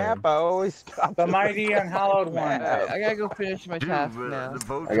my I'm just map, saying. I always stop. The mighty unhallowed one. Alright, I gotta go finish my Dude, task but now. the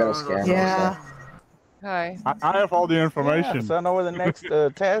vote I gotta times scan saw- Yeah. Hi. I have all the Yeah, information. so I know where the next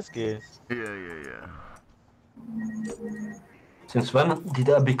task is. Yeah. Since when did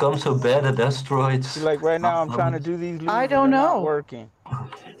I become so bad at asteroids? See, like right now, I'm trying to do these. Levers I and don't they're not know. working.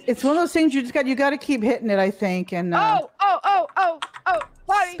 It's one of those things you got to keep hitting it, I think, and Oh!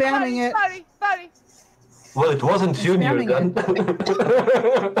 Body! Spamming Body! Well, it wasn't Junior Spamming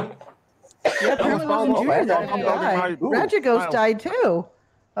then. yeah, apparently it wasn't Junior that died. Rajagos died too.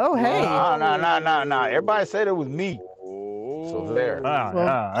 Oh hey. No. Everybody said it was me. So there. Ah, Well,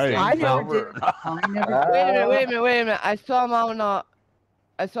 yeah, hey. I never Over. did. I never. Wait a minute. I saw Mom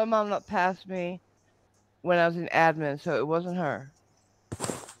not pass me when I was in admin, so it wasn't her.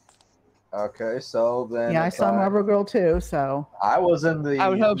 Okay, so then. Yeah, I if saw Marble Girl too. So I was in the I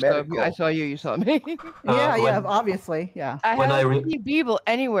would hope medical. so. I saw you. You saw me. yeah, obviously, yeah. I When I haven't seen Beeble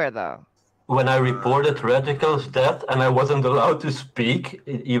anywhere though. When I reported Radical's death and I wasn't allowed to speak,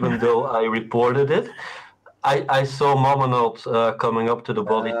 even though I reported it, I saw Momonot coming up to the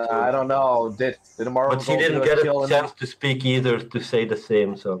body too. I don't know. Did Marble But she Girl didn't do get a kill chance to speak either to say the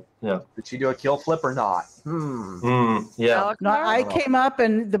same, so yeah. Did she do a kill flip or not? Yeah. No, I came up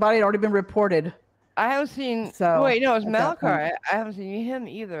and the body had already been reported. I haven't seen. So, wait, no, it was at that Malachar. point- I haven't seen him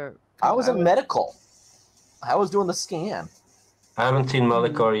either. I was in medical. I was doing the scan. I haven't seen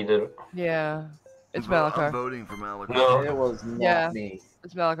Malachar either. Yeah, it's I'm Malachar. voting for Malachar. No. It was not Yeah. me.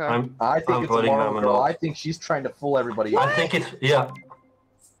 It's Malachar. I think I'm it's a voting Marble Girl. Momonot. I think she's trying to fool everybody. I think it's yeah.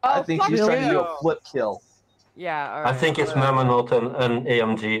 I think she's trying to do a flip kill. Yeah, all I right. think it's Mamonot and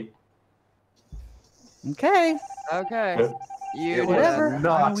AMG. Okay. Okay. Yeah. You It do was Whatever.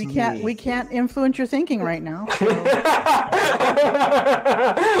 not we can't influence your thinking right now.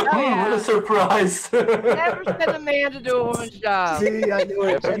 What a surprise! Never send a man to do a woman's job. See, I knew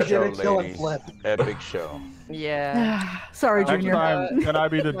it. She Epic did show, a kill and ladies. flip. Epic show. Yeah. Sorry, Next Junior. time, can I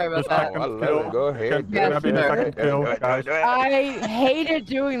be the, Sorry the about that. second I love kill? it. Go ahead. Can I be the Yes, second sir. kill, Do it, guys? do it. I hated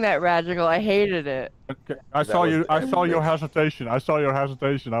doing that, Radical. I hated it. Okay, I saw your hesitation. I saw your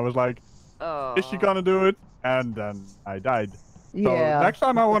hesitation. I was like, Oh. is she gonna do it? And then I died. So Yeah. next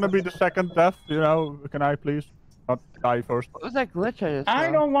time I want to be the second death, you know, can I please not die first? What was that glitch I just I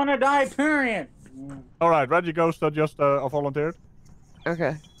saw? don't want to die, period. Alright, Reggie Ghost just volunteered.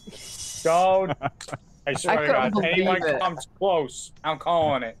 Okay. Don't. I swear to couldn't God, anyone believe it. comes close, I'm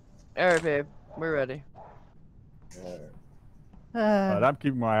calling it. Alright, babe. We're ready. I'm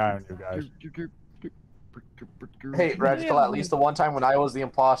keeping my eye on you guys. Hey, Radical, at least the one time when I was the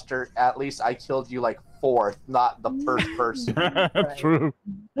imposter, at least I killed you like fourth, not the first person. True.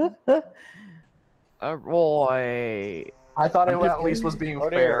 Roy. I thought I at least was being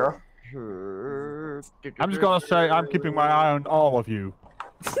fair. I'm just gonna say I'm keeping my eye on all of you.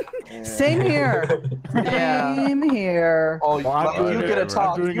 Same here. Yeah. Same here. Oh, Well, I'm but doing you it- get a I'm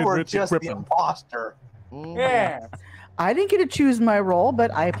talk. doing You it were with just the equipment. imposter. Yeah. I didn't get to choose my role,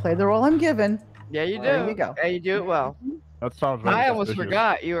 but I play the role I'm given. Yeah, you do. There you go. Yeah, you do it well. That sounds very I almost suspicious.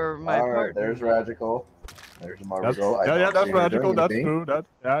 forgot you were my Alright, partner. there's Radical. There's Marble That's, Girl. I yeah, don't that's see her radical. doing That's anything. true.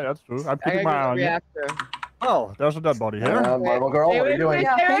 That's true. I'm I keeping gotta my go eye to on the you. reactor. Oh, there's a dead body here. Marble Girl, what are you doing?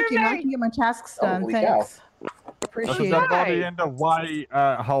 Yeah, thank you. Now I can get my tasks done. Holy Thanks. There's a Appreciate dead it. body in the Y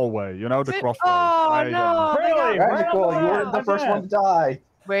hallway. You know, the crossway. Oh, right? no. they got- Really? Radical, you were the first one to die.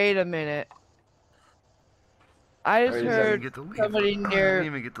 Wait a minute. I just You didn't heard get to leave. somebody You near. didn't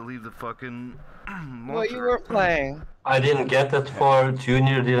even get to leave the fucking Well, you weren't playing. I didn't get that far.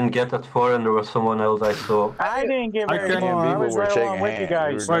 Junior didn't get that far, and there was someone else I saw. I didn't get very Me and far. I Beaver was were right shaking along with you hands.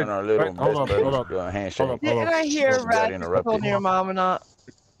 guys. We were doing our little hold up, best hold up. buddies handshake. Hold up. Didn't I hear Got Rat interrupted. told your mom or not?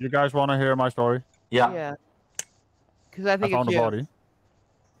 You guys want to hear my story? Yeah. Yeah. Because I I think found it's a you. body,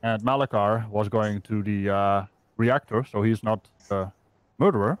 and Malakar was going to the reactor, so he's not the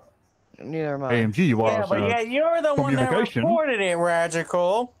murderer. Neither am I. AMG was. Yeah, but yet you're the one that communication. reported it,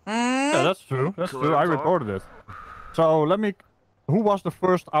 Radical. Yeah, that's true. That's true. I Talk. reported it. So let me. Who was the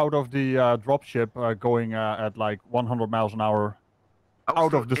first out of the dropship going at like 100 miles an hour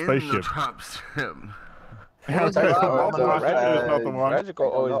out of the spaceship? Radical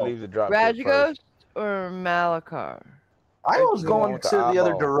always leaves the dropship Radjagos first. or Malakar? I was going with to the the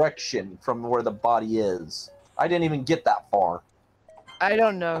other eyeball. direction from where the body is. I didn't even get that far. I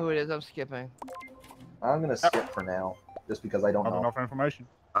don't know who it is. I'm skipping. I'm gonna skip for now, just because I don't Not know. enough information.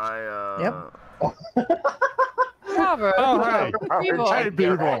 Robert. Oh, hey. People. Hey,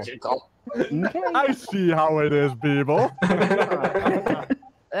 Beeble. I see how it is, Beeble.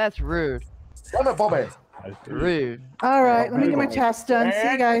 That's rude. Damn it, Bobby. Rude. All right, let me get my task done.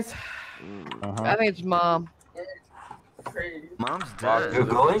 See you guys. I think it's mom. Mom's dead. You're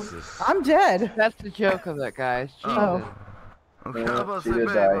going? I'm dead. That's the joke of it, guys. Jesus. Oh. Okay, Yeah, I was about she to say, did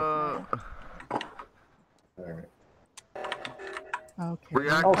babe, die. Alright. Okay.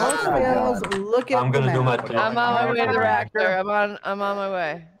 react. Oh, All my spells, God. look at I'm gonna the do my map. thing. I'm on my way to the reactor. I'm on my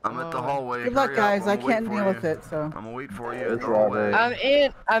way. I'm at the hallway. Good luck, Hurry up, guys. I I'm waiting can't for deal you. with it, so. I'm gonna wait for you Where's at the hallway.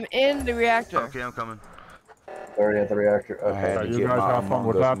 Robert? I'm in the reactor. Okay, I'm coming. Already at the reactor. I had Okay. to you get guys my have fun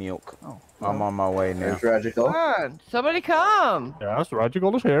with Among Us that. milk. Oh, I'm on my way now. There's Radical. Come on. Somebody come. Yes,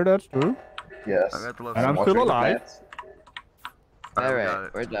 Radical is here. That's true. Yes. I got the left And I'm side. still watching the alive. plants. I All got right,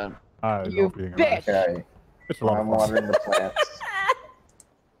 it. we're done. I You love being bitch. alive. Okay. It's a lot I'm of fun. watering the plants.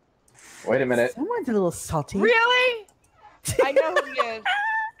 Wait a minute. Someone's a little salty. Really? I know who he is.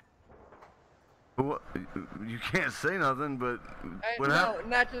 What? You can't say nothing, but what No, happened?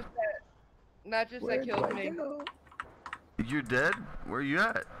 not just that. Not just that killed me. You're dead? Where are you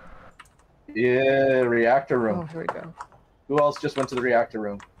at? Yeah, reactor Oh, room. here we go. Who else just went to the reactor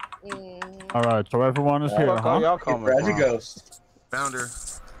room? All right, so everyone is here, Fuck all huh? y'all coming Reggie from? Ghost. Found her.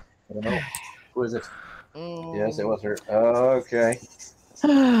 I don't know. Who is it? Yes, it was her. Okay.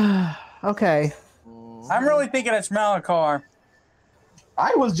 Okay. I'm really thinking it's Malakar.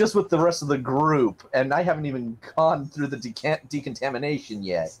 I was just with the rest of the group, and I haven't even gone through the decontamination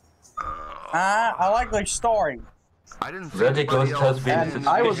yet. I like the story. I didn't see Radical anybody has else. been And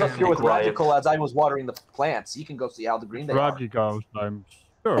I was up here with quiet. Radical as I was watering the plants. You can go see how the green they are. Reggie Ghost, I'm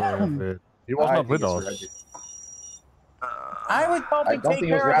sure of it. He was I not with think it's us. Reggie. I was I hoping to don't take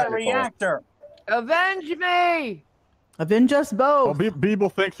think it was care of the Radical. reactor. Avenge me! Avenge us Well, both. People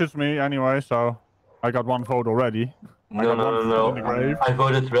thinks it's me anyway, so I got one vote already. No, no, in the no, grave. no. I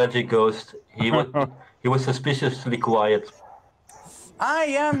voted Reggie Ghost. He was suspiciously quiet. I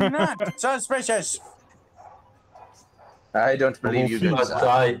am not suspicious. I don't believe you did But that.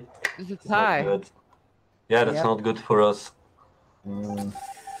 tie. This is It's not tie. good. Yeah, that's Yep. not good for us.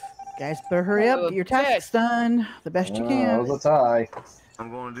 Guys, better hurry up. Get your task's done the best you That can. was a tie. I'm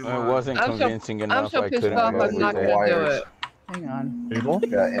going to do It mine. wasn't I'm so- convincing I'm enough. so I pissed couldn't off go I'm not with gonna it. do wires. it. Hang on. People?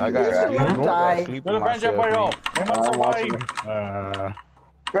 Yeah, into I the got reactor. sleep. Die. Sleeping Avenge myself. everybody man. else. They must I'm survive. watching.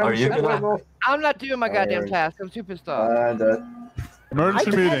 Are you gonna? I'm not doing my goddamn Alright. task. I'm too pissed off.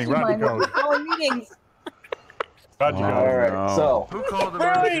 Emergency meeting, Reggie Ghost. Our meetings. Reggie Oh, Ghost. Alright, no. so Who called the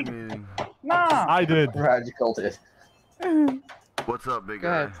Really? emergency meeting? Nah. I did. Radical did. What's up, big Go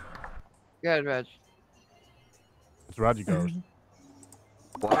guy? ahead. Go ahead, Reg. It's Reggie Ghost.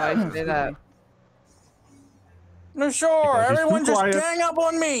 Why you say that? No, sure. Because he's too Everyone just quiet. gang up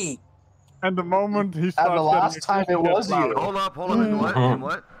on me. And the moment he And starts the last getting time accused, it he gets was you. louder. Hold up, hold up. And what? And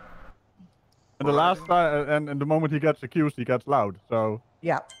what? And the last time, and the moment he gets accused, he gets loud. So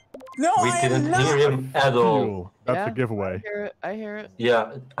Yeah. No, We I am didn't not. hear him at all. deal. That's Yeah. a I giveaway. hear it. I hear it.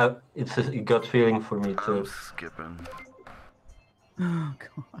 Yeah, it's a gut feeling for me I'm too. skipping. Oh,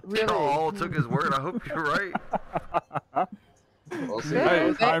 God. Really? Y'all all took his word. I hope you're right. We'll see.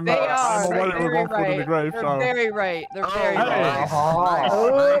 Hey, They, I'm they I'm are. away They're with very one foot in the right. grave, They're so. very right. They're very Oh, right. nice. Oh,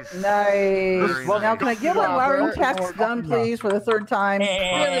 Nice. nice. Very Now, nice. can I get my wiring Robert. tasks done, please, for the third time?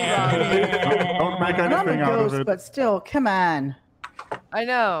 Really, Robbie. Don't make And I'm a anything out of ghost, it. but still, come on. I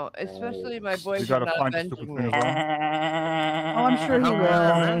know, especially my You boyfriend gotta not find the avenging stupid me. thing as well. Oh, I'm sure he How will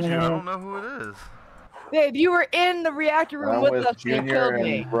I avenge you? I will. don't know who it is. Babe, you were in the reactor room I'm with with us and you Junior killed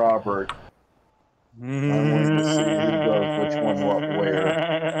me. and Robert. I'm waiting to see who goes which one what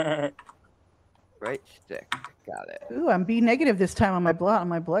where. Right stick. Got it. Ooh, I'm B negative this time on my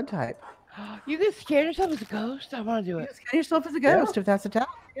blood type. You can scan yourself as a ghost? I want to do it. Scan yourself as a ghost if that's a talent.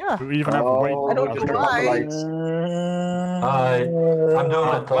 Yeah. You even have to wait. I don't know why. Hi, I'm doing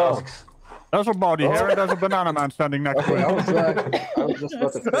my tasks. There's a body here and there's a banana man standing next to it. I was just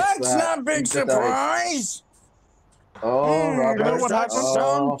about to fix That's that. not a big surprise. Oh, Robert. You know what That happened?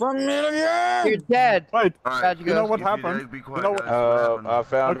 sound familiar? You're dead. Wait, Alright, you know what happened? Be You quiet, know guys. what? What happened? I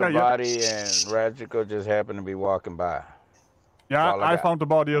found Okay, the yeah. body, and Rajico just happened to be walking by. Yeah, all I I got. found the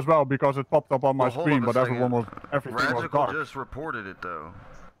body as well because it popped up on my Well, hold screen, up a but everything was Rajical dark. just reported it though.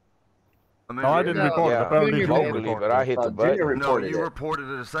 No, I didn't No. report it. Yeah, Apparently, Junior Junior did. vocally, reported but I it. hit the Junior button. No, reported you it. reported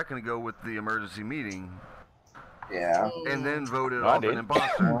it a second ago with the emergency meeting, Yeah. and then voted No, I off an didn't.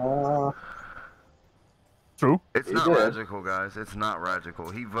 imposter. True. It's He not did. Rajical, guys. It's not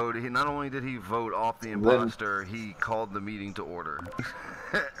Rajical. He voted. He not only did he vote off the imposter, he called the meeting to order.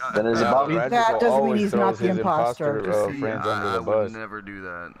 Then is it Bobby? That doesn't mean always he's not throws the his imposter. friends under I the would bus. never do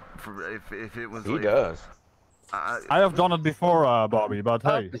that. If it was He like, does. I have done it before, Bobby, but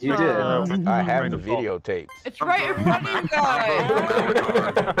hey. You did. I have the videotapes. It's right in front of you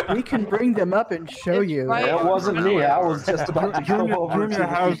guys. We can bring them up and show you. right. It wasn't me. I was just about to go over Junior to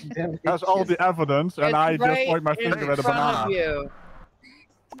has all the evidence, and It's I just right point my in finger at a front of banana. you.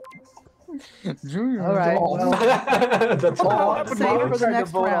 Junior. All right. Well, That's we'll all. have to save for the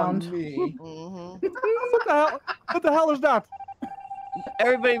next round. What the hell is that?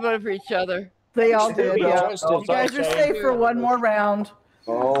 Everybody voted for each other. They all did. Yeah. Justice, You guys are safe for one more round.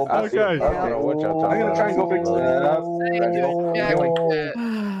 Oh, Okay. I don't know what y'all talking I'm gonna try and go fix that.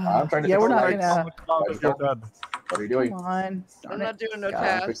 I'm trying to Yeah, fix we're not the lights. gonna. What are you doing? Come on. I'm not doing no I'm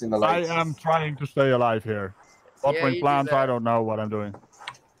tasks. fixing the I lights. am trying to stay alive here. Yeah, Watering you do plants, that. I don't know what I'm doing.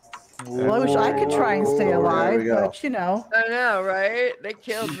 Well, I wish I could try and stay There we alive, go. but you know, I know, right? They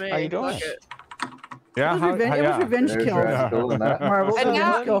killed me. How you doing? Fuck it. Yeah, it was revenge There's kill. Rajical and that. Marvel's And revenge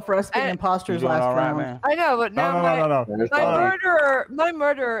now- kill for us being and- You imposters doing last all right, round. man? I know, but now No. There's my Bobby.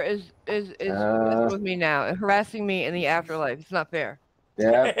 murderer is with me now, and harassing me in the afterlife. It's not fair.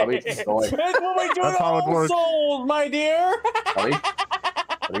 Yeah, Bobby. Go away. That's what we do That's to how it all works. souls, my dear. Bobby. What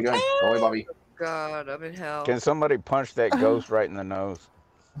are you doing? Go away, Bobby. God, I'm in hell. Can somebody punch that ghost right in the nose?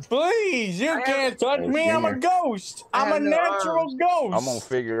 Please, you can't touch me. I'm a ghost. I I'm a have no natural arms. ghost. I'm gonna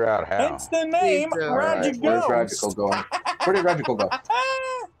figure out how. Hence the name, Please do. Rajic Where's Ghost. Rajical going? Where did Rajical go?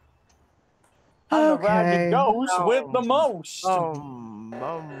 I'm the Okay. Rajic Ghost with the most.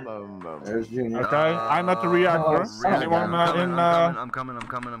 There's Junior. Okay, I'm at the reactor. Anyone in? I'm coming.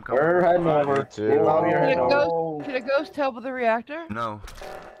 We're heading over. too. Hey, Bobby, you're Can heading a over. ghost, can a ghost help with the reactor? No.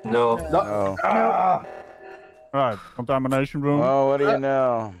 No. No. Ah, Right, contamination room. Well, what do you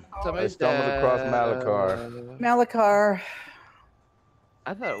know? I Somebody's stumbled across dead. Malachar. Malachar.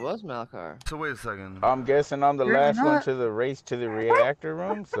 I thought it was Malachar. So wait a second. I'm guessing I'm the You're last one not. to the race to the reactor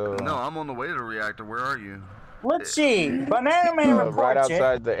room, so No, I'm on the way to the reactor. Where are you? Let's see. Banana Man right reports it.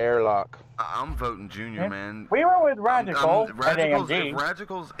 outside the airlock. I'm voting Junior, man. We were with Rajical at Radical's, AMG. if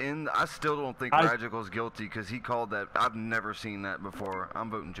Radical's in, I still don't think Radical's guilty because he called that. I've never seen that before. I'm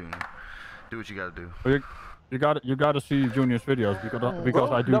voting Junior. Do what you gotta do. You got to see Junior's videos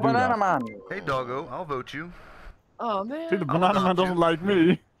because I do the do Banana that. Man. Hey, doggo, I'll vote you. Oh man. See, the banana man adopt doesn't you. like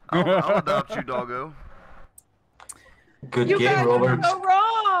me. I'll adopt you, doggo. Good You game, guys Robert. are so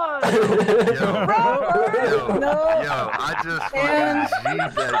wrong. Yo, Robert! yo, I just And- fucking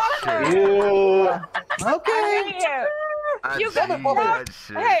G'd that shit. Yeah. Okay. I You got G'd Robert. that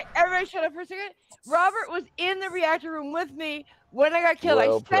shit. Hey, everybody, shut up for a second. Robert was in the reactor room with me when I got killed.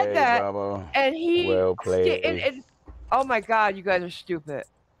 Well I said played, that, Bravo. and he. Well played. and- oh my God, you guys are stupid.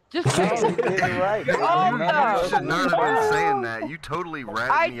 Just No, kidding. you did it right. You're all You dumb. should not have been saying that. You totally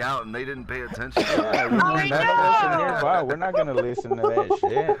ratted me out and they didn't pay attention. Yeah, I that's know. nearby. We're not gonna listen to that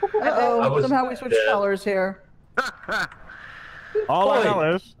shit. I Uh-oh, was- somehow we switched colors here. All I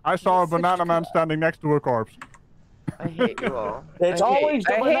know is I saw a banana man standing next to a corpse. I hate you all. It's I hate- always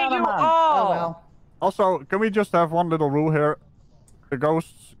the I hate Banana you Man. all. Oh well. Also, can we just have one little rule here? The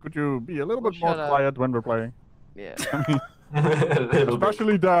ghosts, could you be a little bit more Shut up. quiet when we're playing? Yeah. A little bit.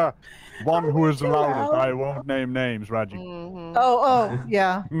 Especially the one who is the loudest. I won't name names, Raji. Mhm. Oh,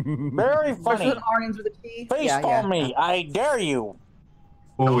 yeah. Very Especially funny. with Arnie's with a T. Face Yeah, palm me. I dare you.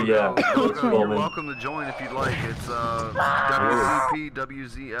 Oh yeah. Doggo, you're Moment. welcome to join if you'd like. It's WCP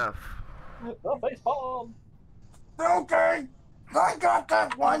WZF. Okay. I got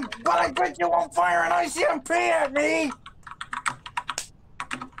that one, but I bet you won't fire an ICMP at me.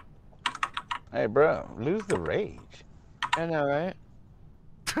 Hey, bro, lose the rage. I know, right?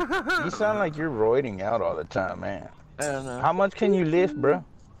 You sound like you're roiding out all the time, man. I don't know. How much can you lift, bro?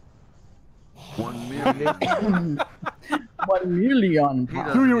 1 million. 1 million. He Do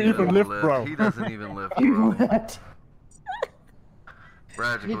doesn't you even lift, bro? He doesn't even lift, bro. What?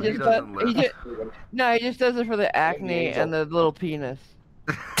 Radical, He he just doesn't does, he lift. just, no, he just does it for the acne and the little penis.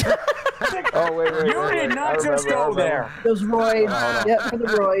 Oh wait. You did not just go there. Those roids. Hold on. Yep, for the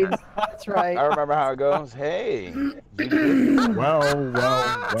roids. That's right. I remember how it goes. Hey. You did. Well.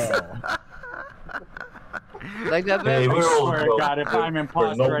 Like that, Hey, babe? we're all Swear to God, if I'm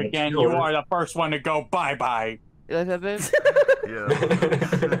imposter again, you are the first one to go bye-bye. You like that, babe?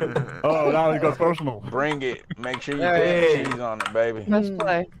 Yeah. Oh, now it got personal. Bring it. Make sure you Hey. put cheese on it, baby. Let's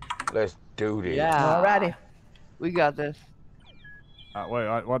play. Let's do this. Yeah. Alrighty. We got this. Wait,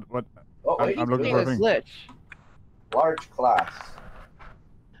 what? Oh, wait. I'm looking for a Being a thing. glitch. Large class.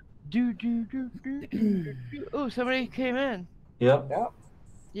 Oh, somebody came in. Yep.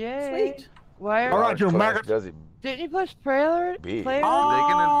 Yay. Sweet. Why are All right, you Class maggot. does it Didn't you push play big.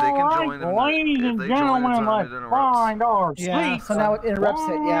 already? They can join them. Ladies If and they join, gentlemen, it's let's it interrupts. find our Yeah, seats. so now it interrupts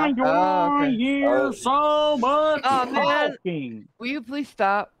it, yeah. Why do Oh, I okay. hear so much Oh, man. talking? Will you please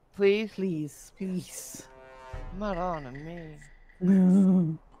stop? Please? Please. I'm not on to me.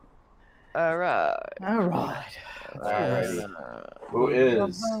 Mm. Alright. Alright. Alrighty. Who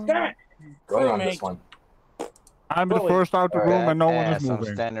is That going on this one? I'm the first out the room and no one is I'm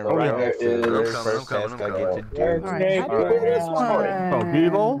moving. standing Oh, right yeah. next to the I'm very coming, first I'm task I coming, get to do. Alright, how do you do this one? So,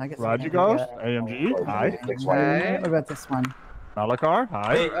 Beeble, I guess I Raji can do Ghost, that. AMG, hi. Okay. What about this one? Malakar,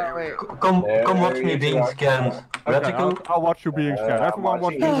 hi. Hey, Oh, wait. come watch me being scanned. Okay, Radical. I'll watch you being scanned. Everyone watch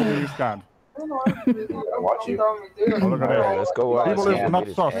watching Beeble you. being scanned. I watch you. Oh, look at Alright, that. let's go watch People him is get not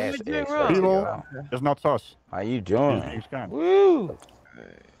his sus. ass People X wrong. right, People y'all. is not sus. How you He's doing? being scanned. Woo!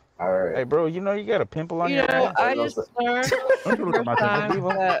 Alright. Hey, bro, you know you got a pimple on You your know, ass? I just learned Don't you look at my time pimple.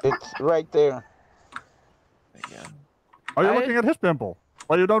 that... It's right there. Are you I looking at his pimple?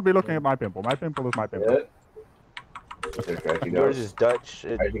 Well, you don't be looking at my pimple. My pimple is my pimple. Good. There's Raji Yours Ghost. is Dutch.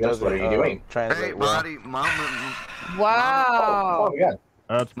 It Raji Ghost, what are you doing? Hey, Translate well. body, mama. Wow. Oh, yeah.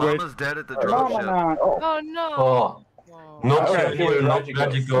 That's great. Mama's dead at the Mama, dropship. not. Oh, no. Oh, not Okay, Junior, not Raji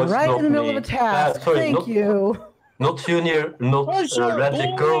Raji Ghost. Ghost, Right not in the middle me. of a task. Sorry, Thank not, you. not Junior, not Where's your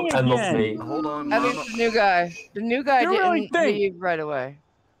Radical, bullying and not again? me. Hold on, I think mama. it's the new guy. The new guy You didn't really think- leave right away.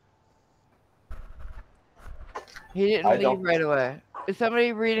 He didn't I leave don't- right away. Is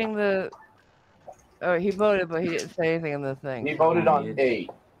somebody reading the... Oh, he voted, but he didn't say anything in the thing. He voted on 8.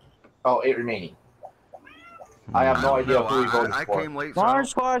 Oh, 8 remaining. I have no idea who he voted I for. came late, so Large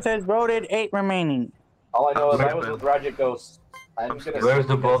Squad has voted 8 remaining. All I know is I I'm was skipping. with Raji Ghost. I'm gonna Where's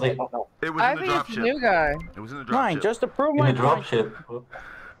the skip because body? I don't know. it was I in the think it's the dropship. new guy. It was in the Fine, dropship. just to prove In my the point. dropship.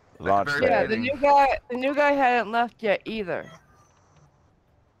 Launch Very Yeah, pad. the new guy. The new guy hadn't left yet either.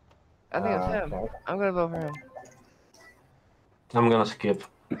 I think it's him. Okay. I'm gonna vote for him. I'm gonna skip.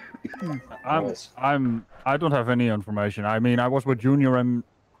 I don't have any information. I mean, I was with Junior and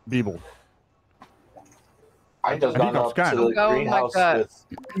Beeble. I just And he gone got up scanned. to the I'm going with my greenhouse gut.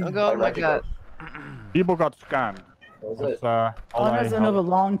 with I'm going with my Raji gut. Ghost. Beeble got scanned. That was That's, it. all I Unless I have a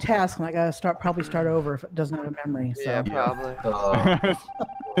long task and I gotta probably start over if it doesn't have a memory. So. Yeah, probably.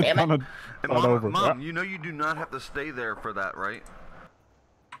 It's gonna And start mom, over. mom, you know you do not have to stay there for that, right?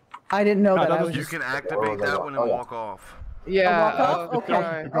 I didn't know No, that. that I was was You just. can activate that one and walk off. Yeah. walk off? Oh, Okay.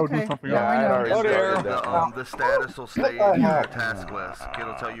 sorry. Go do Okay. something Yeah, else. I I had know. already Oh, dear. started that. The status will stay in your task list.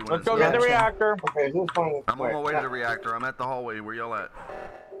 It'll tell you when Let's it's go get the done. reactor. Okay, who's going? I'm on my way to the reactor. I'm at the hallway. Where y'all at?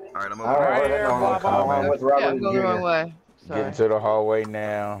 All right, I'm over All there. right, here, I'm Bob. coming with Robert Yeah, I'm and going the wrong Junior. way. Sorry. Getting to the hallway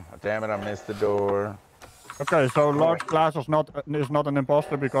now. Damn it, I missed the door. Okay, so Large Class is not an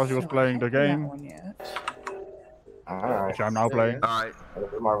imposter because he was playing the I haven't game, that one yet. All right. which I'm now playing. All right.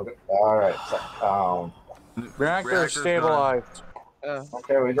 All right. So, Reactor Reactor's stabilized.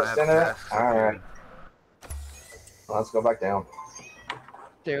 okay, we I just have did it. tasks. All right. Let's go back down.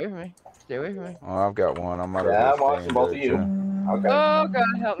 Stay away from me. Stay away from me. Oh, I've got one. I'm out of Yeah, this I'm watching thing, both of but, you. Okay. Oh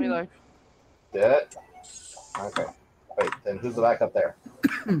God, help me, Lord. Did it. Okay. Wait, then who's the back up there?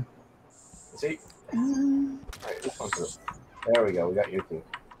 See? Alright, this one's through. There we go. We got you two.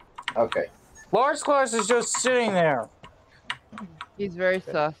 Okay. Large Squad is just sitting there. He's very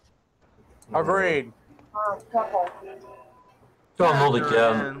sus. Agreed. Oh, not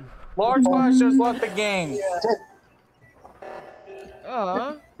again. Large Squad just left the game.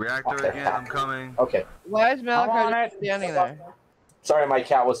 Oh. Reactor again. I'm coming. Okay. Why is I'm on Malachi it. just standing there? Sorry, my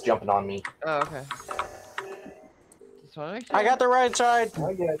cat was jumping on me. Oh, okay. Just want to make sure. I got the right side.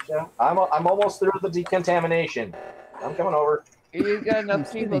 I getcha. I'm almost through the decontamination. I'm coming over. You got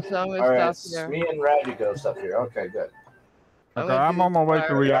enough people, so I'm All gonna right, stop here. me and Raji Ghost up here. Okay, good. Okay, I'm on my way to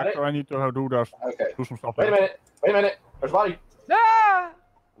fire. reactor. I need to do that. Okay. Do some stuff. Wait a minute. Wait a minute. There's a body. Ah!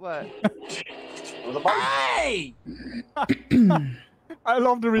 What? was a button. Hey! I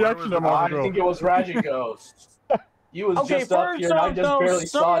love the reaction of I Marco. think it was Ragged Ghost. You was Okay, just up first here, and I off, just though, barely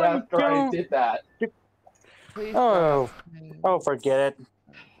saw it someone after I don't- did that. Please Oh, stop. forget it.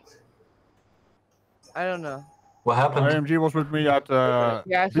 I don't know. What happened? AMG was with me at. Yeah,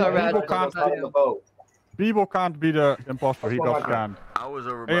 I saw People Rad. can't, Bebo can't be the imposter. He got scanned. I was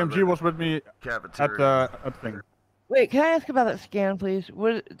over by AMG the was with me cafeteria. at thing. Wait, can I ask about that scan, please?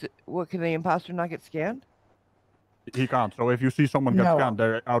 What can the imposter not get scanned? He can't. So if you see someone get No. scanned,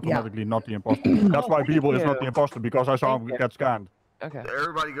 they're automatically not the imposter. That's why Bebo is not the imposter, because I saw him get scanned. Okay.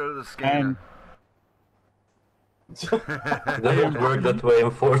 Everybody go to the scanner. It doesn't work that way,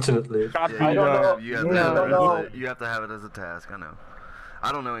 unfortunately. Yeah, you have to have it as a task. I know.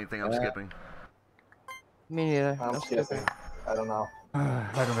 I don't know anything. I'm skipping. Me neither. I'm skipping. I don't know. I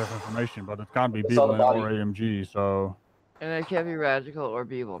don't have information, but it can't be It's on Bebo the or body. AMG, so... And it can't be Radical or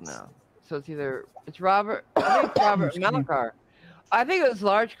Beeble now. So it's either Robert. I think it's Robert Malachar. I think it was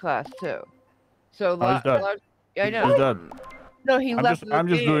large class too. So Oh, he's dead. large. Yeah, I know. He's dead. No, he left. I'm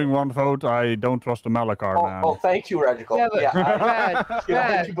just doing one vote. I don't trust the Malachar, man. Oh, thank you, Radical. Yeah, but I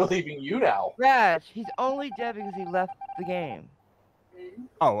Rad, keep believing you now. Rad, he's only dead because he left the game.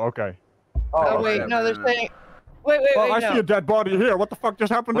 Oh, okay. Oh, wait, no, they're saying. Wait, Well, I no. see a dead body here. What the fuck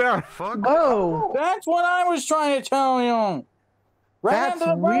just happened there? Whoa. That's what I was trying to tell you. Right That's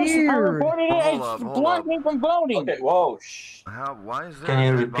after the verse, I weird. reported it. It's blocked me from voting. Okay, whoa, shh. Why is there Can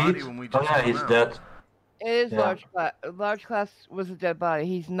you a dead body repeat? when we Oh just yeah, found he's out? dead. It is Yeah. large class. Large class was a dead body.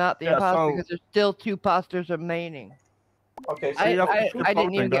 He's not the Yeah, imposter so- because there's still 2 imposters remaining. Okay, so I, you have to I, skip I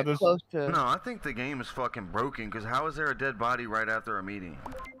didn't even voting, get close to. No, I think the game is fucking broken. Because how is there a dead body right after a meeting?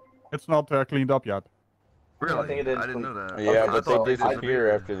 It's not cleaned up yet. Really? I think it is I didn't know that. Yeah, Okay, but so they I-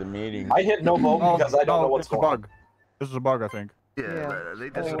 disappear after the meeting. I hit no vote because I don't know what's it's a going on. bug. This is a bug, I think. Yeah, they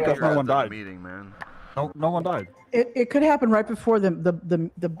Because disappeared no one after the died. meeting, man. No one died. It could happen right before the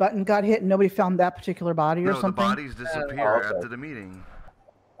button got hit and nobody found that particular body or No, the something. bodies disappear okay. after the meeting.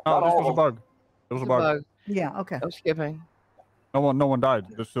 No, Not this all was a of bug. It was a bug. Yeah. Okay. I'm skipping. No one died.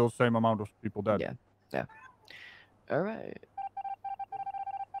 There's still the same amount of people dead. Yeah. All right.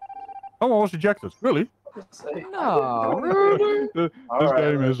 No one was ejected. Really? No. This All right,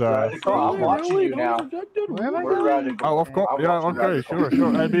 game is Radical, I'm watching you now. Where am I Where's going? Radical? Oh, of course. I'm Yeah, watching okay, Radical.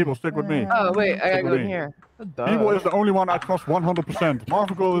 sure. Hey, people, stick with me. Oh wait, I gotta Stick go with in me. here. People is the only one I trust 100%.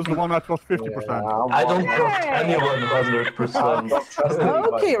 Marvel is the one I trust 50%. I don't trust anyone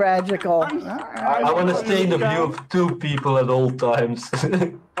 100%. Okay, Radical. I want to stay in the view of 2 people at all times.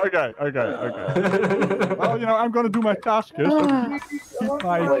 Okay. Well, I'm gonna do my task here. So keep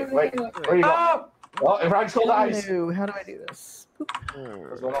my... Wait, where you go? Oh, if Radical dies. How do I do this?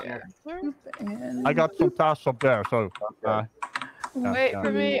 What's going on here? And I got some tasks up there, so... Wait for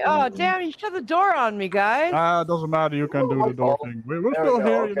me. Oh damn! You shut the door on me, guys. Doesn't matter, you can do the door thing. We're There still we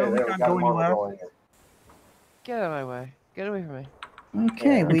here, go. Okay, we there can't got go Marvel anywhere. going here. Get out of my way. Get away from me.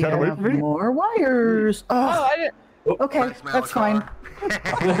 Okay, we Get away have from me. more wires. Oh, Oh, I didn't. okay, Thanks, that's fine.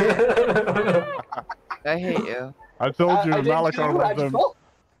 I hate you. I told you, I didn't kill Malachar you, was the... Radical.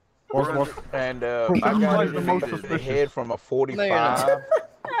 Was And Who I got was the most the suspicious? head from a No, you're 45.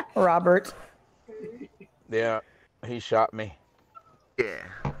 Robert. Yeah, he shot me. Yeah.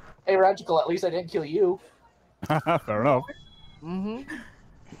 Hey, Radical, at least I didn't kill you. Fair enough. Mm-hmm.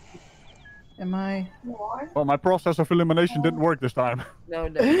 Am I? Well, my process of elimination didn't work this time. No,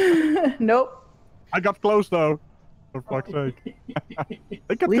 no. Nope. I got close though. For fuck's sake.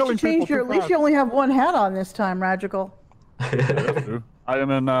 They kept At least killing you changed people your. too At least fast. you only have one hat on this time, Radical. That's true. I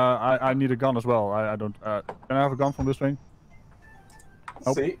am in. I need a gun as well. I don't. Can I have a gun from this thing?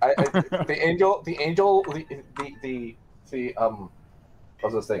 Nope. See, the angel,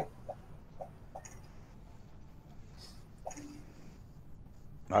 what's this thing?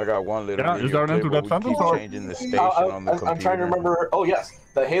 I got one little Yeah, video is there an clip end to where that we sentence, keep or- changing the station on the computer. I'm trying to remember. Oh yes,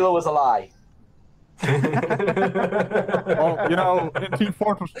 the Halo is a lie. Well, in Team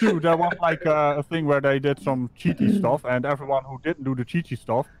Fortress 2, there was like a thing where they did some cheaty stuff, and everyone who didn't do the cheaty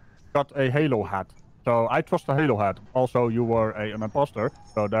stuff got a Halo hat. So I trust the Halo hat. Also, you were an imposter,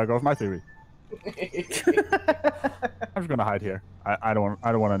 so there goes my theory. I'm just gonna hide here. I don't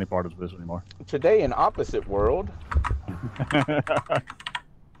want any part of this anymore. Today in opposite world.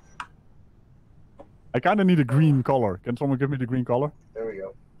 I kind of need a green color. Can someone give me the green color? There we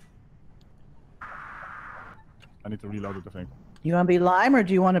go. I need to reload it, I think. You want to be lime or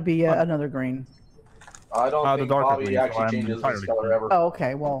do you want to be another green? I don't the think darker Bobby green, so actually I'm changes entirely his color green. ever. Oh,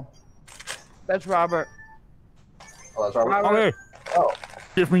 okay. Well, That's Robert. Oh, that's Robert. Ollie, Oh,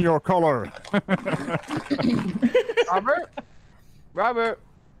 give me your color. Robert. Robert.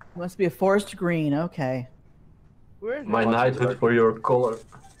 Must be a forest green. Okay. Where is My it? knighthood for your color.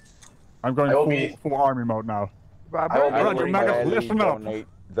 I'm going I will be- full army mode now. Robert. I will be Alright, waiting- Magnus, gladly listen up. donate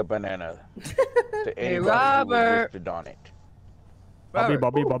the banana to Hey, anybody who would Robert. wish to donate. Bobby, Robert.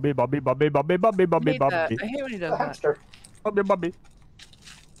 Bobby, Bobby, Bobby, Bobby, Bobby, Bobby, I Bobby, hate that. Bobby, I hate when he The does that. hamster. Bobby, Bobby,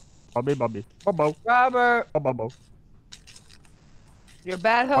 Bobby, Bobby, Bobo, Robert, Bobo. you're a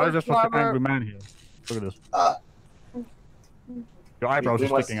bad Why is host, there such an angry Robert. man here? Look at this. Your He eyebrows are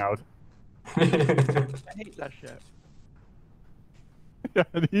must- sticking out. I hate that shit. Yeah,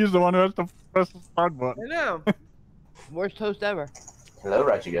 and he's the one who has to press the start button. I know. Worst host ever. Hello,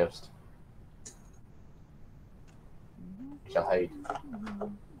 Reggie Ghost. Shall hide.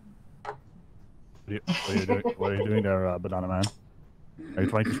 What are you doing there, Banana Man? Are you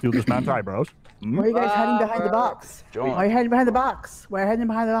trying to steal this man's eyebrows? Hmm? Why are you guys hiding behind the box? Join. Why are you hiding behind the box? Why are you hiding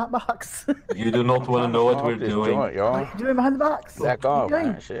behind the box? You do not want to know what we're This doing. joint, y'all. What are you doing behind the box? Back What are off, you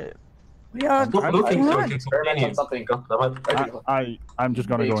doing? man. Shit. We are. Stop looking so I- we can Experiment continue. on something. God damn it. I'm just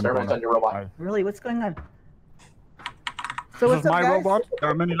gonna go in the Experiment corner. on your robot. I- Really? What's going on? So This what's is up, my guys? robot. There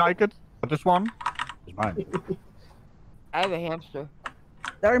are many like it, but this one is mine. I have a hamster.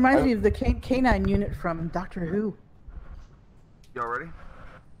 That reminds me of the canine unit from Doctor Who. Y'all ready?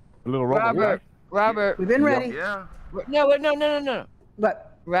 A little robot. Robert, Robert. We've been ready. Yeah. No, wait, no.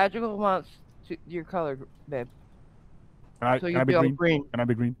 What? Radical wants your color, babe. Can So I you be be all green? green. Can I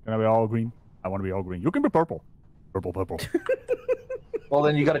be green? Can I be all green? I want to be all green. You can be purple. Purple, purple. Well,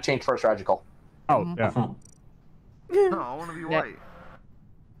 then you got to change first, Radical. Oh, yeah. No, I want to be white.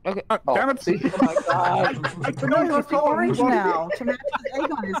 Okay. Oh, Damn it! see? Oh my god. No, he wants to be orange now to match the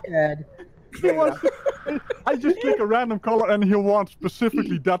egg on his head. I just click a random color and he wants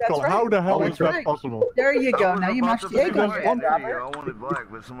specifically that That's color. right. How the hell That's is that right. possible? There you I go. was Now you about match to the be egg on white your head, there. Robert. I wanted black,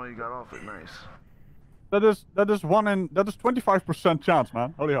 but somebody got off it. Nice. That is 25% chance,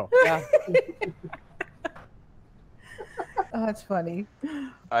 man. Holy hell. Yeah. Oh, that's funny.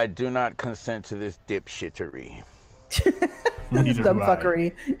 I do not consent to this dipshittery. This Neither dumb do I.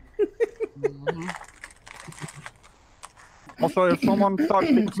 fuckery. Also, if someone starts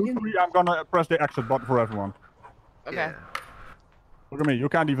speaking to me, I'm gonna press the exit button for everyone. Okay. Yeah. Look at me. You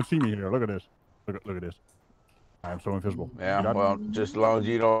can't even see me here. Look at this. Look at this. I am so invisible. See Yeah, that? well, just as long as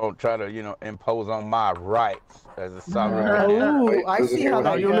you don't try to, impose on my rights as a sovereign. Oh, Wait, I who's in see here how with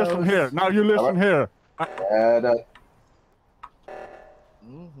Now that me? you goes. listen here. Now you listen here. And,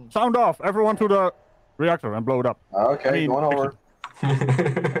 Sound off. Everyone to the reactor and blow it up. okay, I mean, going over.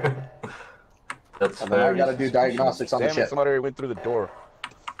 That's And then I very got to do diagnostics on the Damn it, ship. somebody went through the door.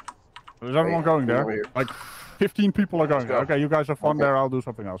 Is everyone Wait, going there? over here. Like 15 people are going there. Let's go. Okay, you guys have fun Okay. there. I'll do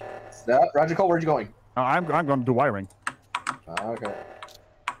something else. Radical, where'd you going? Now, I'm going to do wiring. Okay.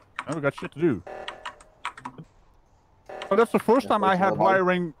 And we got shit to do. Oh, that's the first time I first had of all, Molly.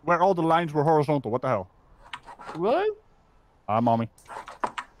 wiring where all the lines were horizontal. What the hell? Really? Mommy.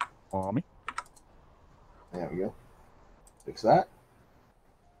 Mommy. There we go. Fix that.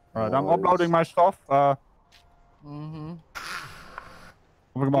 Alright, I'm uploading my stuff. Come You on.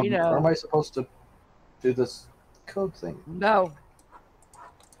 Where know. am I supposed to do this code thing? No.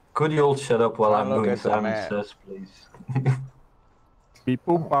 Could you all shut up while I I'm look doing at the Simon map. Says, please? Beep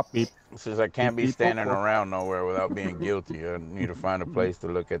boop pop beep. Since I can't be Beep, beep, standing boop, boop. around nowhere without being guilty, I need to find a place to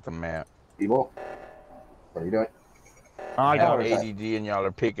look at the map. Evil? What are you doing? I I got have it. ADD and y'all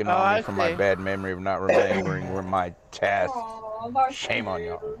are picking Oh, on I me for my see. bad memory of not remembering where my task. Shame on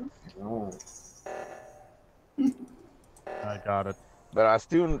y'all. Oh. I got it. But I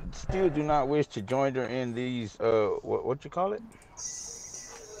still do not wish to join her in these what you call it?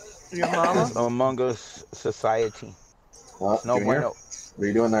 Your mama? This Among Us society. Oh, No Junior, bueno. what are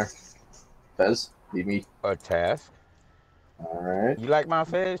you doing there? Fez, leave me. A task. Alright. You like my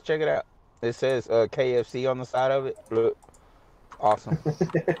Fez? Check it out. It says KFC on the side of it. Look. Awesome.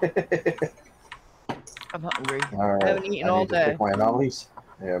 I'm hungry. Alright. I haven't eaten I all need to day. pick my anomalies.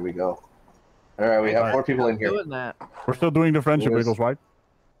 There we go. Alright, we have Alright. 4 people in here. Doing that. We're still doing the friendship Who is- wiggles, right?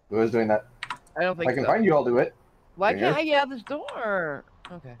 Who is doing that? I don't If think I can so. find you, I'll do it. Why Junior? can't I get out this door?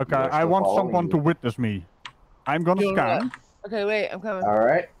 Okay. Okay, are I still want following someone you. to witness me. I'm gonna Doing scan. what? Okay, wait, I'm coming.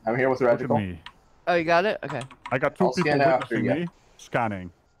 Alright, I'm here with Look at Radical. me. Oh, you got it? Okay. I got 2 I'll people scan after witnessing you. me.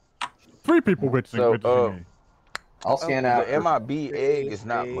 Scanning. 3 people witnessing, So, witnessing me. I'll scan The after. MIB egg is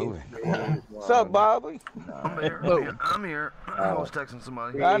not moving. What's up, Bobby? I'm here. Whoa. I'm here. I was texting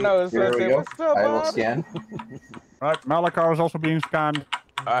somebody. I know. It's Here like, we say, go. what's up, I will Bobby? scan. Right, Malakar is also being scanned.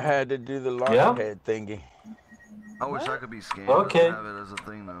 I had to do the launch Yeah? pad thingy. I wish I could be scanned. Okay. I don't have it as a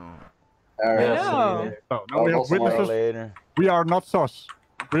thing though. Alright. Yeah, see No. you there. So, now Oh, we have also witnesses. Later. We are not sus.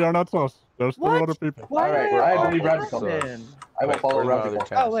 We are not sus. There's still What? other people. Why Alright, do I have believe all Radical. that in? I will follow Where's my Radical. other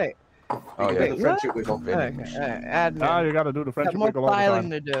task? Oh wait. Oh, You yeah. do the friendship wiggle. Okay. Admin. Now you gotta do the Got friendship more wiggle all the filing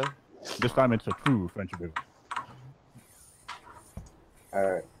time. to do. This time it's a true friendship wiggle.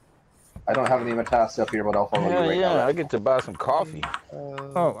 Alright. I don't have any more tasks up here, but I'll follow Yeah, you right yeah, now. I get to buy some coffee.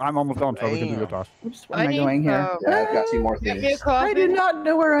 Oh, I'm almost done, so we can do your task. Oops, where am I going here? Yeah, I've got 2 more Get me a things. coffee. I do not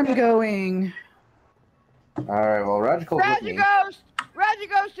know where I'm going. Alright, well, Radical's with me. Ghost! Raji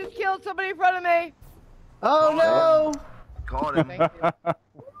Ghost just killed somebody in front of me! Oh no! Caught him. Thank you.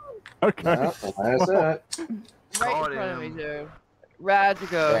 Okay. Yeah, that's it. Right Caught in front of me, him. dude. Raji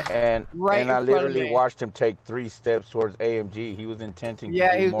Ghost. And Right and I in front of literally me. watched him take 3 steps towards AMG. He was intending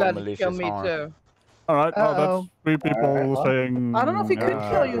Yeah, to he do was more about to kill malicious me harm. too. Alright, well, Uh-oh. that's 3 people Alright, well. saying. I don't know if he could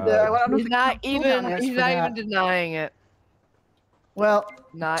kill you though. I don't know if He's the not cooldown even. is He's for not that. even denying it. Well,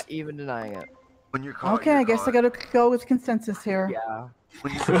 Not even denying it. When you're caught, okay, you're I guess I caught. gotta go with consensus here. Yeah.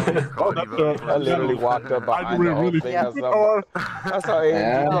 When you're caught, you're caught. that's You vote the- for I it. literally walked up I behind the whole really thing. Yeah. I saw AMG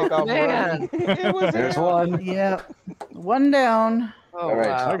Yeah. take off Man. running. It was There's him. one. Yeah. One down. Oh Alright,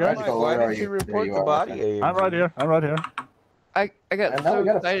 wow. Okay. Radical, Why where are didn't you you? There report you the are, body, okay. AMG? I'm right here. I'm right here. I got And now so we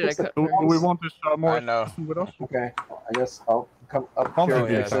gotta excited I fix the couldn't. Do we want this more I know. assistant with us? Okay, I guess I'll come up Comms here is and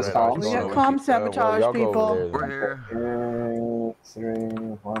good. fix this Yeah, comms. We got Well, comm well, sabotage, y'all go people. over there We're then. here.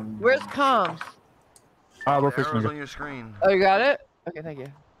 3, 1. Where's comms? We're The fixing arrows it. on your screen. Oh, you got it? Okay, thank you.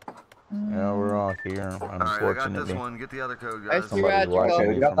 Yeah, we're all here. All right, I got this Unfortunately, one. Get the other code, I guys. see somebody's Radical. watching Okay,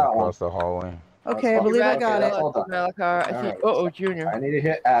 me we got from that one. across the hallway. Okay, I fine. believe I Okay, got that's it. all done. Malachar. I see. Alright. Oh, Junior. I need to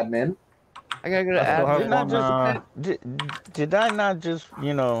hit admin. I gotta go to I still have admin. one. Did I not just,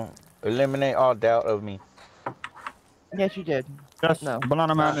 eliminate all doubt of me? Yes, you did. Yes, No.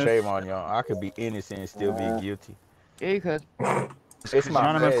 Banana Man is. Shame on y'all. I could be innocent and still be guilty. Yeah, you could. It's my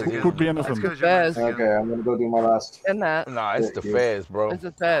Banana Man fez. could be That's innocent. 'cause you're Fez. Mexican. Okay, I'm gonna go do my last. And that. Nah, it's the Yes. fez, bro. It's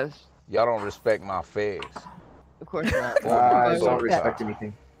a Fez. Y'all don't respect my fez. Of course not. I Oh, don't respect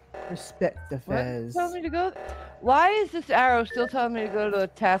anything. Respect the What? fez. Tell me to go. Why is this arrow still telling me to go to the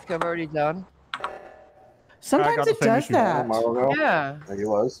task I've already done? Sometimes got the it same does issue. that. Marvel, Yeah. there he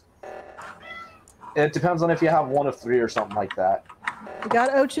was. It depends on if you have 1 of 3 or something like that. We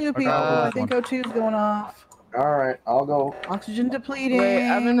got O2 people. I'll I do think one. O2 is going off. Alright, I'll go. Oxygen depleting. Wait,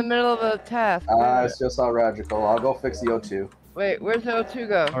 I'm in the middle of a task. It's just Radical. I'll go fix the O2. Wait, where's the O2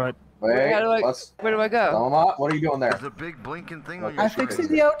 go? Alright. Wait, How do I- let's. Where do I go? Thelma, what are you doing there? There's a big blinking thing on your I'm screen. fixing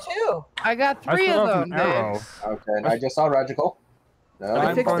the O2. I got I 3 still of have them, an arrow. man. Okay, and I just saw Radical. No, I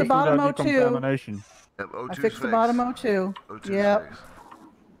I'm fixed going the through bottom that O2. decontamination. Yep, I O2's fixed the fixed. bottom O2. O2's Yep. fixed.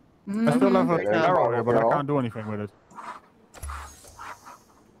 I still have Okay, an there's arrow Marvel here, but I Girl. can't do anything with it.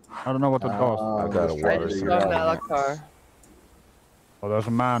 I don't know what that does. I got a let's I try water to just figure saw it out. Malachar. Oh, there's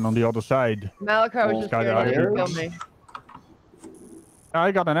a man on the other side. Malachar was Oh, just got here it. to kill me.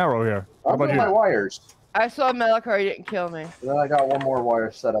 I got an arrow here. What I'll about do my you? wires. I saw Malachar, he didn't kill me. And then I got 1 more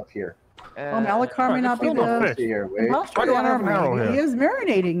wire set up here. Oh, Malachar may not be it's still not the Let's see here. Wait. imposter Why do I have an arrow anymore. here? He is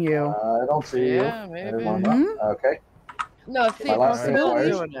marinating you. I don't see Yeah, you. maybe. There's one. Mhm. Okay. No, see, My last it's still wires.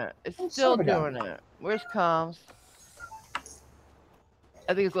 doing it. It's still Son of a gun. doing it. Where's comms?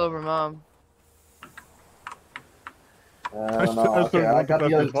 I think it's over, Mom. I don't know. I still Okay, I want to got the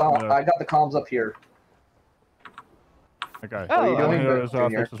press other this button there. I got the comms up here. Okay. Oh, you doing, Here is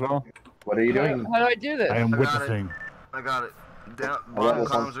Junior? fixed as well. What are you doing? How do I do this? I am I got it. witnessing. I got it. Down, I bottom got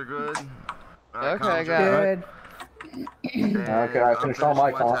this comms are good. Okay, I comms got are it. Good. And Okay, I I'm finished all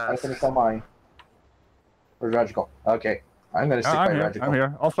my finishing comms. I task. finished all mine. Where's Radical? Okay. I'm gonna stick I'm by here. Radical. I'm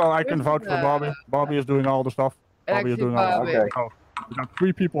here. Also, I can Where's vouch for the- Bobby. Bobby is doing all the stuff. Bobby is Actually, doing all the Bobby. stuff. Okay. Oh, we got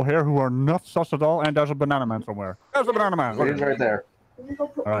 3 people here who are not sus at all, and there's a banana man somewhere. There's a banana man. He's right there.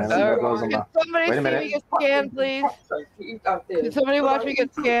 Alright. And there goes on Can the. somebody Wait a see minute. me get scanned, please? Can somebody watch me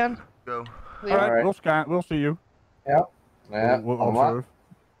get scanned? Go. Please. Alright, Alright. we'll scan. We'll see you. Yeah. We'll Thelma. observe.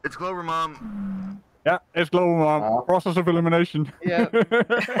 It's Clover Mom. Yeah, it's global, Mom. Process of elimination. Yeah.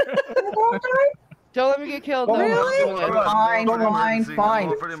 Don't let me get killed. though. Really? Fine, Go for the fine, emergency. fine.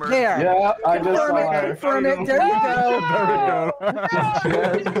 Go for the emergency. There. Yeah, I just Confirm saw it, her. confirm it. There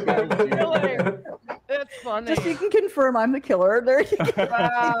you go. That's funny. Just so you can confirm I'm the killer. There you go.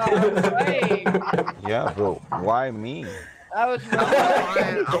 Wow, great. Yeah, but why me? I was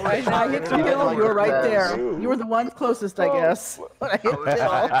I hit the kill. You were right there. You were the one closest, I guess. When I hit I was kill.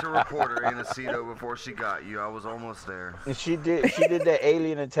 trying to report her in a Cedo before she got you. I was almost there. And she did that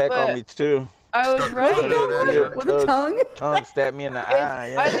alien attack But- on me too. I was right. With a tongue? Tongue stabbed me in the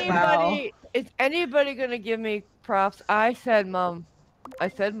eye. Yeah. Is anybody gonna give me props? I said mom. I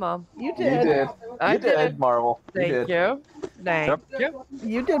said mom. You You did. did. I You did, Marvel. You Thank did. you. Thank you.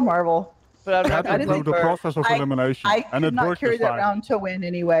 You did, Marvel. But I'm I not had to gonna do the vote. process of elimination, I and did it not worked carry this that time. round to win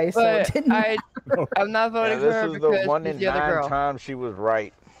anyway, so it But didn't. I I'm not voting for this her is because the 1 she's in the other 9 girl. times she was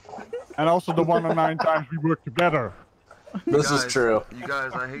right. And also the 1 in 9 times we work together. This is true. You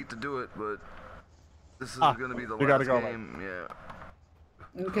guys, I hate to do it, but this is gonna be the last game.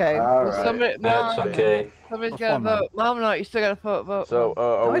 Yeah. Okay. Well, somebody, That's Mom, okay. somebody's got to vote. Mom, no, you still got to vote. So,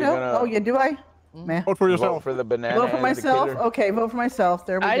 are Oh, we I don't. gonna Oh, yeah, do I? Meh. Vote for vote yourself. for the banana Vote for as the myself? killer? Okay, vote for myself.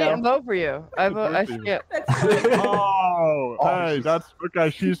 There we I go. didn't vote for you. I skipped. Oh, hey, that's okay.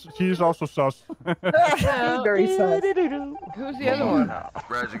 She's also sus. Very sus. Who's the other one?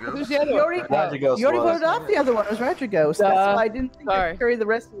 Who's the other one? You already voted off the other one. It was Radrigos. That's why I didn't think I could carry the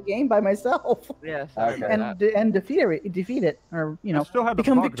rest of the game by myself. Yes. And defeat it, or still had the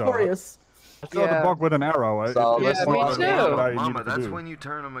become bug, though. victorious. I still had the bug with an arrow. So It's let's not me too. what I Mama, needed to that's do. when you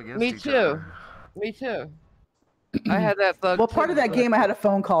turn them against Me each too. other. Me too. I had that bug. Well, part of that game, I had a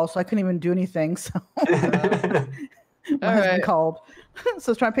phone call, so I couldn't even do anything. So my husband called, so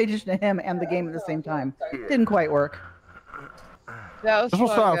I was trying to pay attention to him and the game at the same time. Didn't quite work. That was This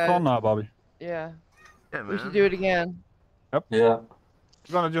was fun, guys. fun now, Bobby. Yeah. Yeah, We should do it again. Yep. Yeah.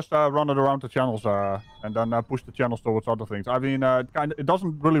 We're gonna just run it around the channels and then push the channels towards other things. I mean, it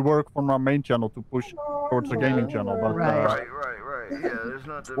doesn't really work from our main channel to push towards the gaming channel, but Right. Yeah, there's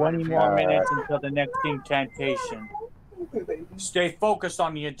not that 20 many more people. minutes until the next incantation. Stay focused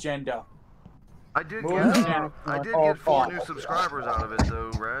on the agenda. I did Move get down. I did get 4 new subscribers out of it though,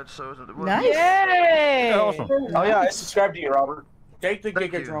 Rad. So it wasn't- Nice. Yay! Yeah, awesome. Oh yeah, I subscribed to you, Robert. Take the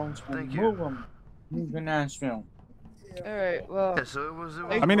Thank Giga you. drones and Thank you. move them. Move to Nashville. All right. Well. Yeah, so it was.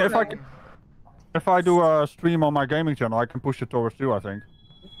 I mean, if I do a stream on my gaming channel, I can push it towards you. I think.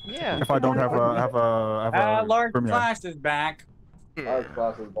 Yeah. If I don't have a Large premiere. Class is back. Yeah.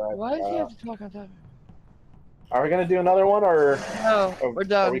 Why does he have to talk on top? Are we gonna do another one, or No, we're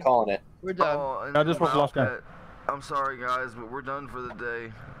done. are we calling it? We're done. Oh, and Yeah, this was the last game. I'm sorry, guys, but we're done for the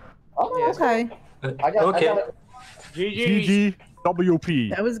day. Oh, Okay. I got it. GG. GGWP.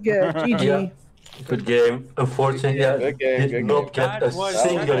 That was good. GG. Yeah. Good game. Unfortunately, I Good game, did good not game. get That a was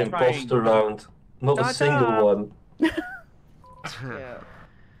single satisfying. imposter round. Not a Ta-ta. single one. Yeah.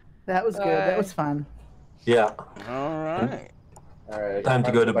 That was good. That was fun. Yeah. All right. All right. Time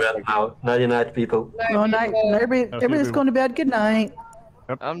to go to bed now. Nighty night, people. Well, night. Everybody's going to bed. Good night.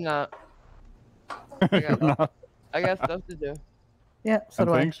 I'm not. No. I got stuff to do. Yeah, so And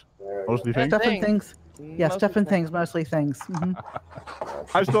do I. things. Mostly things. Stuff and things. Yeah, Mostly stuff and things. Mostly things. Mhm.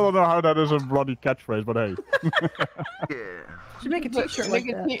 I still don't know how that is a bloody catchphrase, but hey. Yeah. Should make a T-shirt like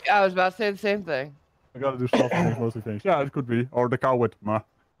that. I was about to say the same thing. I gotta do stuff and things, mostly things. Yeah, it could be. Or the cow with ma.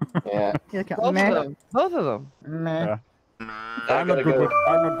 Yeah. Yeah, Both of them. Both of them. Meh. Yeah. I I'm not gotta good go. with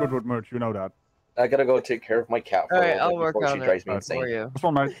I'm not good with merch, you know that. I gotta go take care of my cat for All a right, little I'll bit work before on she it drives me for insane. you. That's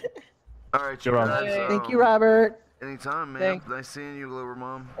one mate. All right, You're you on. guys. Thank you, Robert. Anytime, man. Thank- Nice seeing you, Lower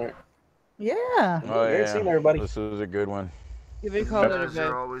Mom. Yeah. Oh Great seeing everybody. This was a good one. Give me a call You later, guys babe.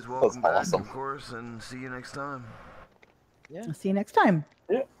 are always welcome back, awesome. of course, and see you next time. I'll see you next time.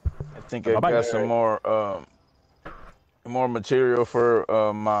 I think I Bye-bye. got some more material for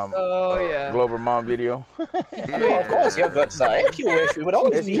my Oh, yeah. Glover Mom video. Oh, of course, you're good, sir. If you wish, we would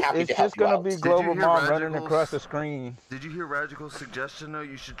always be happy It's to help just you gonna out. be Did you Glover hear Mom running Radical's- across the screen. Did you hear Radical's suggestion, though?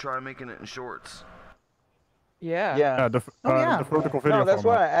 You should try making it in shorts. Yeah. Yeah, the yeah. the vertical video No, that's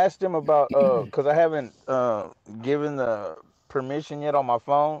why format. I asked him about because I haven't given the permission yet on my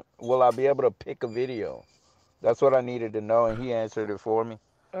phone. Will I be able to pick a video? That's what I needed to know, and he answered it for me.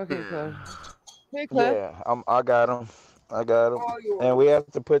 Okay, Cliff. Hey, Cliff. Yeah, I got him. And we have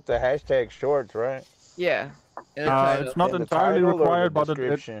to put the hashtag shorts, right? Yeah. In the title. It's not In the entirely title or the required, but it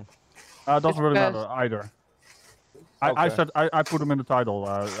description? doesn't really It's matter either. I Okay. said I put them in the title.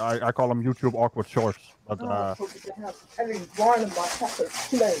 I call them YouTube awkward shorts, but You're I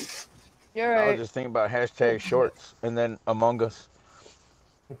was right. just thinking about hashtag shorts and then Among Us.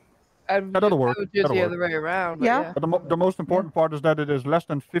 that'll work. I would do it That'll the work. other way around. But Yeah. yeah. But the most important part is that it is less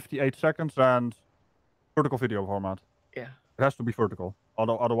than 58 seconds and vertical video format. Yeah. It has to be vertical,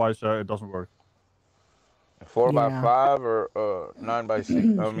 although otherwise it doesn't work. 4x5 or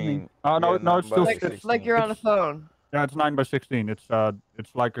 9x6. I mean, no, yeah, no, it's still 9x16. Like you're on a phone. Yeah, it's 9x16.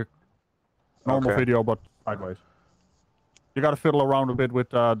 It's like a normal Okay. video but sideways. You gotta fiddle around a bit with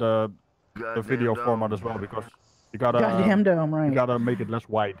the video format as well because you gotta Goddamn dome, you right? gotta make it less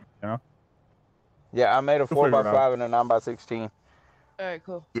wide. You know. Yeah, I made a We'll figure it 4x5 and a 9x16. All right,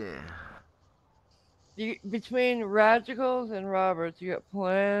 cool. Yeah. Between Radicals and Roberts, you got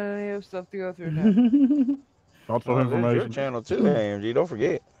plenty of stuff to go through now. Lots Oh, of there's your information. channel too, AMG. Don't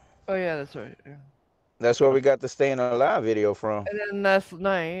forget. Oh yeah, that's right. Yeah. That's where we got the Staying Alive video from. And then last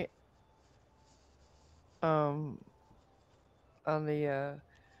night, on the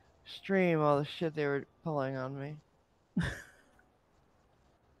stream all the shit they were pulling on me.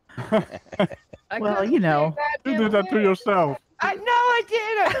 Well, you know. You did that to yourself. I know I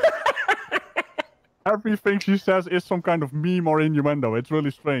did. Everything she says is some kind of meme or innuendo. It's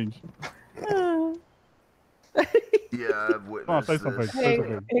really strange. Yeah, I've Oh, witnessed say something. this. Say Hey,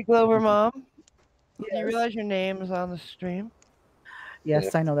 something. hey, Glover Mom. Do Yes. you realize your name is on the stream?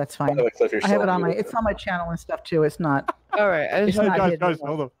 Yes, I know that's fine. By the way, Cliff, you're I have still it on my. muted. It's on my channel and stuff too. It's not. All right, I It's just not Guys, hidden. guys,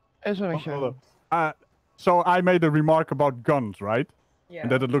 hold up. I just want to make sure. Hold up. So I made a remark about guns, right? Yeah.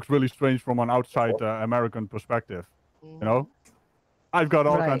 And that it looks really strange from an outside American perspective. You know? I've got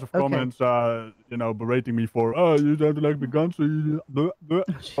all kinds of okay. comments, you know, berating me for, oh, you don't like the guns, so you...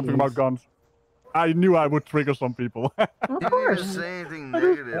 something about guns. I knew I would trigger some people. Of You didn't course. even say anything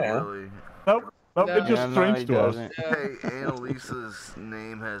negative, Yeah. really. Nope, No. it's just Yeah, strange he to us. doesn't. Hey, Annalisa's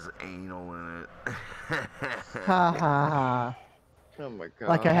name has anal in it. Ha ha ha. Oh my god.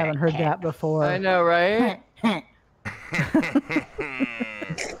 Like I haven't heard that before. I know, right?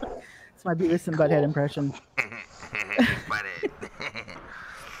 It's my Beavis and Butthead impression.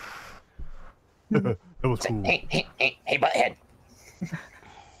 That was cool. Hey, butthead.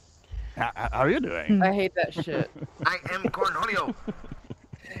 How are you doing? I hate that shit. I am Cornholio.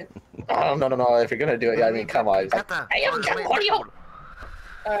 Oh, no. If you're gonna do it, I mean, come on. I am Cornholio.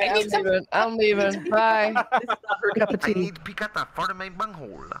 All right, I'm leaving. Bye. This is not her cup of I tea. need picata for my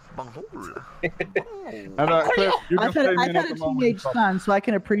bunghole. Bunghole. And, Cliff, you I've just had, came I've in had at a the moment. teenage son, so I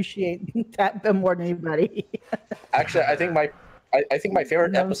can appreciate that more than anybody. Actually, I think my favorite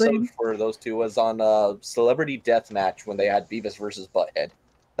You know what I'm saying? episode for those two was on Celebrity Deathmatch when they had Beavis versus Butthead.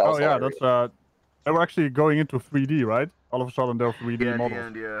 That was Oh yeah, hilarious. that's they were actually going into 3D, right? All of a sudden they're 3D Yeah, at the models.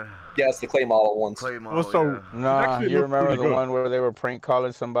 end, yeah. Yeah, it's the clay model ones. Clay model, Also, yeah. Nah, actually you looked remember pretty the good. one where they were prank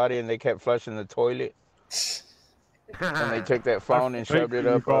calling somebody and they kept flushing the toilet? And they took that phone and shoved it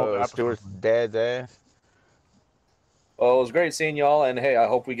up Stuart's dad's ass? Well, it was great seeing y'all, and hey, I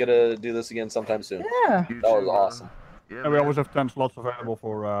hope we get to do this again sometime soon. Yeah. You That was too, awesome. Yeah, And we man. always have 10 slots available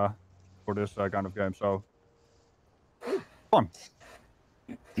for this kind of game, so fun.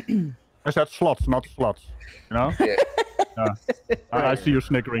 I said slots, not sluts. You know? Yeah. I see you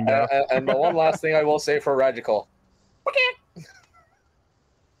snickering there. And the one last thing I will say for Radical,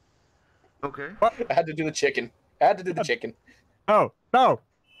 Okay. I had to do the chicken. Oh, no!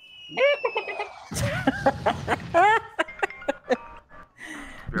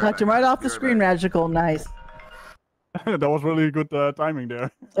 Knocked him right off the screen, Magical. Nice. That was really good timing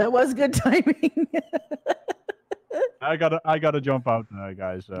there. That was good timing. I gotta jump out,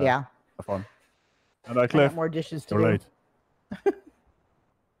 guys. Yeah. Have fun. And I got Cliff, more dishes to you're do. late.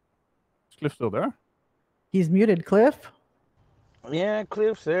 Is Cliff still there? He's muted, Cliff. Yeah,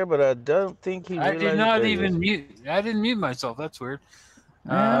 Cliff's there, but I don't think he I realized did not that he even was- mute. I didn't mute myself. That's weird.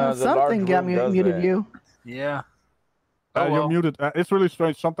 the large Something got room does muted that. you. Yeah. You're well. muted. It's really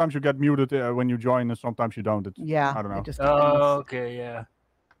strange. Sometimes you get muted when you join, and sometimes you don't. Yeah. I don't know. It just depends. Oh, okay, yeah.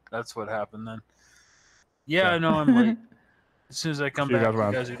 That's what happened then. Yeah, I know I'm late. As soon as I come See you back, guys you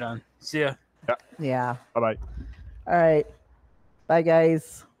around. guys are done. See ya. Yeah. Bye-bye. All right. Bye,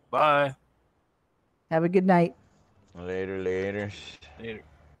 guys. Bye. Have a good night. Later. Later.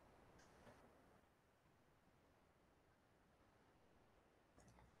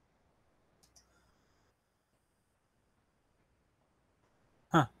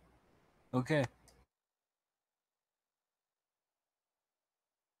 Huh. Okay.